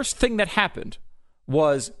 the first thing that happened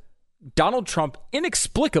was Donald Trump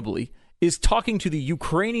inexplicably is talking to the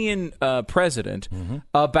Ukrainian president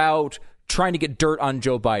about trying to get dirt on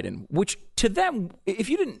Joe Biden, which to them, if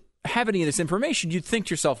you didn't have any of this information, you'd think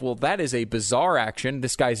to yourself, well, that is a bizarre action.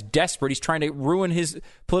 This guy's desperate. He's trying to ruin his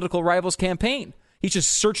political rival's campaign. He's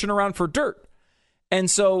just searching around for dirt. And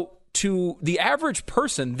so to the average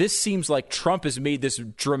person, this seems like Trump has made this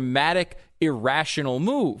dramatic, irrational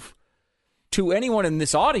move. To anyone in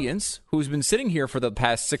this audience who's been sitting here for the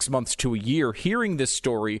past 6 months to a year, hearing this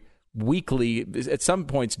story weekly, at some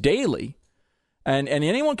points daily, and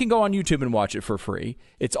anyone can go on YouTube and watch it for free.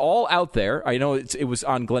 It's all out there. I know it was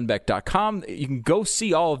on glennbeck.com. You can go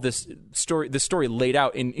see all of this story laid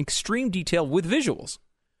out in extreme detail with visuals.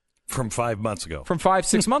 From 5 months ago. From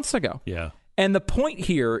 5-6 months ago. Yeah. And the point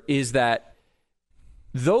here is that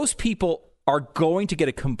those people are going to get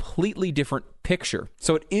a completely different picture.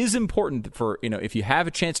 So it is important for, if you have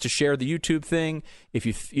a chance to share the YouTube thing, if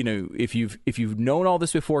you've known all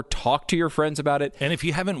this before, talk to your friends about it. And if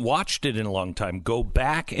you haven't watched it in a long time, go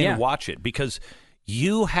back and watch it, because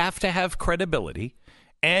you have to have credibility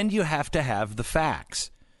and you have to have the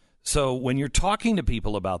facts. So when you're talking to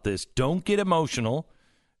people about this, don't get emotional.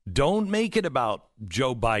 Don't make it about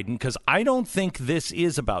Joe Biden, because I don't think this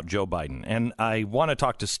is about Joe Biden. And I want to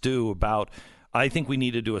talk to Stu about, I think we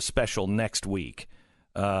need to do a special next week.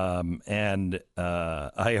 I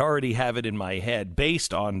already have it in my head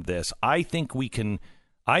based on this. I think we can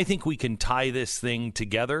tie this thing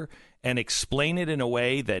together and explain it in a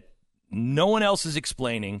way that no one else is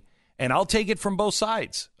explaining. And I'll take it from both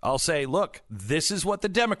sides. I'll say, look, this is what the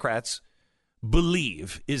Democrats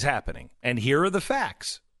believe is happening. And here are the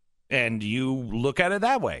facts. And you look at it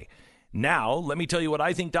that way. Now, let me tell you what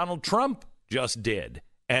I think Donald Trump just did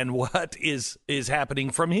and what is happening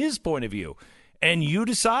from his point of view. And you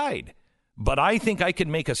decide. But I think I can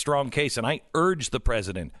make a strong case, and I urge the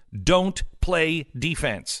president, don't play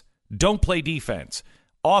defense. Don't play defense.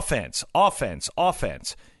 Offense, offense,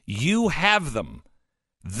 offense. You have them.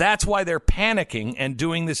 That's why they're panicking and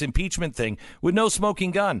doing this impeachment thing with no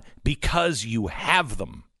smoking gun, because you have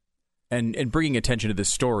them. And bringing attention to this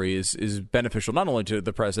story is beneficial not only to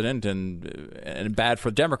the president and bad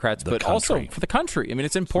for Democrats, but also for the country. I mean,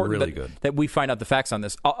 it's important that we find out the facts on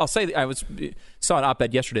this. I'll say I saw an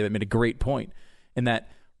op-ed yesterday that made a great point, in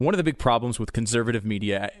that one of the big problems with conservative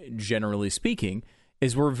media, generally speaking,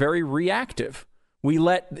 is we're very reactive. We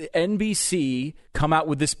let NBC come out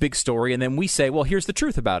with this big story, and then we say, well, here's the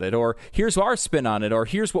truth about it, or here's our spin on it, or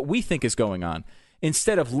here's what we think is going on,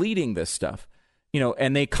 instead of leading this stuff.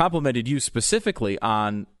 And they complimented you specifically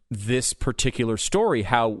on this particular story,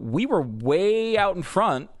 how we were way out in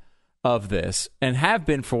front of this and have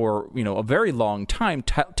been for, a very long time,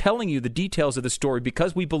 telling you the details of the story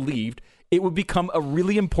because we believed it would become a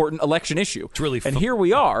really important election issue. It's really and here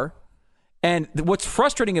we are. And what's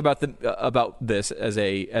frustrating about this as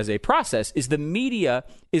a process is the media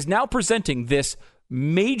is now presenting this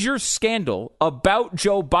major scandal about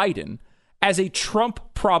Joe Biden as a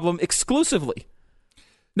Trump problem exclusively.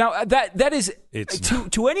 Now, that is,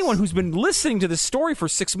 to anyone who's been listening to this story for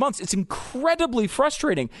 6 months, it's incredibly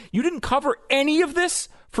frustrating. You didn't cover any of this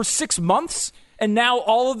for 6 months, and now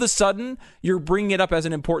all of a sudden you're bringing it up as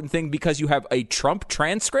an important thing because you have a Trump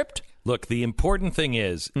transcript? Look, the important thing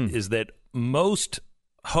is that most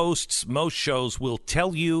hosts, most shows will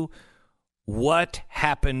tell you what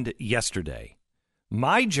happened yesterday.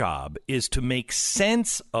 My job is to make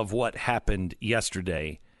sense of what happened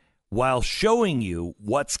yesterday while showing you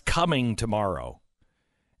what's coming tomorrow.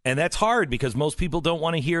 And that's hard because most people don't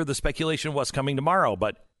want to hear the speculation of what's coming tomorrow,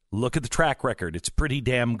 but look at the track record. It's pretty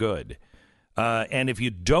damn good. And if you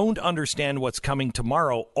don't understand what's coming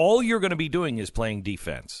tomorrow, all you're going to be doing is playing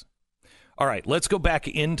defense. All right, let's go back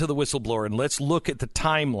into the whistleblower and let's look at the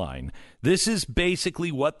timeline. This is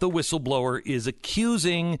basically what the whistleblower is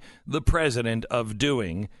accusing the president of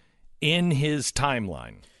doing. in his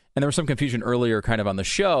timeline. And there was some confusion earlier kind of on the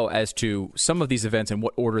show as to some of these events and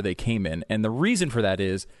what order they came in. And the reason for that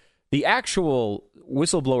is the actual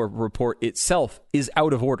whistleblower report itself is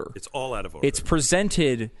out of order. It's all out of order. It's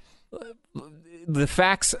presented the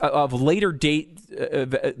facts of later date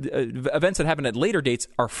events that happen at later dates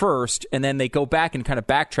are first, and then they go back and kind of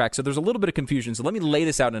backtrack. So there's a little bit of confusion. So let me lay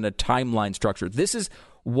this out in a timeline structure. This is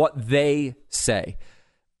what they say.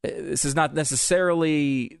 This is not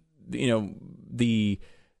necessarily, the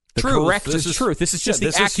truth. Correct truth. This is just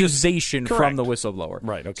the accusation from the whistleblower.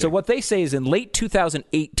 Right. Okay. So what they say is in late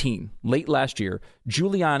 2018, late last year,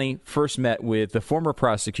 Giuliani first met with the former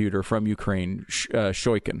prosecutor from Ukraine,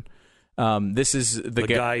 Shoikin. This is the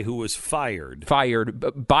guy who was fired by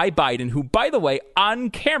Biden, who, by the way, on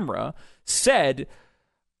camera said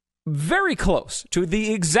very close to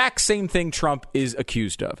the exact same thing Trump is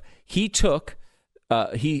accused of.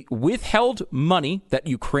 He withheld money that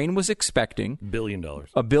Ukraine was expecting.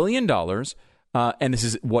 $1 billion. And this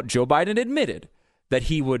is what Joe Biden admitted, that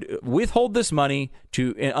he would withhold this money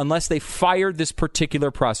unless they fired this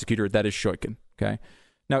particular prosecutor, that is Shoikin. Okay.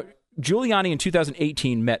 Now, Giuliani in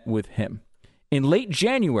 2018 met with him. In late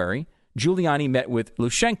January, Giuliani met with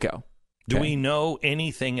Lushenko. Okay? Do we know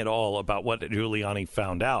anything at all about what Giuliani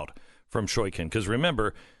found out from Shoikin? Because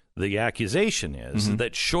remember, the accusation is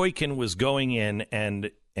that Shoikin was going in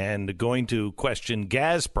and going to question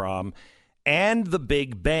Gazprom and the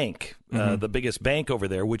big bank, the biggest bank over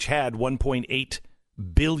there, which had $1.8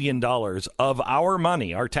 billion of our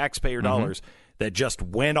money, our taxpayer dollars, that just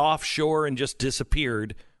went offshore and just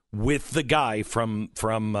disappeared with the guy from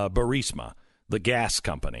Burisma, the gas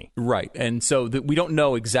company. Right. And so we don't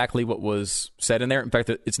know exactly what was said in there. In fact,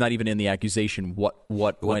 it's not even in the accusation what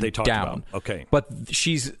went they talked down. About. Okay. But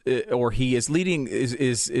he is leading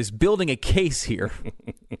is building a case here.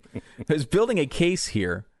 Is building a case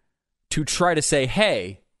here to try to say,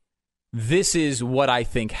 hey, this is what I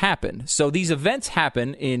think happened. So these events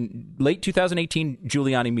happen in late 2018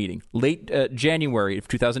 Giuliani meeting, late January of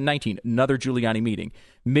 2019, another Giuliani meeting,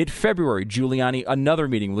 mid-February, Giuliani, another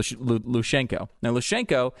meeting with Lushenko. Now,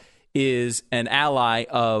 Lushenko is an ally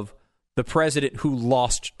of the president who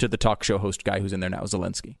lost to the talk show host guy who's in there now,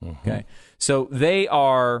 Zelensky. Okay, so they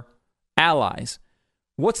are allies.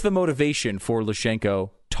 What's the motivation for Lushenko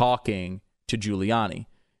talking to Giuliani?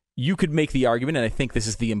 You could make the argument, and I think this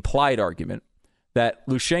is the implied argument, that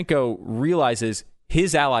Lushenko realizes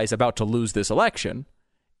his ally is about to lose this election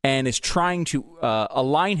and is trying to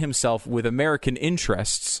align himself with American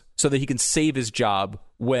interests so that he can save his job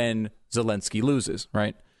when Zelensky loses,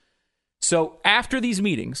 right? So after these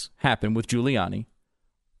meetings happen with Giuliani,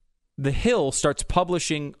 The Hill starts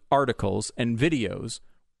publishing articles and videos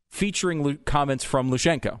featuring comments from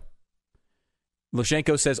Lushenko.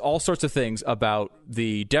 Lushenko says all sorts of things about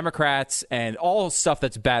the Democrats and all stuff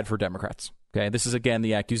that's bad for Democrats. Okay, this is, again,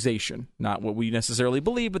 the accusation. Not what we necessarily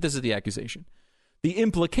believe, but this is the accusation. The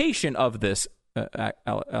implication of this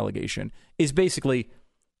allegation is basically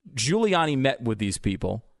Giuliani met with these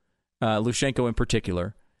people, Lushenko in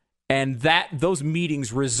particular, and that those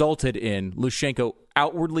meetings resulted in Lushenko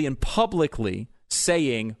outwardly and publicly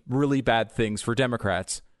saying really bad things for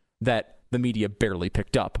Democrats that the media barely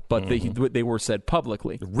picked up, but they were said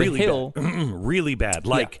publicly. Really bad.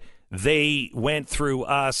 Like they went through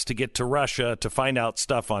us to get to Russia to find out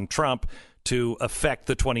stuff on Trump to affect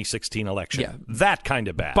the 2016 election. Yeah. That kind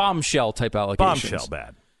of bad. Bombshell type allegations. Bombshell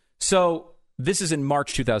bad. So this is in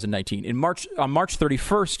March 2019. On March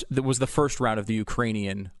 31st, that was the first round of the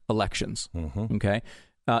Ukrainian elections. Okay.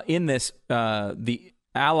 In this, the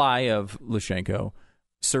ally of Lushenko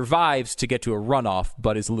survives to get to a runoff,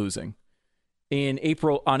 but is losing. On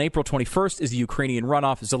April 21st is the Ukrainian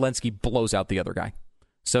runoff. Zelensky blows out the other guy.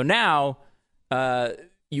 So now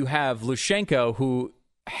you have Lushenko, who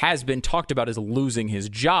has been talked about as losing his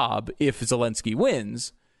job if Zelensky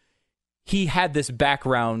wins. He had this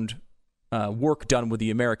background work done with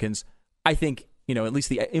the Americans. I think, at least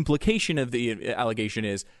the implication of the allegation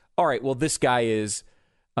is, all right, well, this guy is,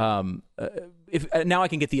 if now I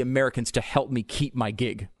can get the Americans to help me keep my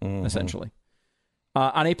gig, essentially.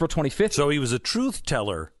 On April 25th. So he was a truth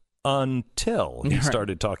teller until he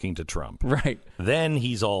started talking to Trump. Right. Then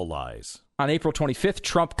he's all lies. On April 25th,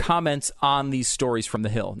 Trump comments on these stories from The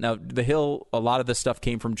Hill. Now, The Hill, a lot of this stuff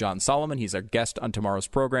came from John Solomon. He's our guest on tomorrow's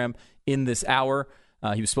program in this hour.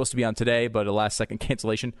 He was supposed to be on today, but a last-second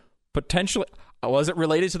cancellation. Potentially, was it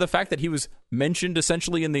related to the fact that he was mentioned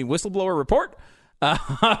essentially in the whistleblower report?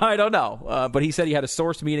 I don't know. But he said he had a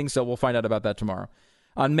source meeting, so we'll find out about that tomorrow.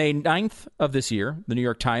 On May 9th of this year, the New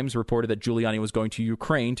York Times reported that Giuliani was going to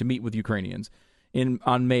Ukraine to meet with Ukrainians.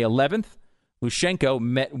 On May 11th, Lushenko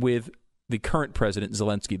met with the current president,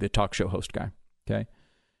 Zelensky, the talk show host guy. Okay.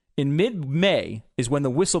 In mid-May is when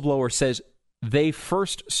the whistleblower says they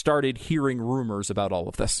first started hearing rumors about all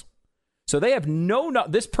of this. So they have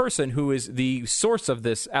this person who is the source of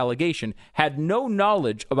this allegation had no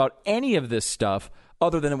knowledge about any of this stuff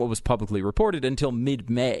other than what was publicly reported until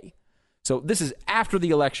mid-May. So this is after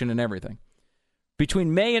the election and everything.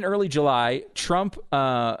 Between May and early July, Trump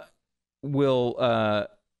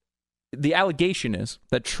the allegation is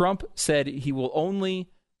that Trump said he will only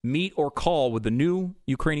meet or call with the new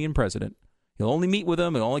Ukrainian president. He'll only meet with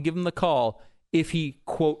him and only give him the call if he,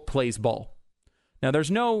 quote, plays ball. Now,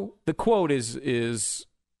 the quote is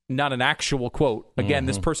not an actual quote. Again,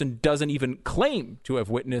 this person doesn't even claim to have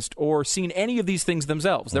witnessed or seen any of these things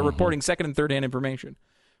themselves. They're reporting second and third-hand information.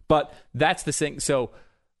 But that's the thing. So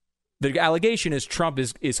the allegation is Trump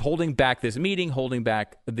is holding back this meeting, holding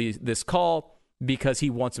back this call because he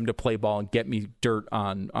wants him to play ball and get me dirt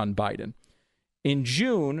on Biden. In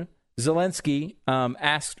June, Zelensky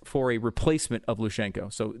asked for a replacement of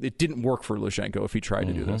Lushenko. So it didn't work for Lushenko if he tried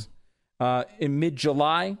to do this. In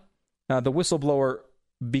mid-July, the whistleblower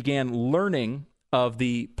began learning of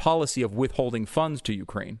the policy of withholding funds to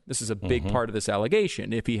Ukraine. This is a big part of this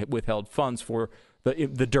allegation, if he withheld funds for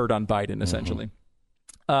the dirt on Biden, essentially.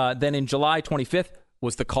 Then in July 25th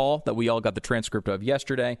was the call that we all got the transcript of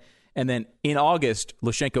yesterday. And then in August,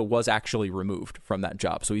 Lushenko was actually removed from that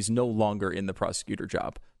job. So he's no longer in the prosecutor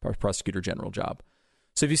general job.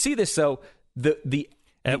 So if you see this,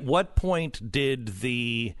 at what point did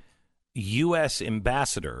the U.S.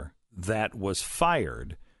 ambassador that was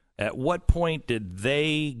fired, at what point did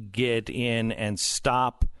they get in and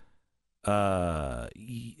stop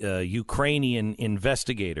Ukrainian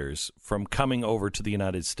investigators from coming over to the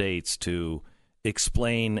United States to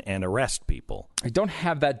explain and arrest people? I don't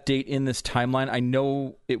have that date in this timeline. I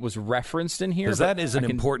know it was referenced in here. Because that is an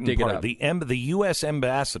important part. The U.S.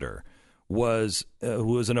 ambassador who was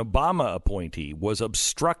an Obama appointee, was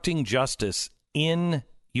obstructing justice in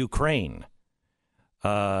Ukraine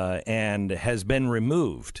and has been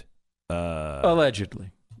removed. Allegedly.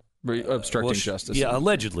 Obstructing justice. Yeah,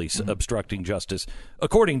 allegedly obstructing justice,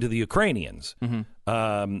 according to the Ukrainians.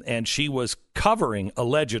 And she was covering,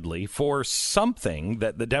 allegedly, for something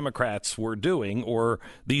that the Democrats were doing or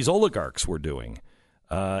these oligarchs were doing.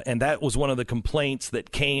 And that was one of the complaints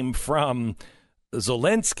that came from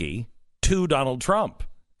Zelensky to Donald Trump.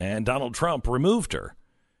 And Donald Trump removed her.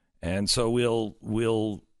 And so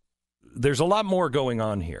there's a lot more going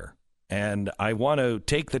on here. And I want to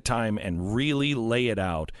take the time and really lay it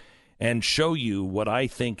out and show you what I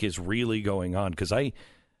think is really going on, because I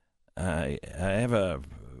have a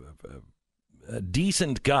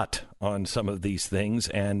decent gut on some of these things,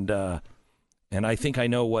 and I think I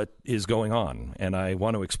know what is going on, and I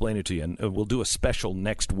want to explain it to you. And we'll do a special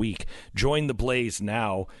next week. Join the Blaze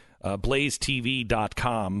now.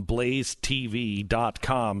 blazetv.com,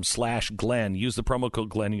 blazetv.com/Glenn. Use the promo code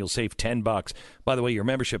Glenn. You'll save $10. By the way, your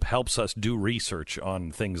membership helps us do research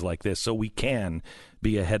on things like this so we can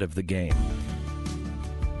be ahead of the game.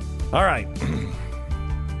 All right.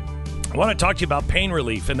 I want to talk to you about pain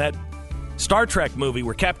relief and that Star Trek movie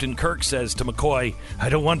where Captain Kirk says to McCoy, I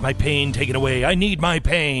don't want my pain taken away. I need my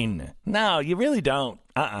pain. No, you really don't.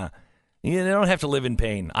 You don't have to live in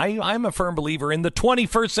pain. I'm a firm believer in the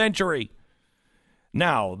 21st century.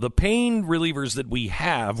 Now, the pain relievers that we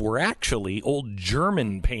have were actually old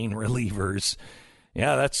German pain relievers.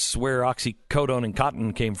 Yeah, that's where oxycodone and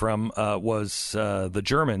cotton came from, was the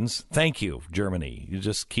Germans. Thank you, Germany. You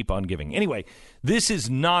just keep on giving. Anyway, this is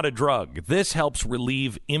not a drug. This helps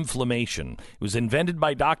relieve inflammation. It was invented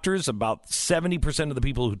by doctors. About 70% of the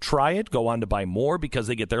people who try it go on to buy more because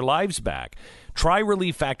they get their lives back. Try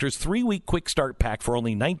Relief Factor's 3-week quick start pack for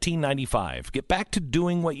only $19.95. Get back to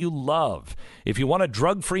doing what you love. If you want a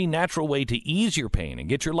drug-free, natural way to ease your pain and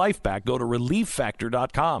get your life back, go to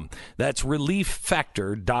ReliefFactor.com. That's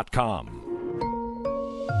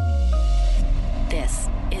ReliefFactor.com. This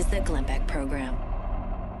is the Glenn Beck Program.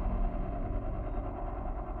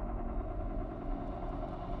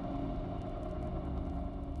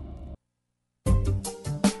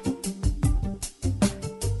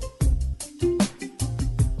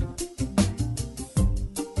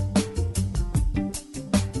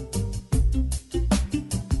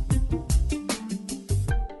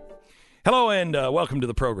 Hello and welcome to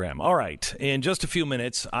the program. All right, in just a few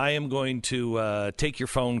minutes, I am going to take your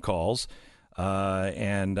phone calls,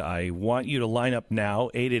 and I want you to line up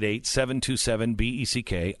now,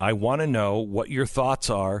 888-727-BECK. I want to know what your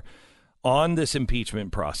thoughts are on this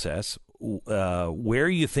impeachment process, where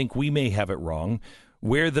you think we may have it wrong,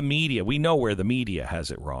 where the media, we know where the media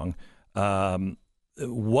has it wrong,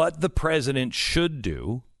 what the president should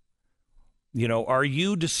do. You know, are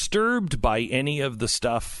you disturbed by any of the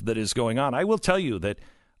stuff that is going on? I will tell you that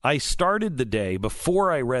I started the day,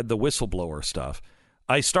 before I read the whistleblower stuff,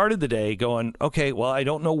 I started the day going, okay, well, I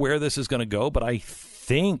don't know where this is going to go, but I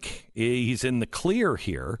think he's in the clear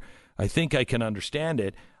here. I think I can understand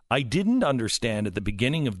it. I didn't understand at the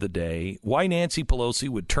beginning of the day why Nancy Pelosi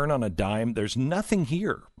would turn on a dime. There's nothing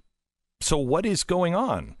here. So what is going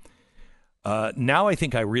on? Now I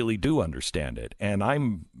think I really do understand it, and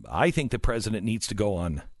I think the president needs to go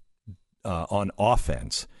on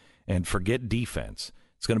offense and forget defense.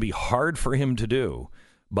 It's going to be hard for him to do,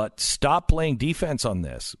 but stop playing defense on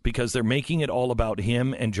this, because they're making it all about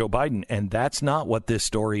him and Joe Biden, and that's not what this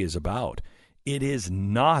story is about. It is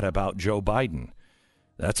not about Joe Biden.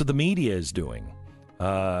 That's what the media is doing,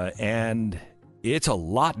 and it's a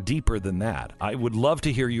lot deeper than that. I would love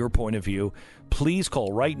to hear your point of view. Please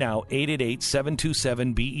call right now,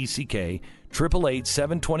 888-727-BECK,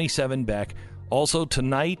 888-727-BECK. Also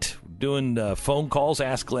tonight, doing phone calls,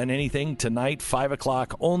 Ask Glenn Anything, tonight, 5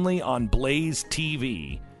 o'clock, only on Blaze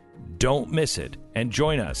TV. Don't miss it. And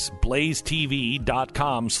join us,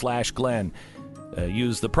 blazetv.com/Glenn.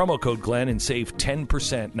 Use the promo code Glenn and save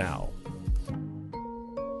 10% now.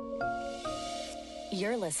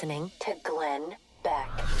 You're listening to Glenn Beck.